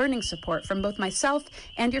community learning support from both myself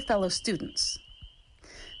and your fellow students.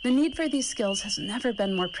 The need for these skills has never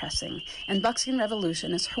been more pressing, and Buckskin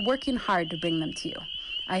Revolution is working hard to bring them to you.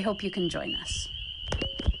 I hope you can join us.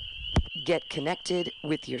 Get connected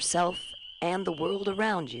with yourself and the world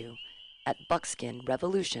around you at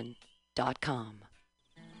buckskinrevolution.com.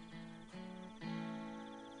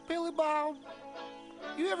 Billy Bob,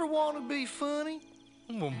 you ever want to be funny?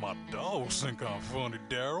 Well, my dogs think I'm funny,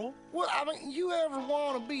 Daryl. Well, I mean, you ever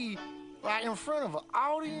want to be Like in front of an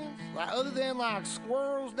audience? Like other than like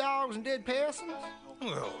squirrels, dogs, and dead persons?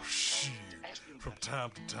 Well, shit. From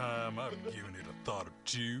time to time, I've given it a thought or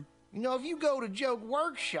two. You know, if you go to Joke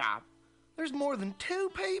Workshop, there's more than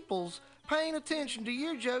 2 peoples paying attention to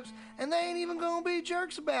your jokes, and they ain't even gonna be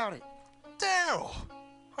jerks about it. Daryl,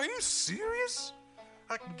 are you serious?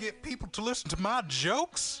 I can get people to listen to my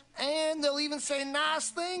jokes? And they'll even say nice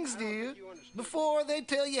things to you before they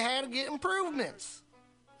tell you how to get improvements.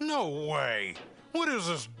 No way. What is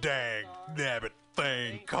this dag-nabbit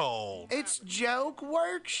thing called? It's Joke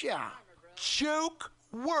Workshop. Joke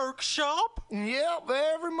Workshop? Yep,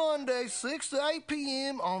 every Monday, 6 to 8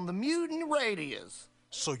 p.m. on the Mutiny Radios.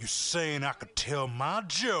 So you're saying I could tell my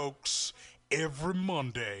jokes every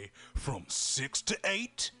Monday from 6 to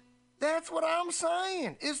 8? That's what I'm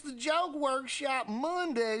saying. It's the Joke Workshop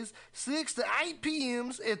Mondays, 6 to 8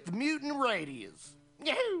 p.m. at the Mutiny Radios.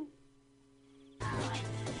 Yahoo!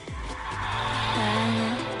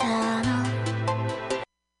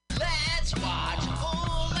 Let's watch a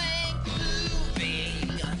full-length movie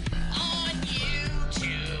on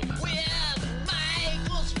YouTube with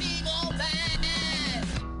Michael Spiegelman.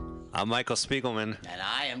 I'm Michael Spiegelman. And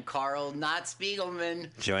I am Carl Not Spiegelman.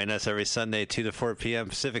 Join us every Sunday, 2 to 4 p.m.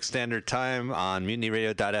 Pacific Standard Time on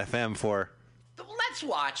MutinyRadio.fm for Let's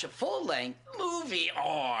watch a full-length movie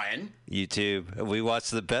on YouTube. We watch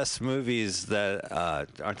the best movies that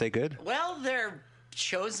aren't they good? Well, they're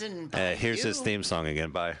chosen by Here's you. his theme song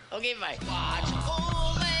again. Bye. Okay, bye. Watch a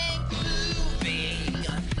full-length movie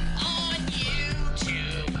on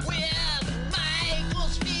YouTube with Michael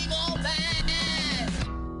Spiegelman.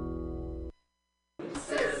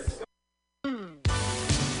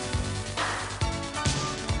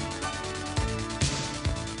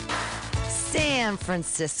 San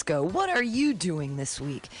Francisco, what are you doing this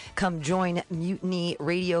week? Come join Mutiny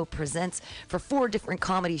Radio Presents for 4 different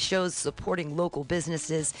comedy shows supporting local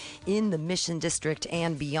businesses in the Mission District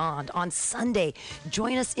and beyond. On Sunday,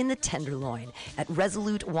 join us in the Tenderloin at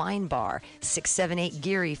Resolute Wine Bar, 678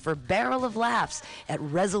 Geary for Barrel of Laughs at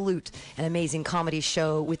Resolute, an amazing comedy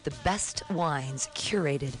show with the best wines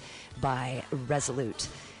curated by Resolute.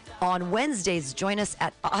 On Wednesdays, join us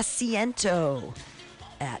at Asiento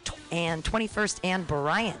and 21st and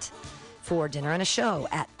Bryant for dinner and a show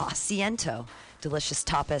at Asiento. Delicious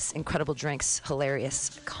tapas, incredible drinks,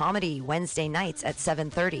 hilarious comedy Wednesday nights at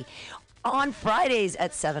 7:30. On Fridays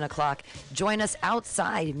at 7 o'clock, join us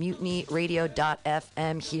outside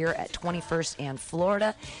MutinyRadio.fm here at 21st and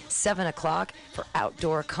Florida, 7 o'clock for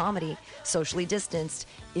outdoor comedy, socially distanced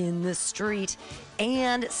in the street.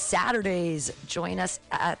 And Saturdays, join us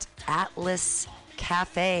at Atlas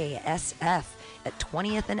Cafe SF at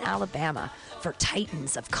 20th and Alabama for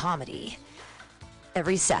Titans of Comedy.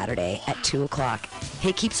 Every Saturday at 2 o'clock.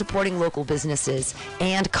 Hey, keep supporting local businesses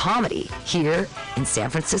and comedy here in San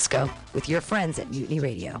Francisco with your friends at Mutiny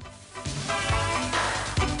Radio.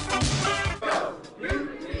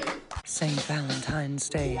 St. Valentine's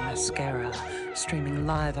Day Mascara, streaming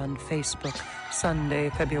live on Facebook, Sunday,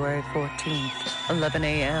 February 14th, 11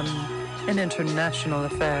 a.m. An international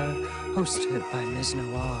affair hosted by Ms.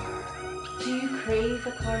 Noir. Do you crave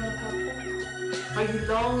a caramel popper? Are you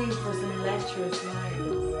longing for some lecherous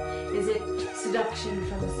lines? Is it seduction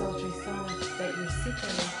from a sultry sonnet that you're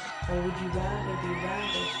seeking? Or would you rather be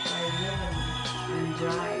ravished by rhythm and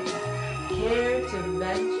drive? Care to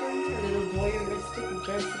venture a little voyeuristic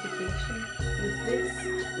versification with this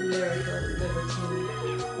lyrical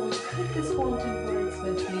libertine? Or could this wanton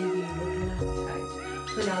wordsmith leave you with an appetite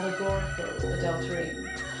for an allegorical adultery?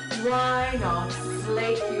 Why not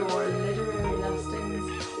slake your literary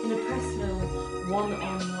lustings in a personal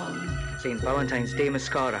one-on-one? St. Valentine's Day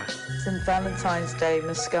Mascara. St. Valentine's Day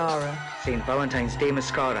Mascara. St. Valentine's Day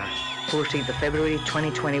Mascara. 14th of February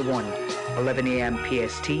 2021. 11 a.m.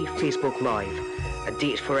 PST, Facebook Live. A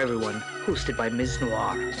date for everyone, hosted by Ms.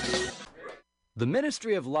 Noir. The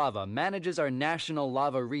Ministry of Lava manages our national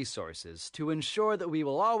lava resources to ensure that we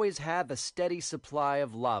will always have a steady supply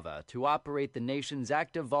of lava to operate the nation's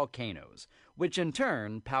active volcanoes, which in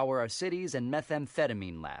turn power our cities and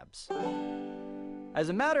methamphetamine labs. As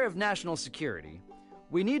a matter of national security,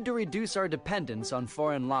 we need to reduce our dependence on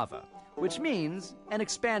foreign lava, which means an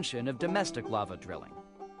expansion of domestic lava drilling.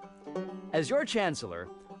 As your chancellor,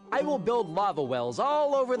 I will build lava wells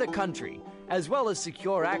all over the country, as well as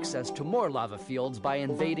secure access to more lava fields by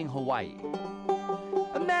invading Hawaii.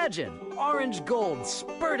 Imagine orange gold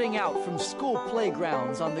spurting out from school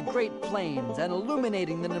playgrounds on the Great Plains and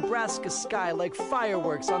illuminating the Nebraska sky like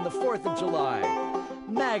fireworks on the 4th of July.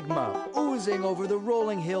 Magma oozing over the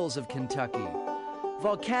rolling hills of Kentucky.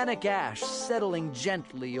 Volcanic ash settling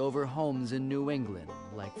gently over homes in New England.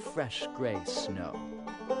 like fresh gray snow.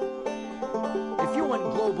 If you want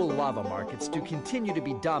global lava markets to continue to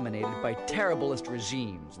be dominated by terriblest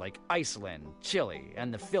regimes like Iceland, Chile,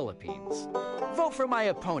 and the Philippines, vote for my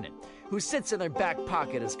opponent, who sits in their back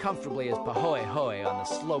pocket as comfortably as Pahoehoe on the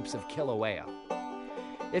slopes of Kilauea.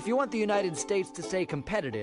 If you want the United States to stay competitive,